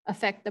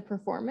affect the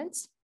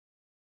performance.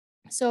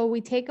 So we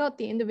take out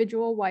the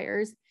individual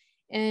wires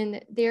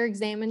and they're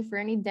examined for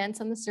any dents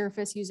on the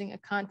surface using a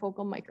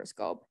confocal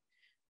microscope.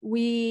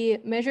 We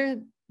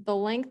measure the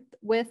length,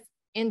 width,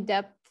 and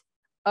depth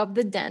of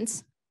the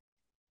dents.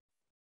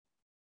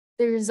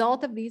 The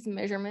result of these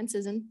measurements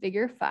is in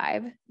figure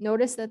 5.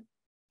 Notice that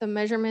the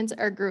measurements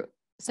are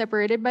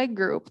separated by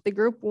group. The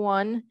group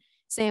 1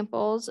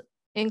 samples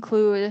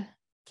include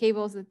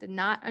cables that did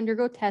not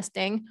undergo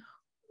testing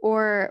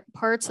or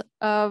parts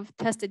of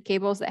tested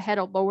cables that had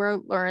a lower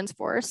Lorentz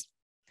force.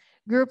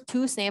 Group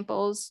 2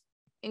 samples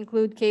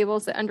include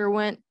cables that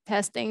underwent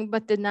testing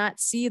but did not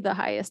see the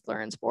highest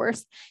Lorentz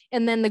force.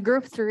 And then the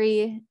group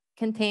 3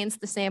 contains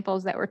the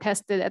samples that were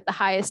tested at the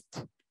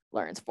highest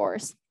Lorentz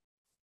force.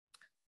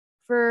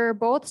 For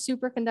both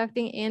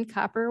superconducting and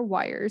copper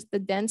wires, the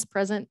dents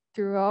present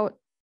throughout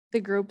the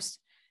groups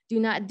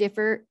do not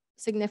differ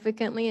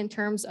significantly in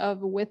terms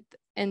of width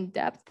and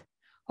depth.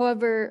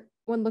 However,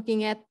 when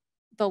looking at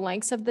the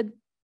lengths of the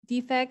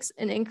defects,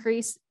 an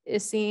increase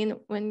is seen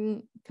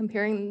when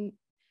comparing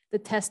the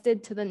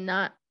tested to the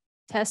not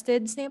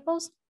tested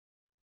samples.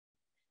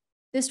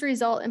 This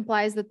result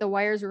implies that the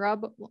wires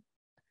rub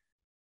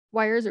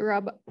wires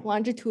rub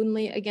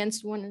longitudinally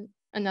against one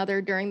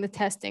another during the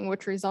testing,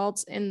 which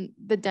results in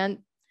the dent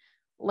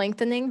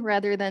lengthening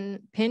rather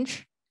than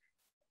pinch,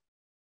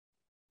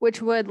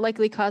 which would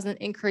likely cause an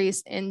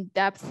increase in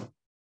depth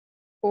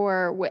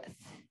or width.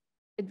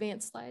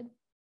 Advanced slide.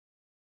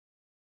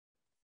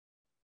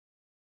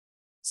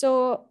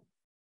 So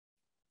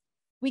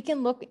we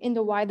can look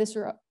into why this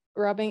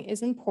rubbing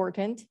is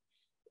important.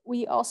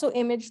 We also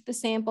imaged the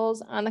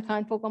samples on the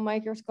confocal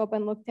microscope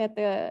and looked at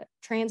the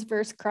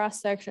transverse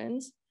cross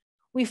sections.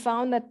 We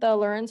found that the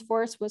Lorentz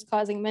force was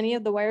causing many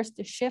of the wires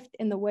to shift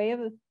in the way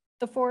of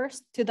the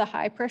force to the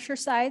high pressure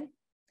side.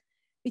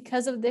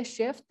 Because of this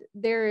shift,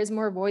 there is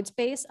more void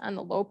space on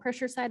the low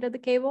pressure side of the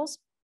cables.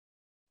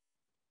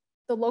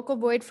 The local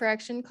void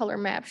fraction color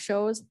map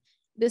shows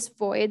this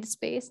void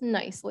space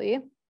nicely.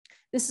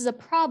 This is a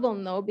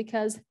problem though,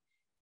 because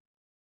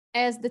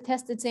as the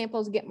tested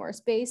samples get more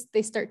space,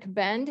 they start to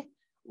bend,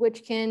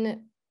 which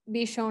can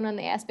be shown on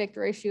the aspect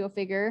ratio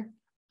figure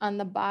on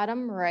the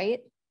bottom right.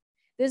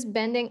 This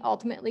bending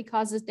ultimately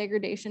causes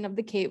degradation of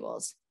the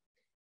cables.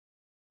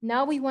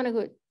 Now we want to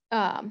go,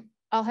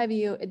 I'll have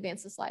you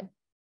advance the slide.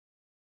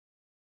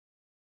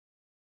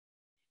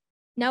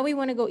 Now we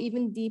want to go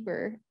even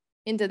deeper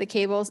into the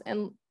cables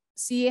and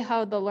see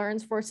how the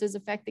Lorentz force is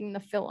affecting the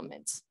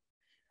filaments.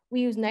 We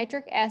use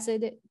nitric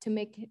acid to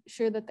make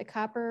sure that the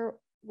copper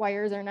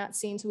wires are not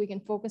seen so we can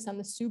focus on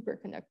the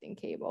superconducting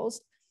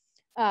cables.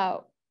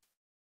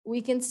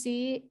 We can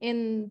see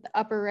in the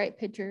upper right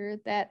picture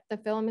that the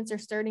filaments are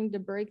starting to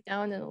break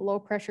down in the low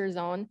pressure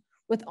zone,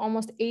 with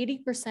almost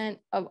 80%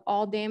 of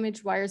all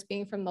damaged wires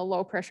being from the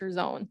low pressure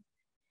zone.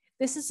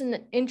 This is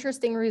an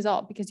interesting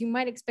result because you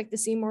might expect to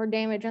see more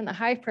damage on the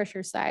high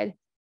pressure side,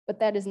 but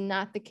that is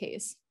not the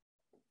case.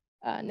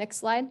 Next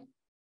slide.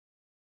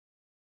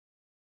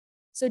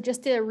 So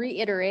just to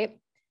reiterate,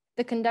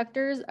 the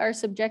conductors are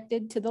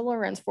subjected to the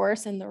Lorentz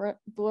force, and the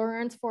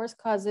Lorentz force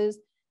causes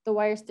the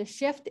wires to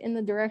shift in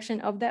the direction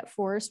of that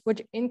force,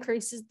 which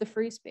increases the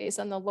free space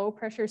on the low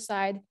pressure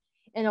side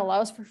and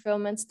allows for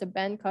filaments to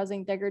bend,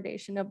 causing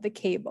degradation of the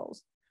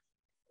cables.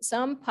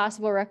 Some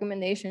possible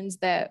recommendations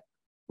that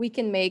we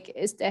can make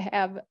is to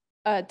have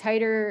a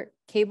tighter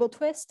cable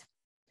twist.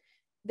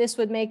 This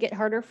would make it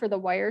harder for the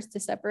wires to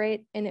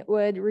separate, and it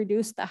would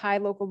reduce the high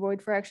local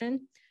void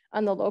fraction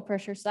on the low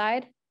pressure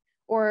side.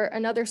 Or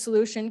another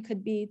solution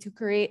could be to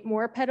create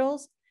more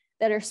pedals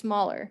that are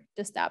smaller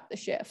to stop the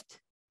shift.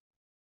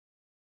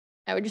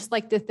 I would just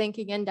like to thank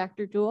again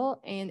Dr.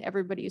 Jewell and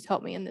everybody who's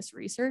helped me in this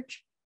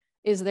research.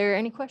 Is there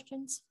any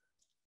questions?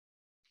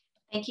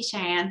 Thank you,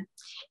 Cheyenne.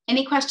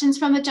 Any questions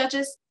from the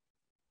judges?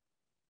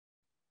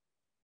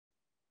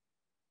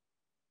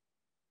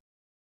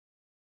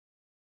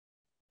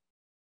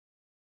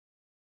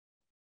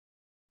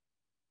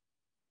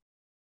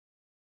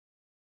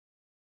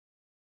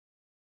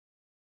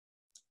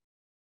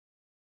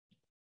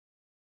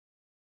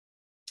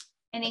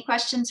 Any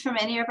questions from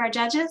any of our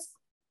judges?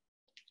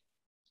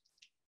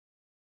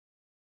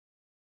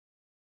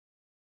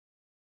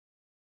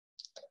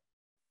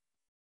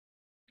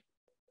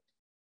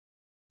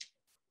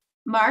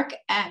 Mark,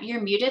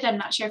 you're muted. I'm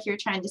not sure if you're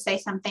trying to say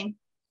something.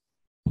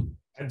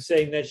 I'm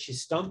saying that she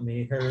stumped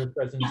me. Her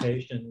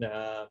presentation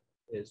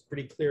is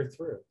pretty clear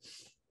through.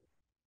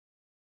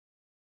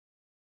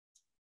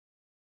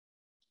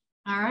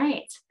 All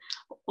right.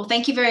 Well,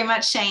 thank you very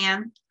much,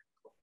 Cheyenne.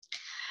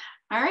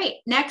 All right,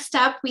 next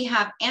up, we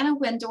have Anna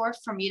Windorf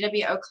from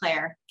UW-Eau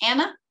Claire.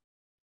 Anna?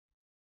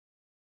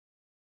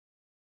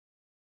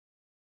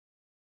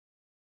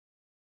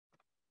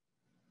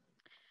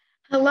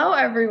 Hello,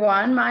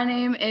 everyone. My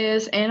name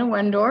is Anna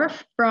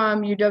Windorf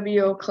from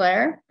UW-Eau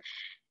Claire,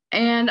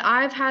 and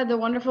I've had the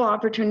wonderful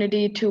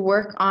opportunity to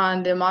work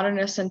on the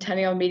Modernist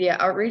Centennial Media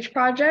Outreach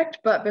Project.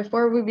 But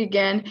before we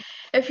begin,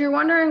 if you're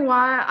wondering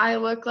why I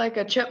look like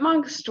a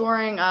chipmunk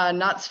storing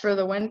nuts for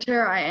the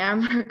winter, I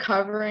am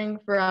recovering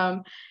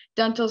from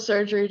dental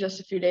surgery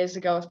just a few days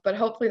ago, but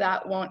hopefully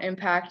that won't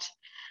impact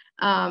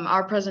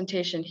our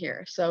presentation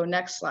here. So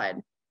next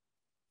slide.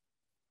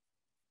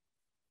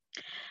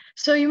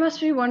 So you must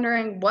be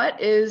wondering,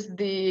 what is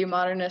the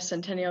Modernist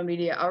Centennial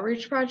Media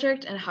Outreach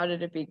Project and how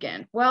did it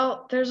begin?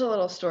 Well, there's a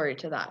little story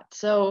to that.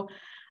 So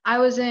I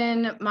was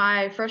in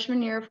my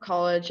freshman year of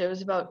college. It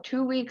was about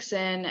 2 weeks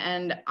in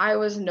and I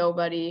was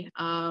nobody.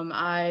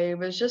 I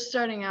was just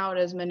starting out,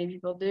 as many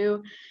people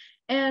do.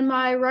 And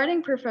my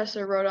writing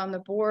professor wrote on the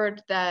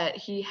board that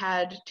he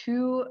had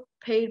 2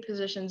 paid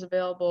positions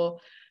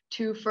available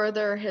to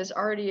further his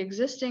already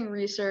existing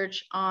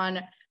research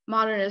on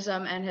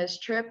modernism and his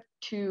trip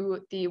to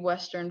the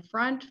Western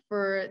Front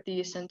for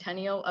the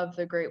centennial of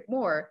the Great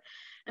War.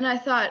 And I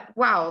thought,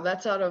 wow,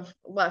 that's out of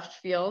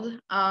left field.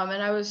 And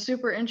I was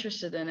super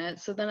interested in it.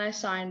 So then I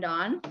signed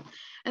on.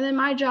 And then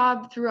my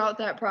job throughout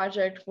that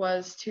project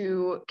was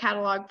to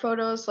catalog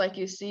photos like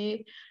you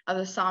see of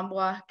the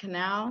Sambois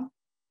Canal.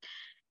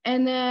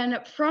 And then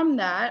from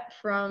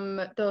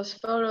those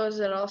photos,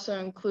 it also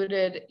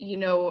included,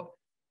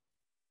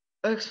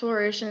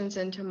 explorations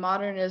into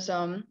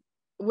modernism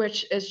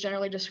which is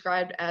generally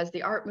described as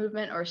the art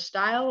movement or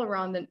style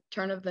around the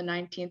turn of the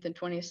 19th and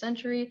 20th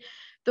century,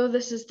 though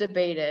this is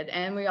debated.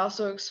 And we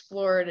also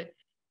explored,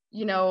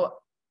 you know,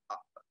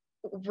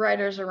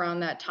 writers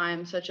around that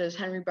time, such as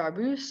Henry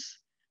Barbusse,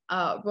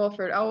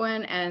 Wilfred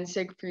Owen, and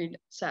Siegfried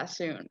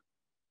Sassoon.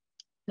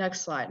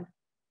 Next slide.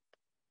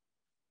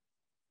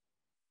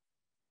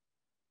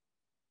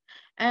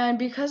 And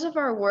because of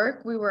our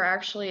work, we were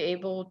actually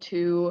able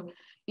to,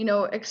 you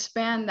know,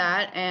 expand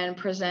that and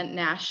present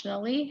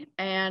nationally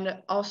and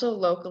also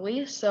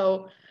locally.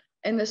 So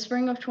in the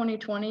spring of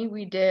 2020,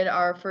 we did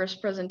our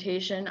first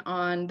presentation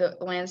on the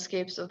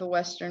landscapes of the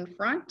Western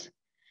Front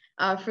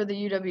for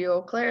the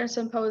UW-Eau Claire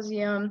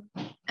Symposium.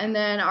 And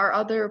then our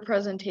other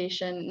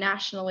presentation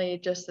nationally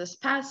just this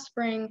past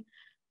spring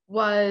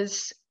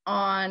was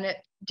on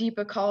deep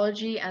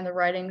ecology and the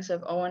writings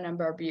of Owen and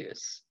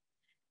Barbusse.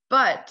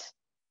 But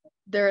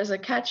there is a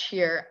catch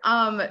here.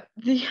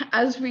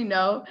 As we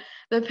know,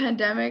 the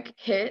pandemic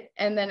hit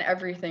and then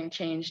everything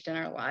changed in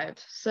our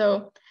lives.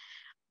 So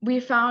we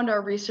found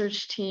our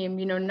research team,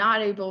 you know,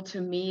 not able to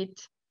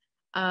meet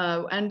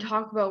and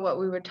talk about what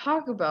we would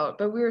talk about,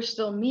 but we were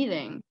still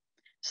meeting.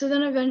 So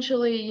then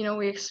eventually, you know,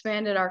 we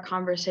expanded our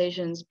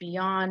conversations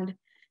beyond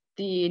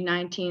the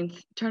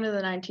turn of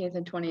the 19th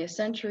and 20th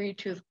century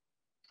to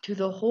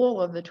the whole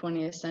of the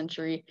 20th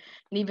century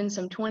and even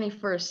some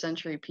 21st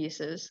century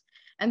pieces.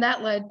 And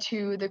that led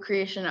to the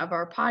creation of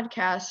our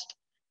podcast,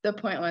 The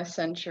Pointless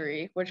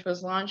Century, which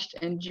was launched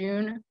in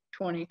June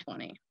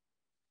 2020.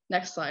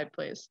 Next slide,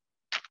 please.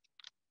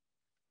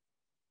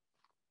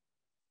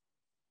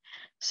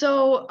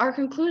 So our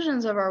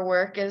conclusions of our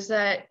work is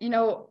that, you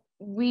know,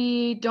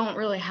 we don't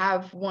really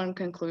have one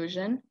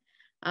conclusion,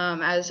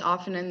 as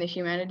often in the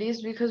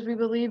humanities, because we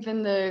believe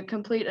in the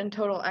complete and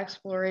total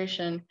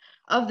exploration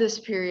of this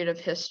period of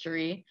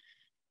history.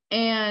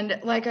 And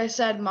like I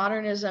said,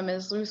 modernism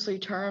is loosely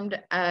termed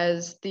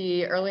as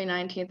the early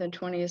 19th and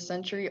 20th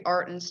century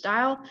art and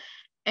style.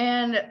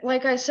 And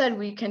like I said,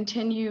 we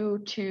continue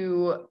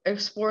to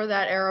explore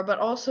that era, but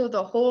also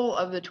the whole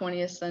of the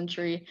 20th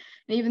century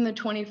and even the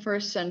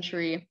 21st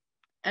century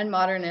and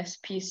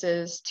modernist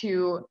pieces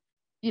to,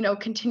 you know,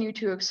 continue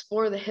to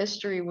explore the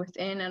history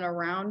within and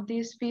around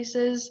these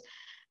pieces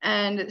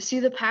and see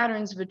the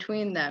patterns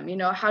between them. You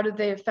know, how did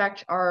they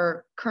affect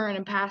our current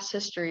and past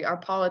history, our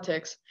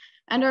politics,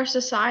 and our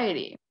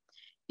society?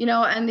 You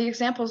know, and the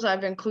examples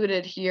I've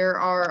included here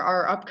are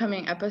our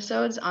upcoming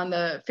episodes on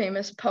the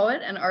famous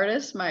poet and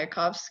artist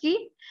Mayakovsky,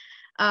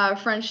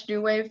 French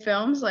New Wave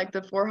films like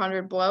The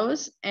 400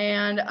 Blows,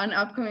 and an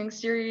upcoming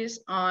series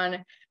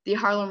on the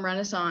Harlem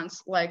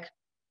Renaissance, like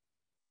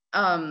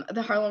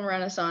the Harlem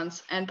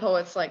Renaissance and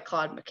poets like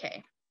Claude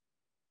McKay.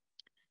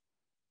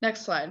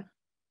 Next slide.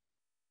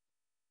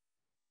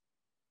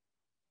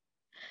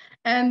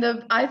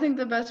 And I think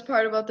the best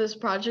part about this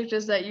project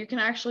is that you can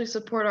actually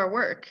support our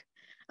work.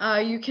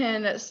 You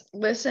can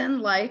listen,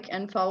 like,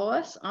 and follow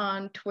us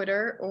on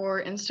Twitter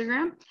or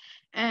Instagram.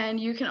 And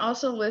you can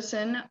also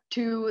listen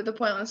to The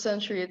Pointless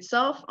Century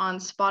itself on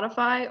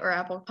Spotify or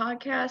Apple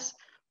Podcasts,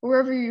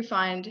 wherever you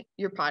find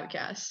your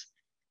podcasts.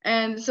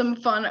 And some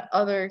fun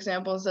other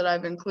examples that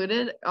I've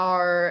included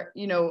are,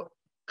 you know,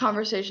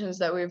 conversations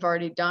that we've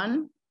already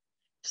done.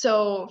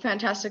 So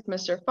Fantastic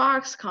Mr.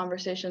 Fox,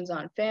 conversations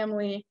on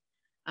family,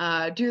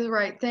 Do the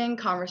Right Thing,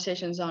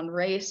 conversations on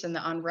race and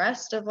the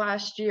unrest of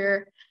last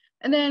year,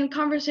 and then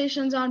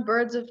conversations on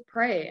birds of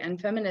prey and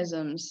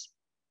feminisms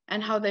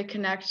and how they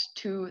connect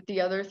to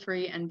the other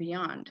three and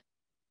beyond.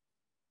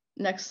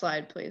 Next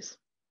slide, please.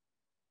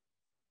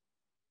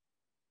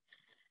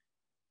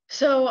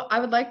 So I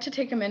would like to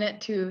take a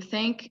minute to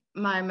thank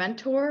my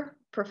mentor,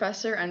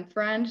 professor and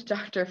friend,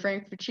 Dr.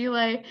 Frank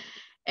Fucile,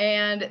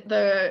 and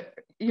the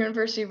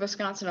University of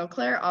Wisconsin-Eau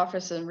Claire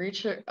Office of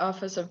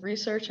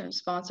Research and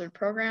Sponsored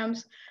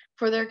Programs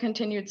for their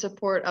continued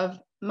support of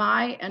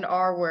my and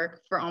our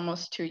work for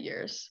almost 2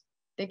 years.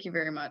 Thank you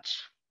very much.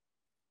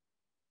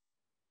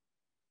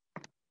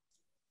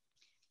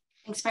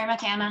 Thanks very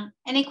much, Anna.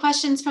 Any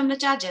questions from the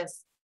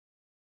judges?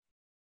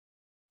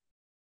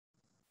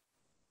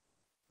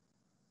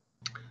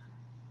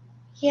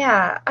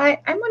 Yeah,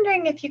 I'm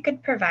wondering if you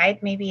could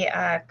provide maybe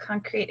a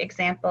concrete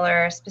example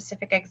or a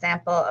specific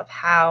example of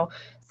how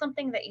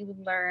something that you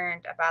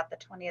learned about the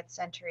 20th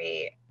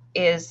century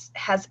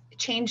has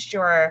changed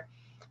your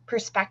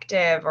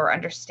perspective or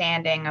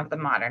understanding of the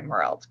modern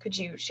world. Could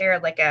you share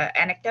like an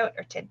anecdote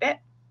or tidbit?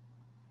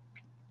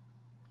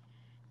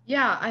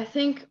 Yeah, I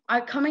think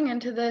coming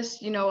into this,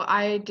 you know,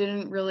 I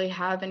didn't really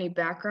have any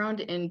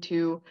background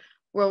into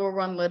World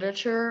War I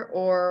literature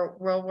or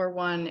World War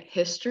I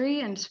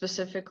history, and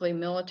specifically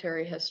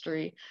military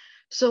history.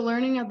 So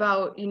learning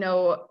about, you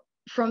know,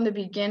 from the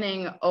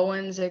beginning,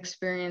 Owen's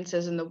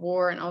experiences in the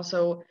war and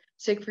also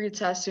Siegfried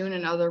Sassoon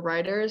and other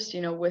writers,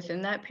 you know,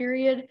 within that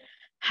period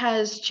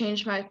has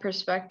changed my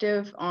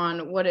perspective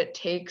on what it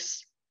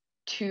takes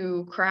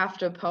to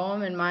craft a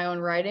poem in my own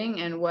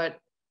writing and what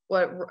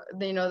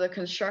you know, the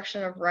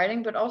construction of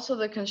writing, but also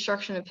the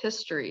construction of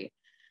history.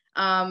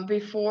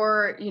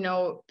 Before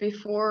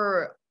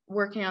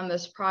working on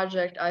this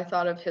project, I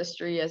thought of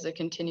history as a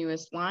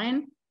continuous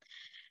line.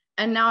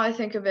 And now I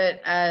think of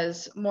it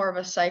as more of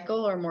a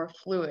cycle or more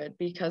fluid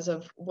because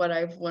of what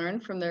I've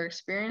learned from their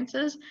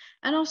experiences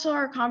and also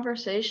our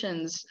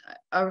conversations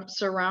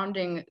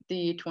surrounding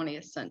the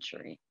 20th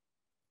century.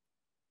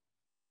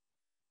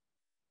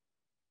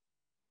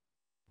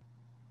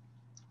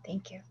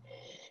 Thank you.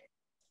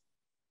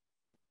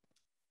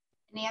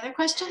 Any other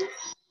questions?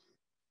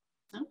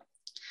 No?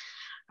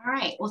 All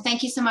right, well,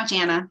 thank you so much,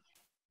 Anna.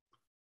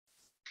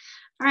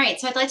 All right,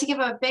 so I'd like to give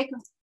a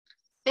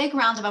big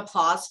round of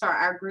applause for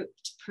our group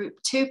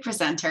 2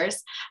 presenters.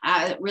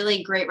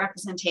 Really great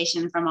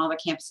representation from all the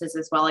campuses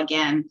as well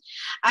again.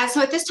 So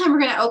at this time, we're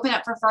going to open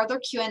up for further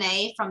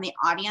Q&A from the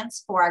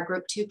audience for our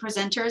group 2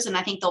 presenters. And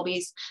I think there'll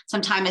be some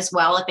time as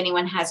well if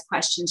anyone has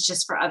questions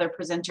just for other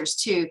presenters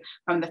too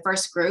from the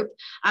first group.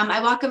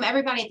 I welcome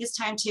everybody at this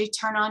time to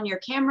turn on your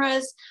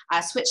cameras,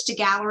 switch to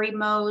gallery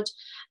mode.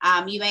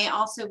 You may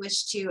also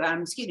wish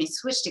to,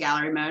 switch to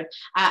gallery mode.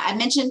 I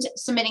mentioned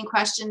submitting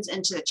questions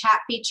into the chat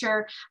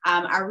feature.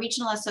 Our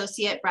regional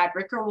associate, Brad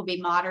Ricker, will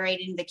be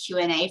moderating the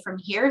Q&A from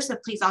here. So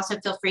please also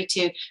feel free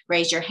to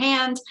raise your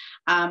hand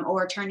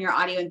or turn your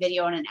audio and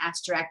video on and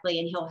ask directly,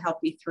 and he'll help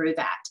you through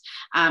that.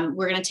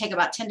 We're going to take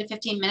about 10 to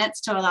 15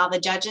 minutes to allow the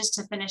judges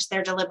to finish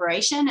their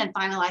deliberation and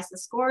finalize the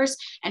scores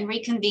and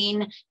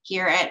reconvene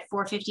here at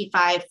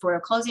 4:55 for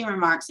closing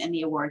remarks and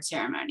the award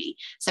ceremony.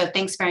 So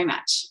thanks very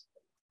much.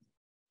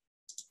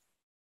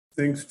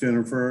 Thanks,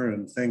 Jennifer,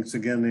 and thanks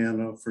again,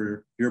 Anna,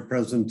 for your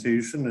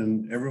presentation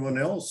and everyone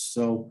else.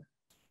 So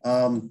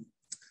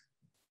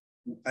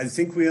I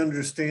think we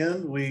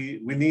understand we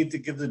need to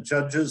give the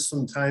judges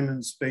some time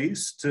and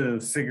space to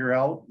figure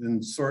out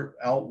and sort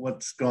out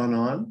what's gone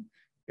on.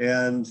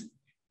 And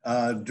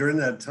during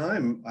that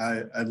time,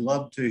 I'd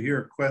love to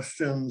hear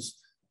questions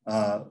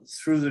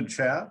through the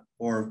chat,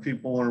 or if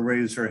people want to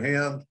raise their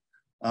hand.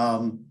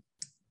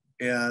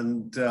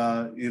 And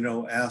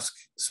ask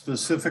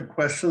specific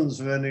questions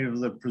of any of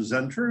the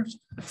presenters.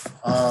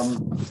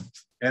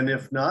 And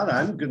if not,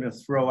 I'm going to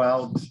throw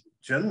out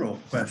general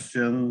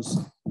questions,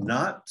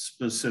 not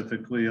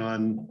specifically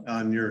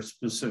on your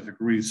specific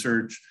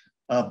research,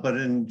 but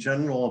in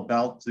general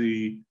about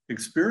the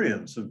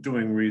experience of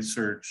doing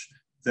research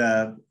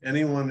that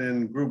anyone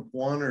in group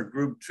 1 or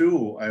group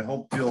 2, I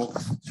hope you'll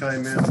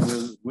chime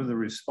in with a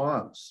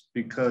response,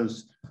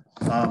 because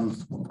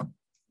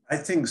I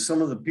think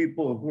some of the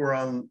people who are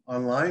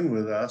online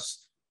with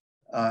us,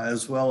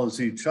 as well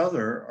as each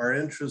other, are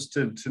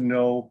interested to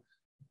know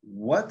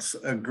what's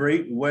a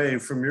great way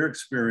from your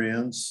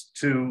experience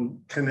to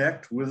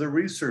connect with a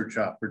research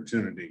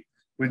opportunity.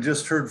 We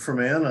just heard from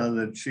Anna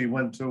that she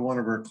went to one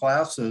of her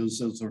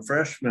classes as a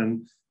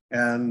freshman,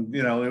 and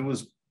it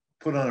was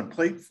put on a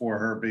plate for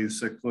her,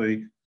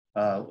 basically.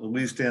 At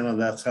least Anna,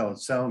 that's how it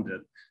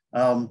sounded.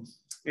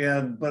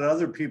 But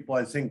other people,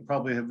 I think,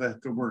 probably have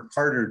had to work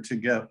harder to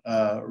get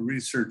a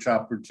research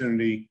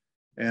opportunity.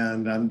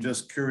 And I'm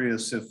just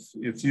curious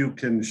if you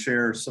can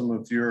share some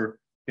of your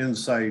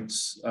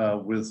insights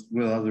with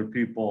other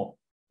people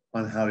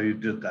on how you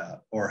did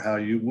that, or how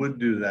you would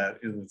do that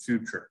in the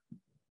future.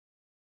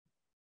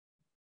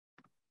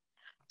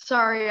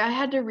 Sorry, I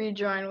had to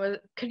rejoin.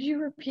 Could you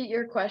repeat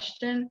your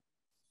question?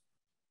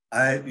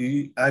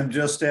 I'm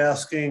just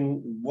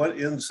asking, what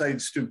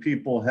insights do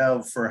people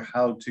have for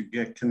how to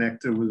get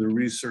connected with a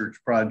research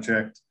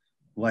project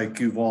like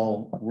you've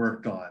all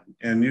worked on?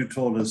 And you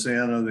told us,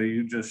 Anna, that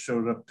you just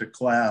showed up to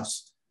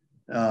class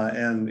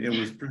and it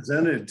was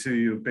presented to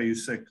you,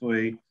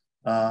 basically.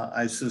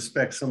 I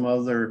suspect some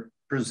other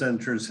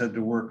presenters had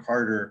to work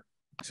harder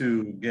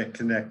to get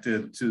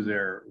connected to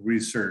their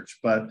research.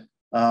 But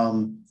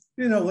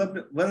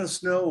let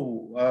us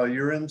know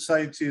your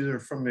insights, either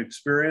from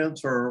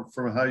experience or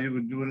from how you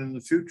would do it in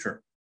the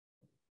future.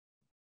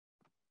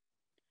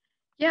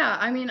 Yeah,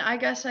 I mean, I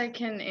guess I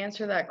can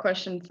answer that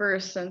question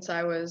first, since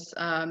I was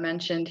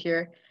mentioned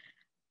here.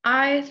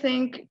 I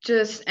think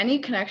just any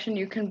connection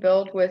you can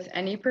build with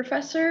any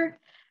professor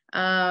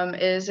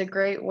is a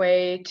great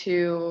way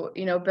to,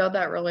 build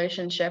that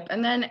relationship,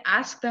 and then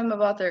ask them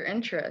about their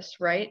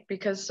interests, right?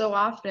 Because so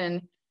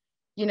often,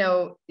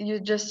 you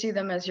just see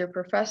them as your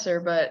professor,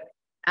 but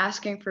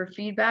asking for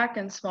feedback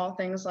and small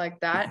things like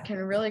that can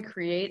really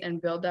create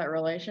and build that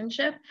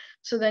relationship.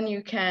 So then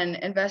you can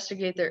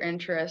investigate their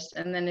interest.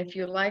 And then if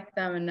you like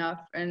them enough,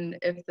 and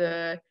if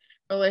the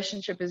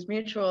relationship is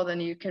mutual,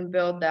 then you can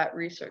build that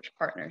research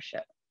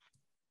partnership.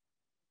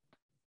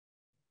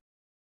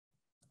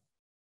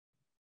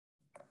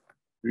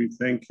 Great,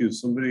 thank you.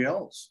 Somebody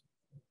else?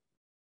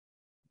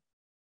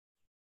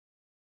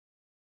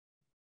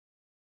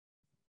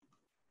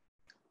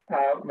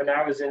 When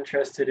I was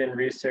interested in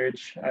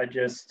research,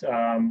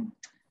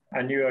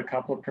 I knew a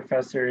couple of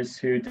professors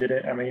who did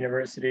it at my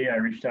university. I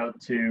reached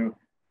out to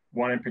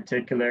one in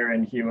particular,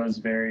 and he was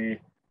very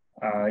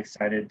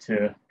excited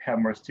to have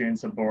more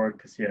students aboard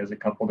because he has a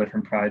couple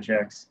different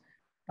projects.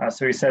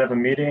 So we set up a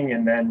meeting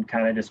and then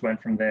kind of just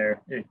went from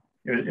there. It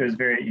was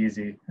very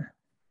easy.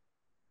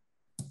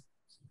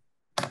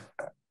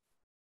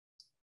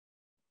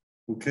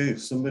 Okay,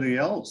 somebody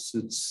else.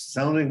 It's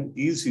sounding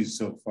easy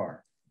so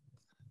far.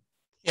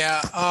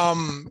 Yeah,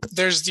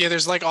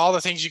 there's like all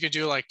the things you could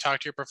do, like talk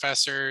to your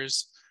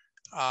professors,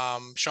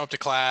 show up to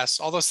class.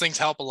 All those things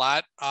help a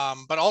lot.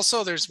 But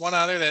also there's one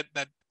other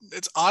that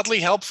it's oddly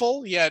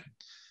helpful, yet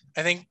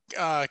I think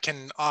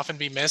can often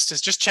be missed,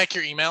 is just check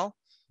your email.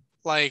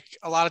 Like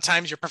a lot of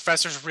times your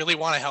professors really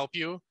want to help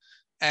you.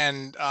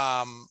 And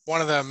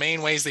one of the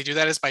main ways they do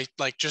that is by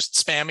like just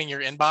spamming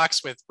your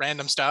inbox with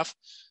random stuff.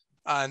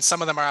 And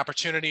some of them are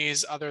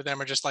opportunities. Other of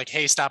them are just like,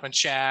 hey, stop and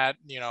chat.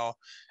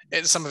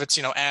 Some of it's,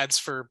 ads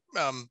for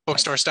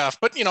bookstore stuff.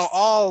 But,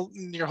 all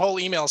your whole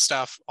email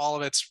stuff, all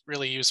of it's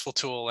really useful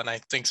tool. And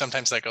I think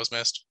sometimes that goes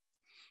missed.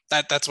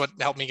 That's what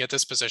helped me get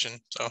this position.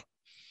 So.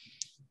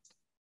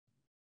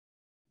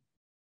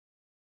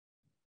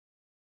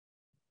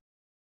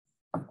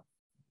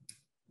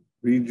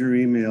 Read your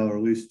email, or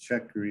at least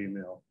check your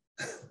email.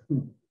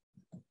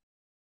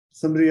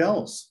 Somebody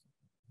else.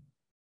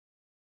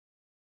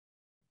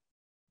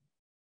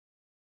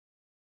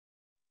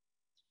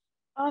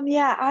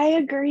 Yeah, I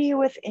agree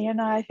with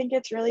Anna. I think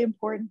it's really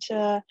important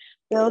to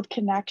build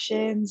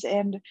connections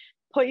and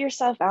put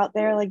yourself out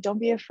there. Like, don't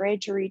be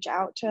afraid to reach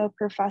out to a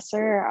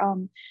professor.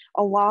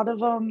 A lot of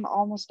them,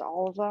 almost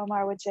all of them,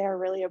 I would say, are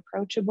really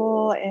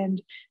approachable,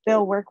 and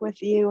they'll work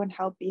with you and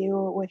help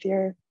you with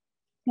your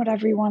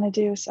whatever you want to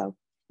do. So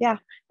yeah,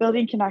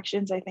 building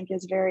connections, I think,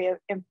 is very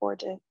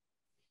important.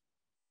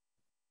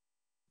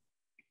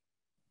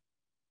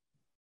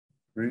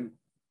 Great.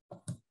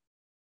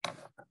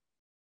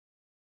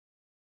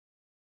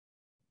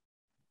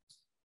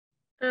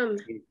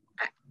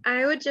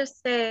 I would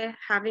just say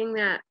having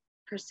that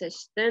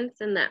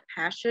persistence and that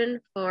passion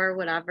for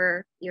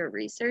whatever you're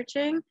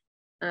researching,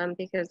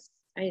 because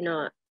I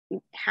know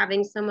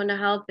having someone to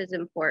help is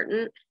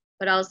important,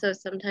 but also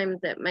sometimes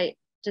it might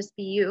just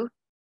be you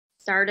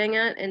starting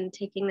it, and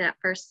taking that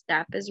first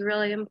step is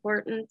really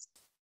important.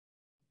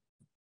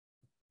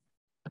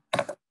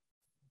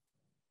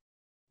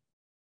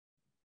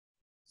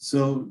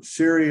 So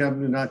Cheri,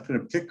 I'm not going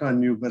to pick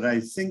on you, but I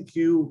think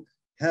you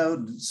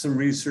had some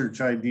research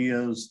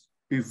ideas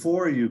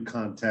before you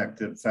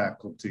contacted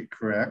faculty,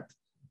 correct?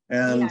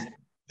 And yeah.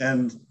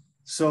 And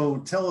so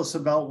tell us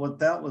about what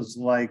that was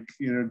like.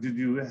 Did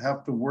you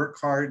have to work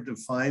hard to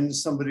find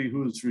somebody who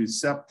was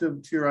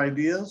receptive to your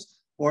ideas?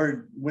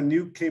 Or when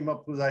you came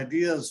up with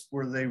ideas,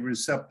 were they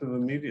receptive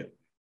immediately?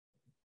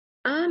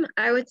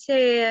 I would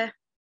say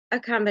a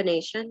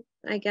combination,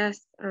 I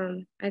guess.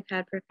 I've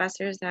had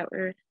professors that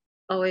were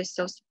always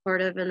so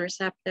supportive and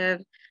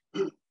receptive,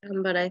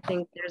 but I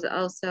think there's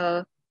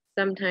also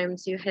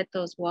sometimes you hit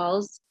those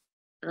walls,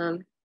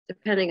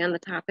 depending on the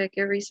topic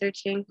you're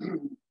researching.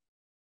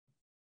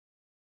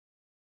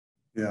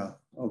 Yeah,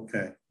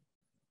 okay,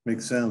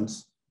 makes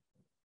sense.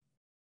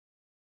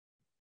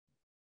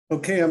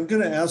 Okay, I'm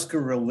going to ask a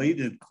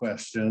related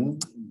question,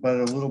 but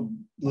a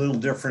little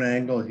different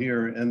angle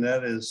here, and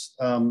that is,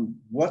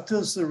 what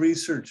does the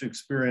research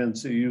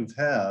experience that you've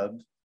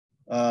had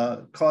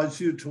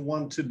cause you to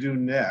want to do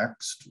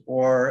next,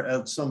 or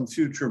at some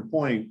future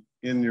point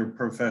in your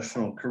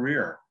professional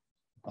career?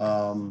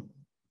 Some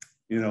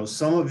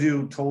of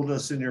you told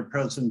us in your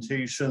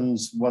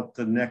presentations what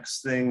the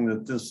next thing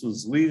that this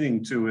was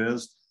leading to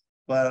is,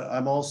 but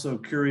I'm also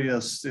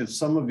curious if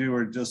some of you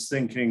are just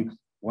thinking,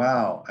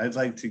 wow, I'd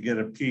like to get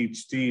a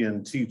PhD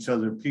and teach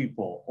other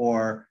people,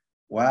 or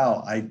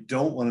wow, I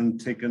don't want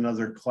to take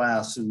another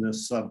class in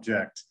this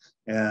subject,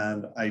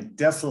 and I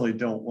definitely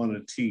don't want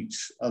to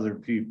teach other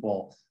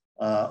people,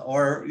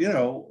 or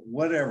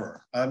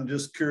whatever. I'm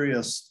just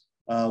curious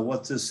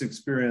what this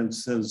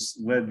experience has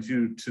led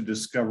you to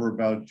discover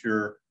about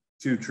your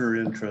future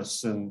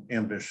interests and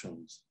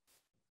ambitions.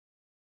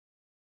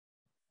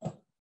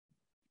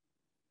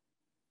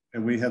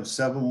 And we have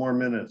 7 more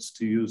minutes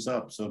to use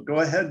up. So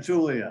go ahead,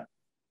 Julia.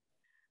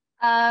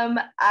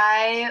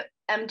 I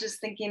am just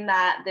thinking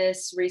that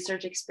this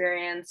research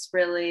experience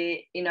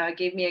really, it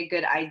gave me a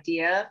good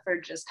idea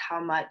for just how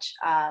much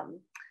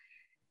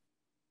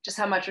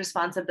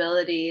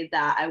responsibility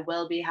that I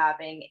will be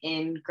having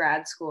in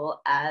grad school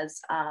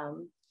as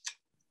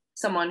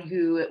someone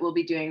who will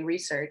be doing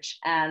research.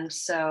 And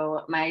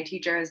so my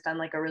teacher has done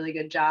like a really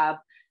good job,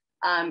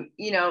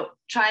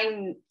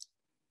 trying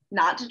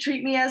not to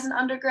treat me as an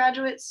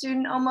undergraduate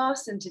student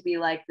almost, and to be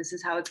like, this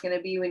is how it's going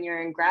to be when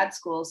you're in grad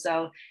school.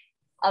 So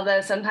although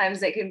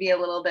sometimes it can be a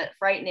little bit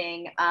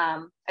frightening,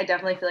 I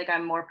definitely feel like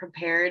I'm more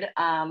prepared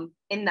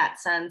in that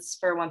sense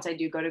for once I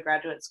do go to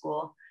graduate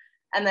school.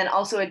 And then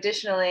also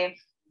additionally,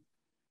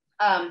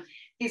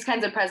 these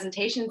kinds of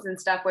presentations and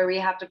stuff where we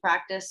have to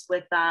practice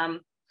with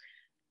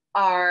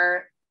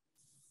our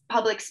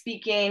public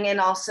speaking, and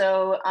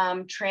also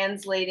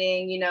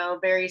translating,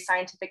 very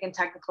scientific and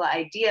technical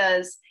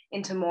ideas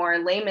into more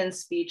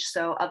layman's speech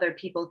so other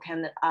people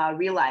can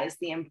realize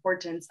the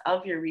importance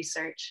of your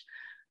research.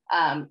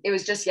 It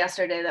was just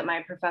yesterday that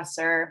my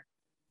professor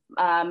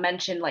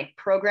mentioned like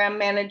program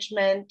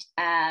management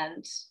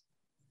and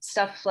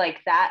stuff like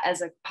that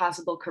as a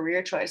possible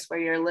career choice, where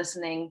you're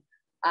listening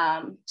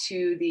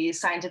to the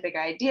scientific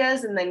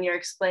ideas, and then you're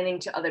explaining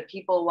to other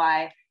people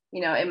why,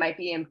 you know, it might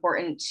be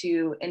important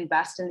to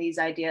invest in these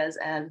ideas,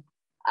 and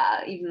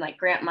even like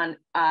grant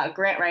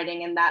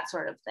writing and that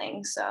sort of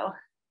thing. So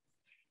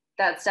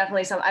that's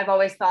definitely something I've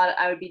always thought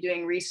I would be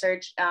doing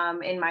research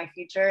in my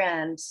future.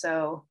 And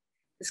so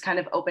this kind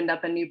of opened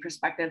up a new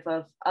perspective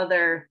of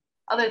other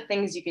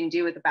things you can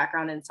do with a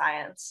background in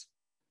science.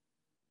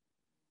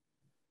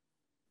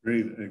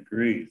 Great,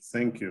 agree.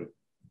 Thank you.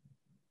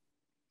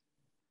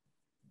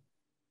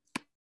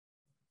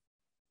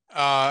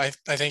 I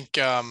think,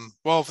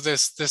 well,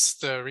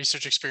 the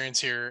research experience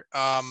here,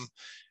 I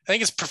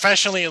think it's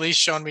professionally at least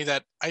shown me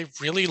that I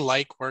really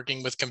like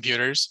working with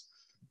computers.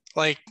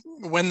 Like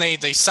when they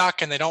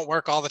suck and they don't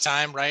work all the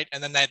time, right?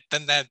 And then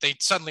that they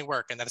suddenly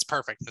work, and that's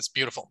perfect. That's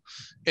beautiful.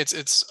 It's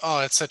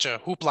such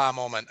a hoopla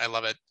moment. I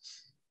love it.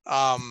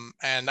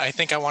 And I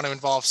think I want to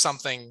involve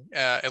something,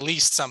 at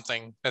least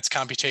something that's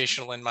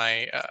computational in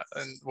my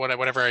in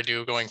whatever I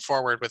do going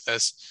forward with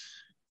this.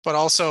 But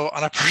also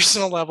on a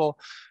personal level,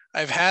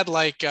 I've had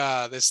like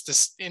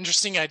this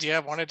interesting idea. I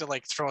wanted to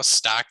like throw a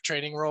stock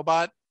trading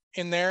robot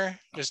in there,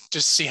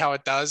 just see how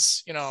it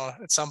does, you know,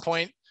 at some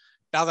point.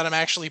 Now that I'm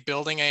actually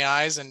building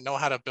AIs and know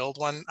how to build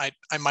one, I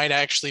might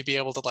actually be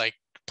able to like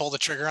pull the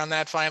trigger on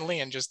that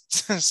finally and just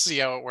see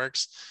how it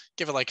works.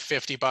 Give it like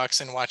 $50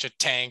 and watch it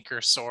tank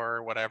or soar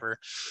or whatever.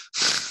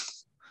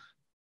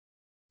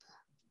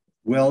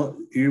 Well,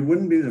 you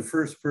wouldn't be the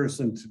first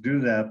person to do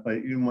that,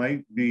 but you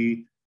might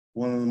be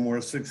one of the more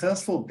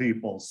successful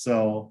people.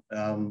 So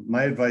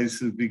my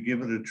advice would be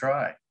give it a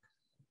try.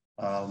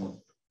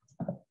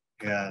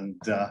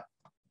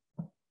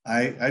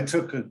 I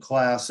took a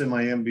class in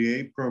my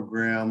MBA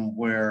program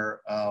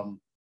where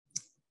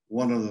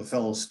one of the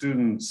fellow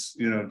students,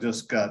 you know,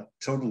 just got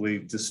totally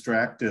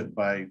distracted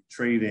by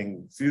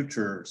trading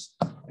futures,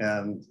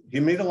 and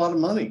he made a lot of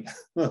money.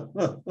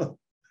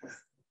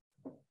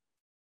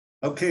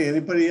 Okay,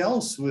 anybody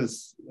else with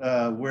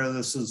where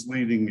this is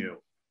leading you?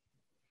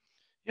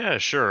 Yeah,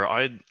 sure.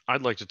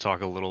 I'd like to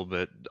talk a little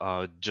bit,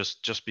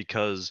 just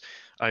because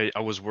I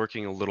was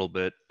working a little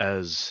bit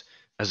as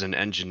an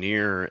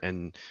engineer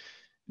and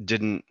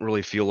didn't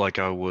really feel like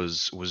I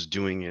was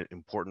doing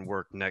important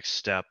work, next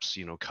steps,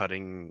 you know,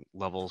 cutting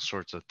level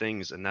sorts of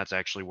things. And that's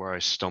actually where I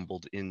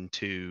stumbled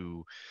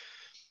into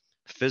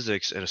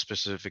physics, and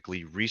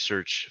specifically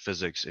research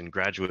physics in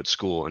graduate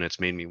school. And it's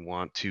made me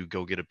want to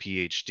go get a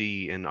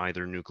PhD in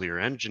either nuclear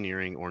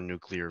engineering or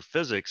nuclear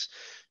physics,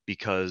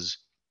 because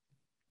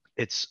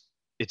it's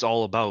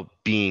all about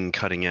being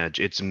cutting edge.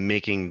 It's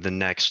making the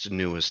next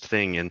newest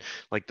thing. And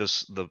like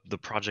the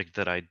project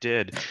that I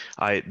did,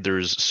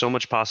 there's so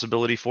much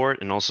possibility for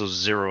it and also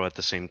zero at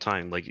the same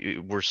time. Like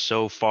we're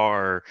so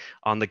far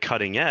on the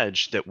cutting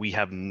edge that we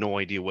have no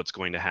idea what's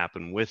going to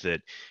happen with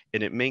it.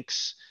 And it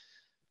makes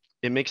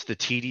the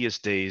tedious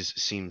days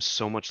seem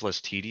so much less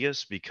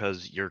tedious,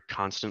 because you're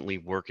constantly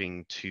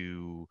working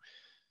to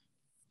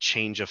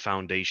change a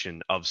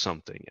foundation of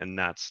something. And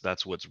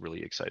that's what's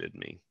really excited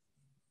me.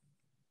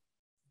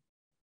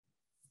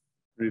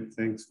 Great,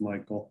 thanks,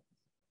 Michael.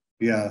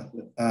 Yeah,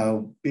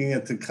 being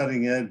at the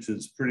cutting edge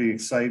is pretty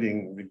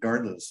exciting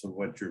regardless of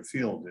what your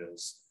field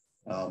is.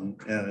 And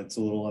it's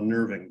a little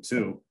unnerving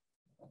too,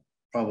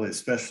 probably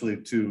especially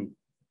to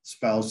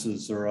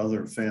spouses or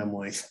other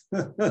family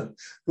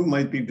who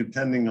might be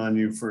depending on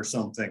you for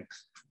something.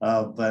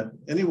 But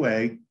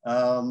anyway,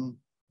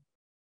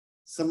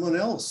 someone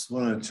else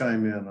want to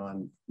chime in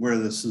on where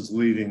this is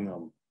leading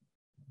them?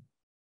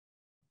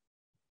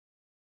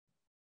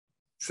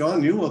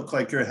 Sean, you look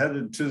like you're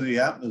headed to the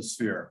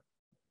atmosphere.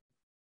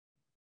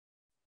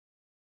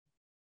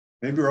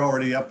 Maybe you're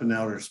already up in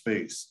outer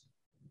space.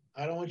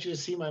 I don't want you to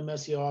see my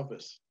messy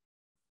office.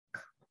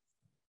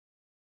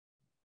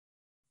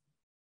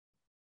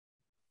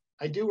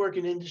 I do work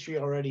in industry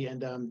already,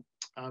 and I'm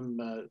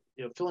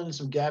you know, filling in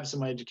some gaps in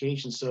my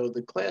education. So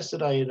the class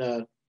that I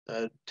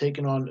had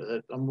taken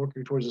on, I'm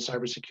working towards a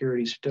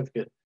cybersecurity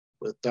certificate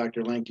with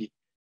Dr. Lenke,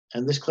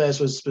 and this class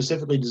was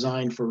specifically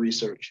designed for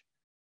research.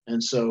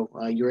 And so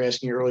you were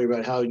asking earlier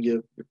about how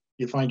you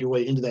find your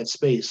way into that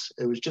space.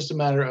 It was just a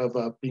matter of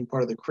being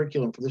part of the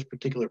curriculum for this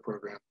particular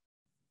program.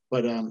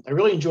 But I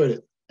really enjoyed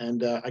it,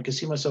 and I could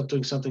see myself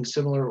doing something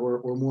similar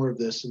or more of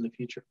this in the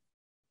future.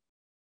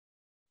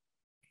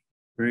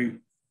 Great,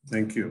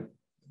 thank you.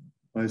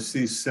 I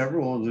see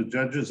several of the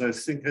judges. I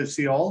think I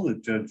see all the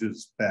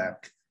judges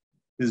back.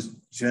 Is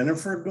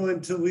Jennifer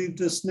going to lead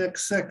this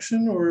next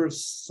section, or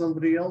is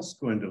somebody else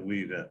going to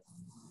lead it?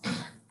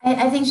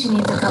 I think she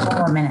needs a couple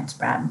more minutes,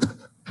 Brad.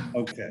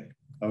 Okay.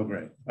 Oh,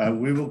 great.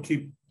 We will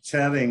keep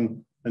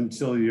chatting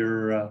until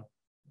you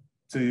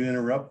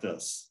interrupt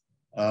us.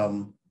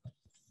 I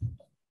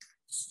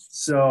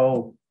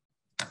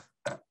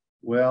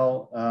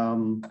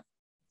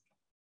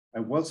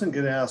wasn't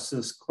going to ask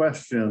this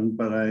question,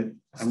 but I'm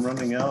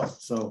running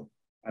out, so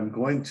I'm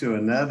going to,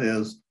 and that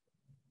is,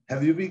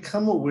 have you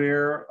become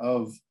aware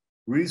of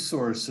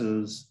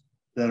resources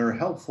that are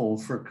helpful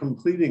for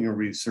completing a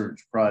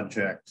research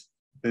project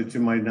that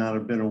you might not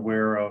have been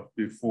aware of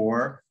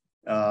before?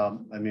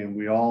 I mean,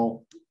 we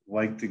all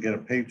like to get a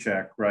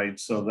paycheck, right?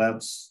 So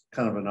that's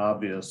kind of an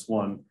obvious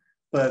one.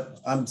 But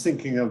I'm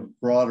thinking of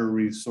broader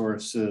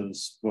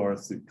resources,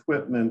 both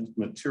equipment,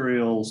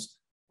 materials,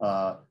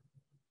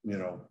 you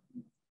know,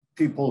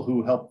 people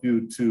who help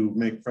you to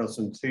make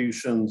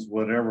presentations,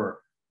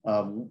 whatever.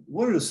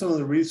 What are some of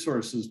the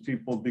resources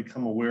people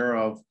become aware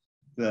of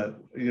that,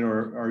 you know,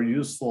 are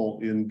useful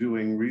in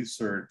doing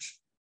research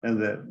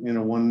and that, you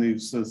know, one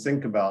needs to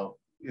think about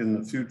in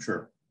the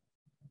future?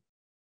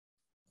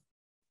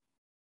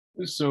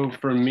 So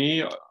for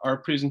me, our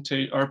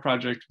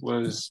project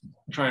was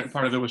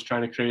part of it was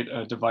trying to create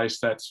a device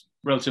that's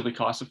relatively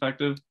cost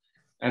effective.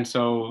 And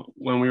so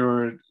when we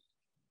were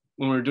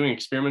doing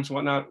experiments and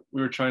whatnot,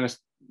 we were trying to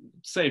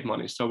save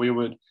money. So we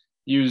would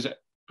use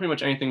pretty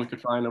much anything we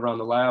could find around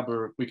the lab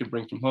or we could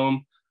bring from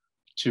home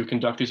to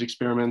conduct these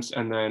experiments.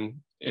 And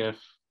then if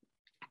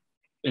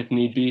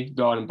need be,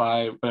 go out and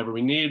buy whatever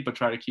we need, but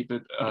try to keep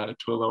it to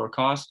a lower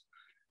cost.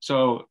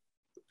 So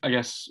I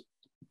guess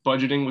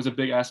budgeting was a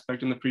big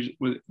aspect in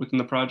within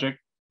the project.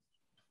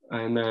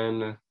 And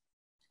then,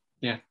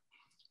 yeah.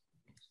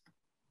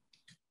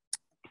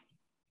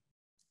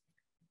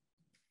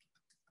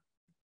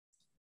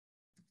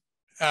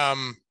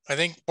 I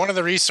think one of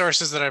the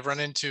resources that I've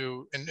run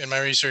into in my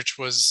research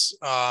was,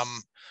 I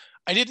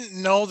didn't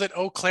know that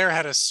Eau Claire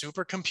had a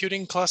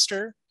supercomputing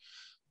cluster,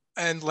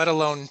 and let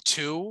alone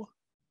two,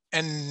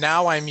 and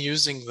now I'm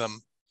using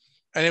them.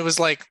 And it was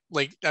like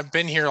I've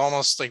been here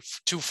almost like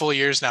 2 full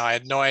years now. I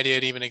had no idea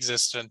it even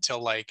existed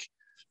until like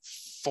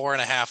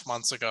 4.5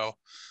 months ago.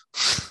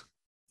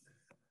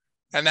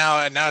 and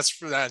now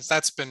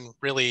that's been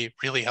really,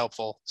 really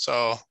helpful.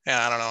 So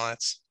yeah, I don't know.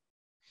 It's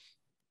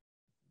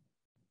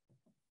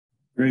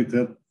great.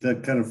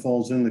 That kind of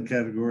falls in the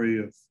category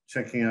of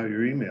checking out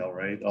your email,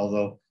 right?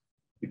 Although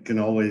you can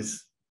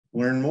always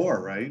learn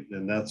more, right?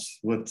 And that's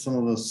what some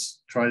of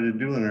us try to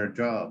do in our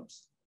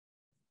jobs.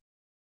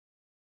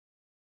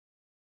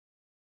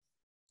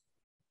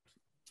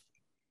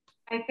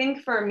 I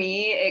think for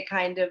me, it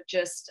kind of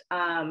just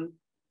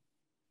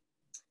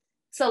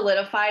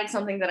solidified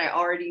something that I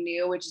already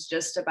knew, which is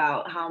just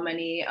about how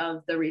many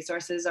of the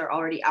resources are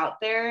already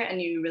out there,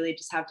 and you really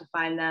just have to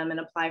find them and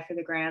apply for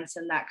the grants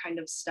and that kind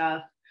of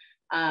stuff.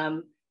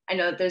 I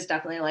know that there's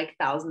definitely like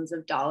thousands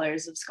of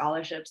dollars of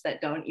scholarships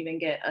that don't even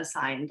get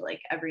assigned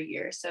like every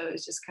year. So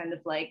it's just kind of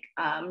like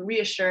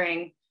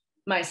reassuring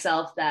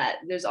myself that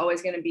there's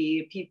always going to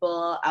be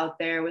people out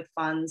there with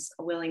funds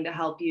willing to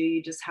help you.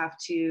 You just have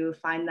to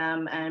find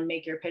them and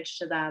make your pitch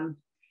to them.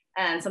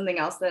 And something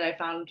else that I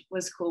found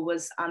was cool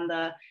was on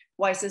the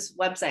WiSys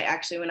website.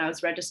 Actually, when I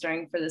was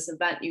registering for this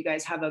event, you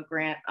guys have a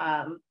grant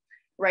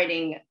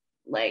writing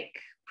like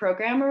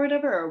program or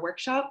whatever, or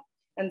workshop.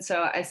 And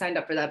so I signed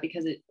up for that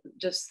because it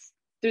just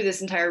through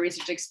this entire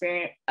research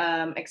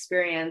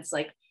experience,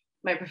 like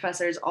my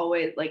professor is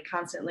always like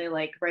constantly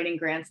like writing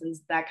grants and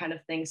that kind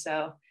of thing.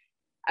 So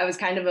I was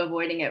kind of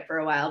avoiding it for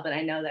a while, but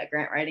I know that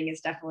grant writing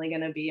is definitely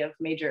going to be of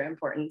major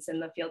importance in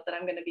the field that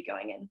I'm going to be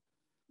going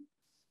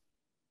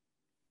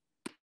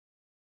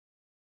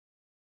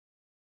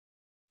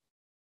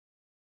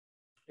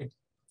in.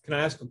 Can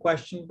I ask a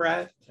question,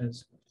 Brad?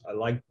 As I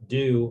like to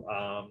do.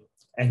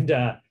 And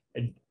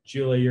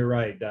Julie, you're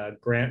right.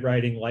 Grant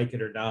writing, like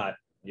it or not,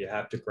 you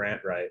have to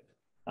grant write.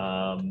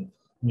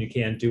 You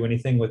can't do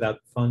anything without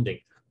funding.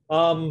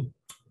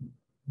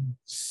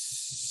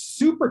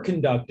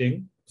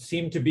 Superconducting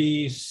seemed to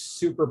be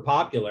super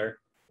popular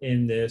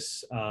in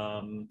this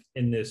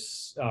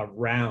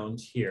round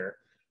here,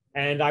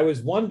 and I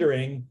was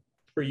wondering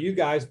for you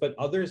guys, but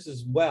others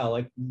as well.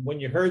 Like when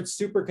you heard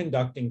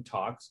superconducting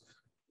talks,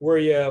 were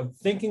you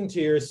thinking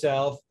to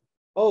yourself,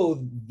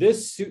 "Oh,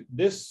 this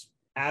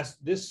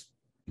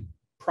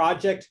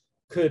project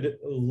could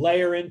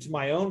layer into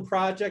my own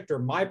project, or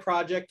my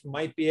project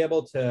might be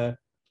able to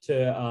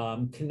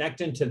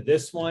connect into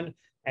this one,"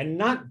 and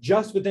not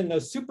just within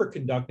those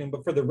superconducting,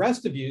 but for the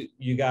rest of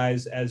you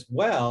guys as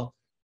well?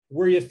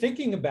 Were you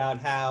thinking about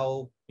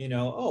how,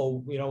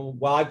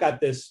 well, I've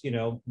got this,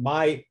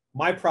 my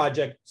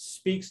project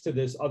speaks to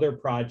this other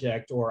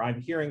project, or I'm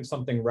hearing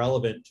something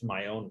relevant to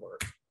my own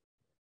work?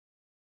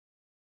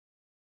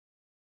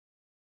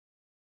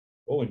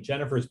 Oh, and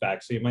Jennifer's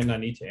back, so you might not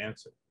need to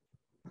answer.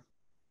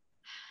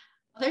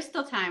 There's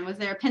still time. Was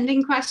there a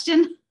pending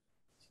question?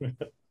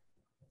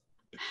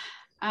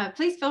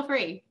 Please feel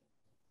free.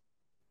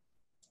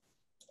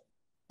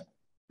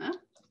 Huh?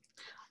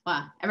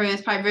 Well,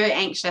 everyone's probably very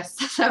anxious.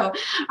 So,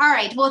 all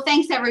right. Well,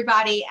 thanks,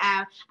 everybody.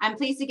 I'm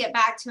pleased to get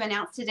back to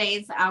announce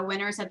today's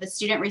winners of the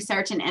Student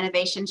Research and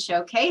Innovation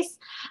Showcase.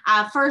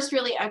 First,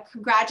 really,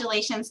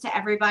 congratulations to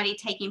everybody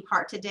taking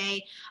part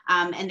today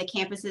and the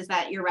campuses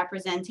that you're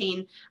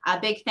representing.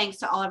 Big thanks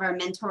to all of our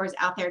mentors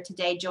out there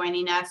today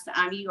joining us.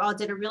 You all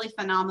did a really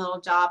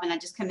phenomenal job, and I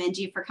just commend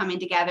you for coming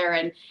together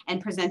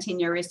and presenting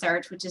your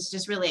research, which is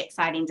just really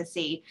exciting to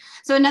see.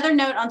 So another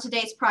note on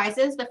today's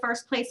prizes: the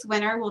first place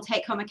winner will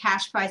take home a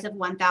cash prize prize of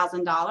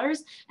 $1,000.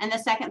 And the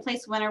second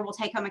place winner will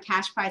take home a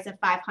cash prize of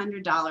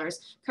 $500,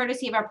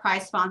 courtesy of our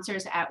prize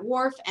sponsors at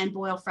Wharf and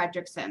Boyle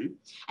Frederickson.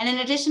 And in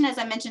addition, as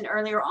I mentioned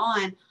earlier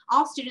on,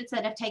 all students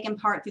that have taken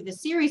part through the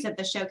series of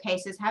the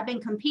showcases have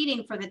been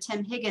competing for the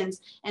Tim Higgins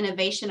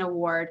Innovation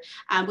Award,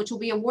 which will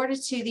be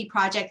awarded to the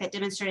project that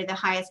demonstrated the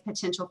highest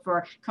potential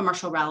for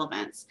commercial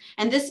relevance.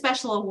 And this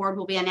special award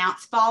will be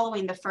announced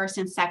following the first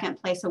and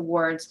second place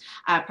awards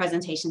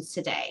presentations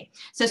today.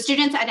 So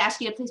students, I'd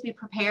ask you to please be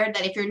prepared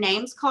that if your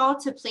name's called,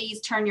 to please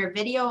turn your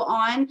video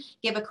on,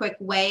 give a quick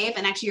wave,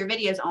 and actually your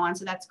video's on,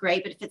 so that's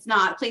great, but if it's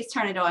not, please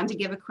turn it on to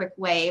give a quick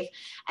wave.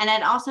 And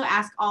I'd also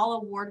ask all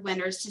award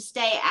winners to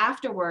stay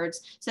afterwards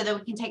so that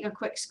we can take a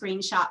quick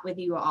screenshot with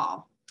you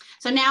all.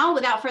 So now,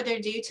 without further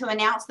ado, to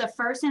announce the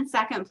first and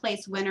second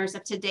place winners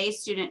of today's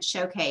student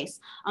showcase,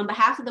 on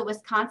behalf of the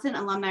Wisconsin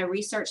Alumni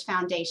Research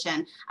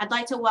Foundation, I'd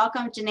like to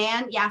welcome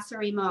Janan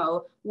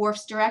Yasseri-Mo,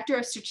 WARF's Director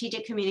of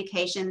Strategic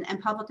Communication and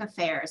Public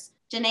Affairs.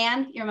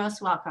 Janan, you're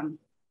most welcome.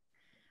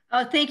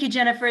 Oh, thank you,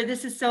 Jennifer.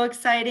 This is so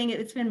exciting.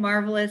 It's been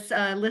marvelous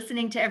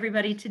listening to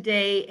everybody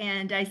today,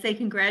 and I say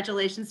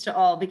congratulations to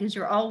all because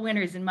you're all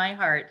winners in my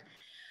heart.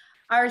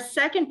 Our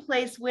second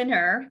place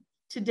winner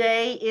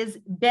today is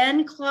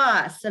Ben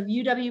Claas of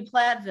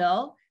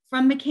UW-Platteville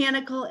from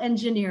Mechanical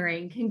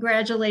Engineering.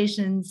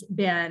 Congratulations,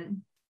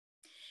 Ben.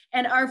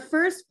 And our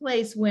first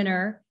place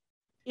winner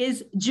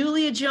is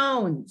Julia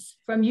Jones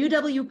from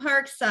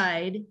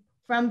UW-Parkside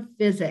from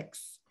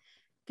Physics.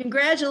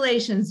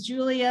 Congratulations,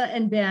 Julia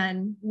and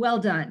Ben. Well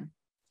done.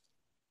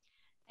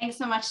 Thanks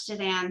so much,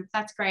 Janan.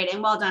 That's great,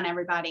 and well done,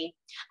 everybody.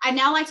 I'd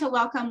now like to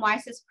welcome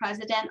WiSys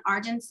President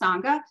Arjun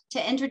Sangha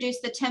to introduce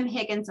the Tim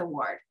Higgins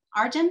Award.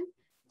 Arjun?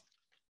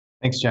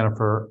 Thanks,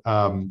 Jennifer.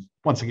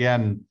 Once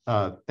again,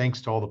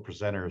 thanks to all the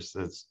presenters.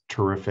 That's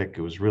terrific.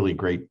 It was really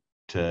great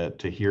to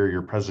hear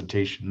your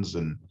presentations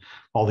and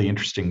all the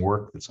interesting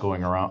work that's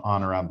going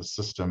on around the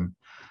system.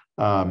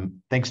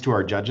 Thanks to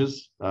our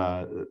judges.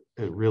 I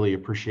really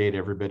appreciate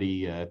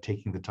everybody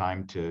taking the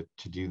time to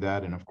do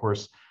that. And of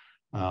course,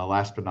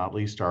 last but not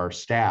least, our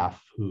staff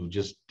who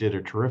just did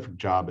a terrific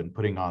job in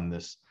putting on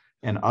this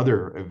and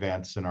other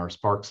events in our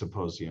Spark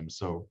Symposium.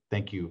 So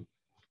thank you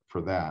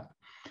for that.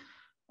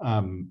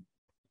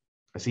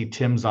 I see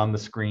Tim's on the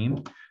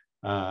screen.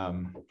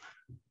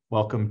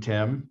 Welcome,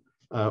 Tim.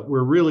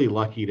 We're really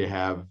lucky to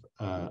have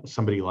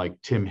somebody like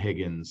Tim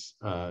Higgins,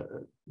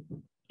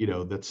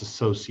 that's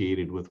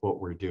associated with what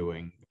we're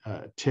doing.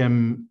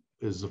 Tim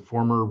is a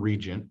former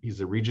regent. He's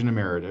a regent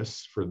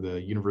emeritus for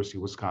the University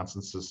of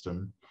Wisconsin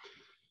system.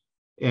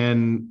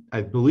 And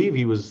I believe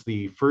he was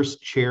the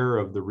first chair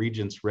of the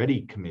Regents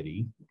Ready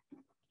Committee,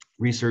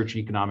 Research,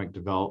 Economic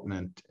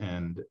Development,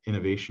 and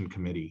Innovation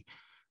Committee.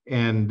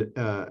 And,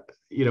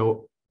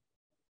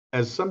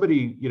 as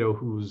somebody,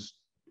 who's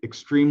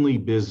extremely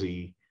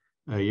busy,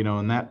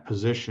 and that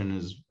position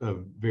is a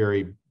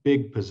very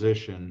big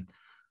position,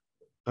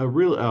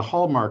 a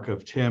hallmark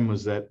of Tim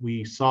was that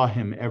we saw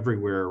him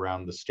everywhere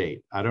around the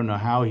state. I don't know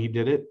how he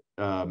did it,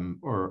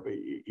 or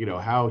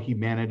how he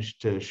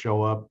managed to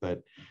show up,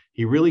 but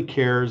he really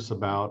cares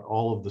about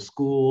all of the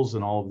schools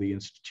and all of the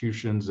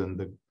institutions and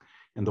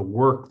the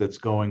work that's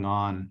going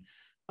on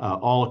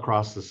all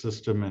across the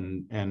system,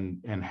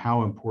 and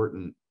how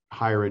important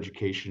higher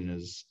education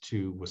is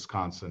to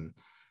Wisconsin.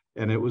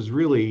 And it was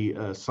really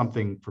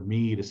something for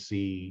me to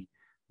see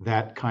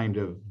that kind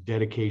of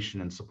dedication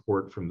and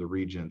support from the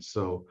Regents.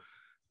 So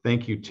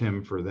thank you,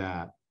 Tim, for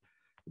that.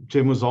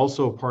 Tim was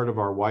also a part of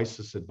our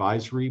WiSys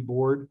advisory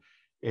board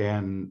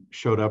and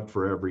showed up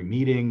for every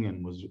meeting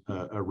and was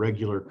a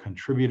regular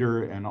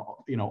contributor, and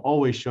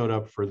always showed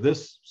up for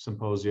this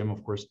symposium.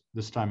 Of course,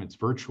 this time it's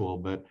virtual,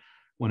 but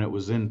when it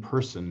was in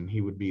person,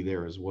 he would be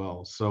there as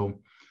well. So,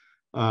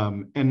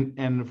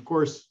 and of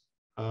course,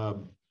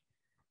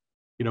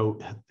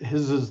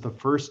 his is the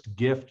first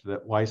gift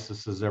that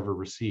WiSys has ever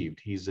received.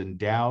 He's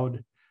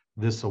endowed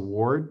this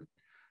award,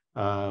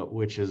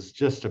 which is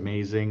just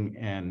amazing,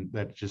 and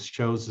that just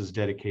shows his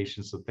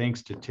dedication. So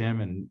thanks to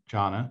Tim and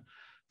Jana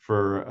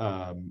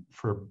for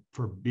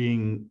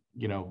being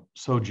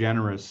so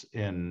generous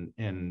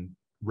in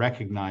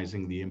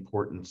recognizing the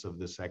importance of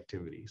this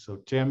activity. So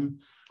Tim,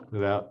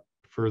 without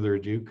further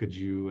ado, could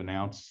you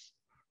announce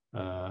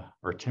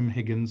our Tim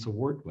Higgins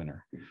Award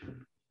winner?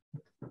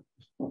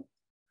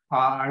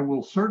 I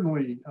will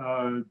certainly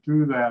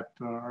do that,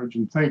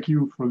 Arjun. Thank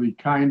you for the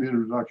kind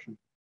introduction.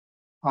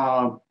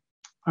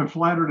 I'm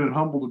flattered and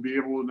humbled to be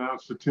able to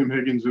announce the Tim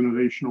Higgins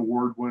Innovation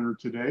Award winner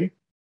today.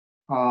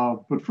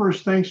 But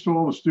first, thanks to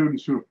all the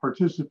students who have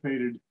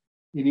participated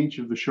in each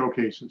of the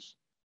showcases.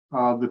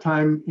 The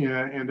time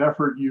and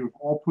effort you've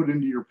all put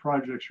into your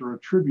projects are a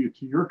tribute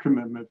to your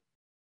commitment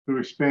to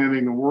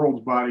expanding the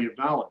world's body of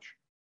knowledge.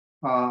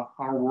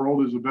 Our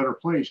world is a better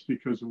place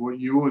because of what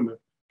you and the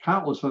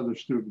countless other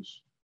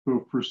students who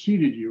have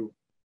preceded you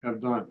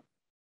have done.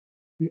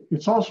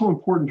 It's also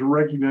important to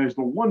recognize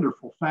the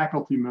wonderful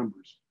faculty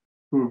members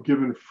who have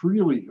given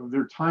freely of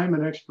their time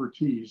and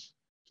expertise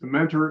to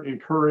mentor,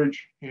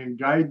 encourage, and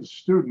guide the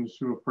students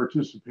who have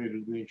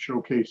participated in these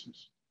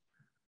showcases.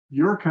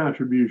 Your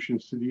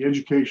contributions to the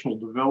educational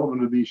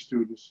development of these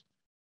students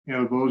and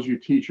of those you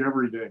teach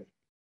every day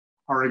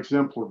are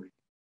exemplary.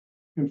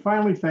 And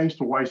finally, thanks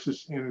to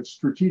WiSys and its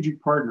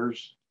strategic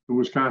partners, the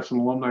Wisconsin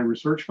Alumni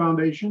Research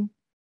Foundation,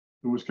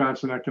 the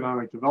Wisconsin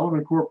Economic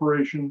Development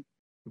Corporation,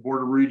 the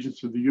Board of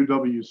Regents of the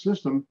UW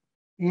system,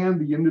 and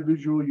the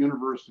individual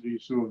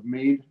universities who have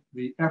made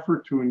the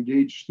effort to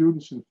engage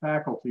students and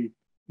faculty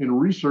in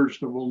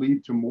research that will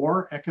lead to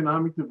more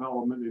economic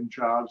development and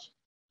jobs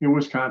in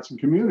Wisconsin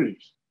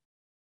communities.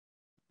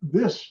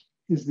 This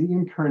is the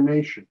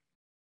incarnation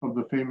of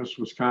the famous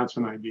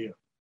Wisconsin idea.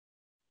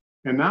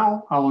 And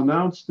now I'll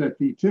announce that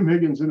the Tim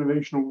Higgins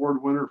Innovation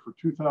Award winner for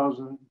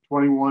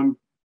 2021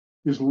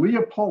 is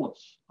Leah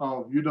Pullis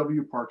of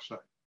UW-Parkside.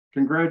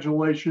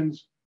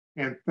 Congratulations,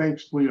 and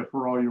thanks, Leah,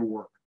 for all your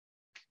work.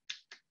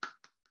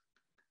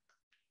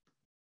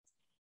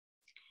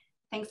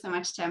 Thanks so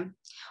much, Tim.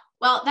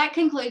 Well, that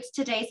concludes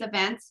today's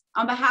events.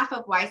 On behalf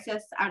of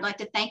WiSys, I'd like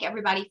to thank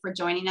everybody for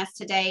joining us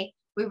today.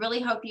 We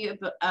really hope you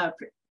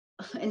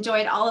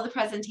enjoyed all of the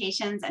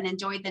presentations and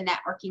enjoyed the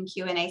networking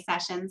Q&A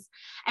sessions.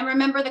 And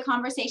remember, the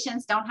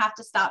conversations don't have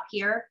to stop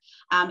here.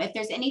 If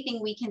there's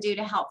anything we can do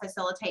to help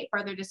facilitate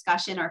further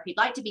discussion, or if you'd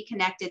like to be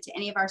connected to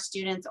any of our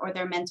students or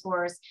their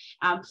mentors,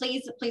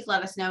 please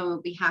let us know.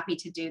 We'll be happy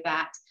to do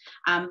that.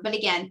 But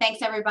again,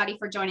 thanks everybody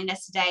for joining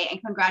us today, and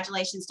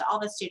congratulations to all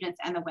the students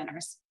and the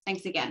winners.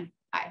 Thanks again.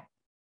 Bye.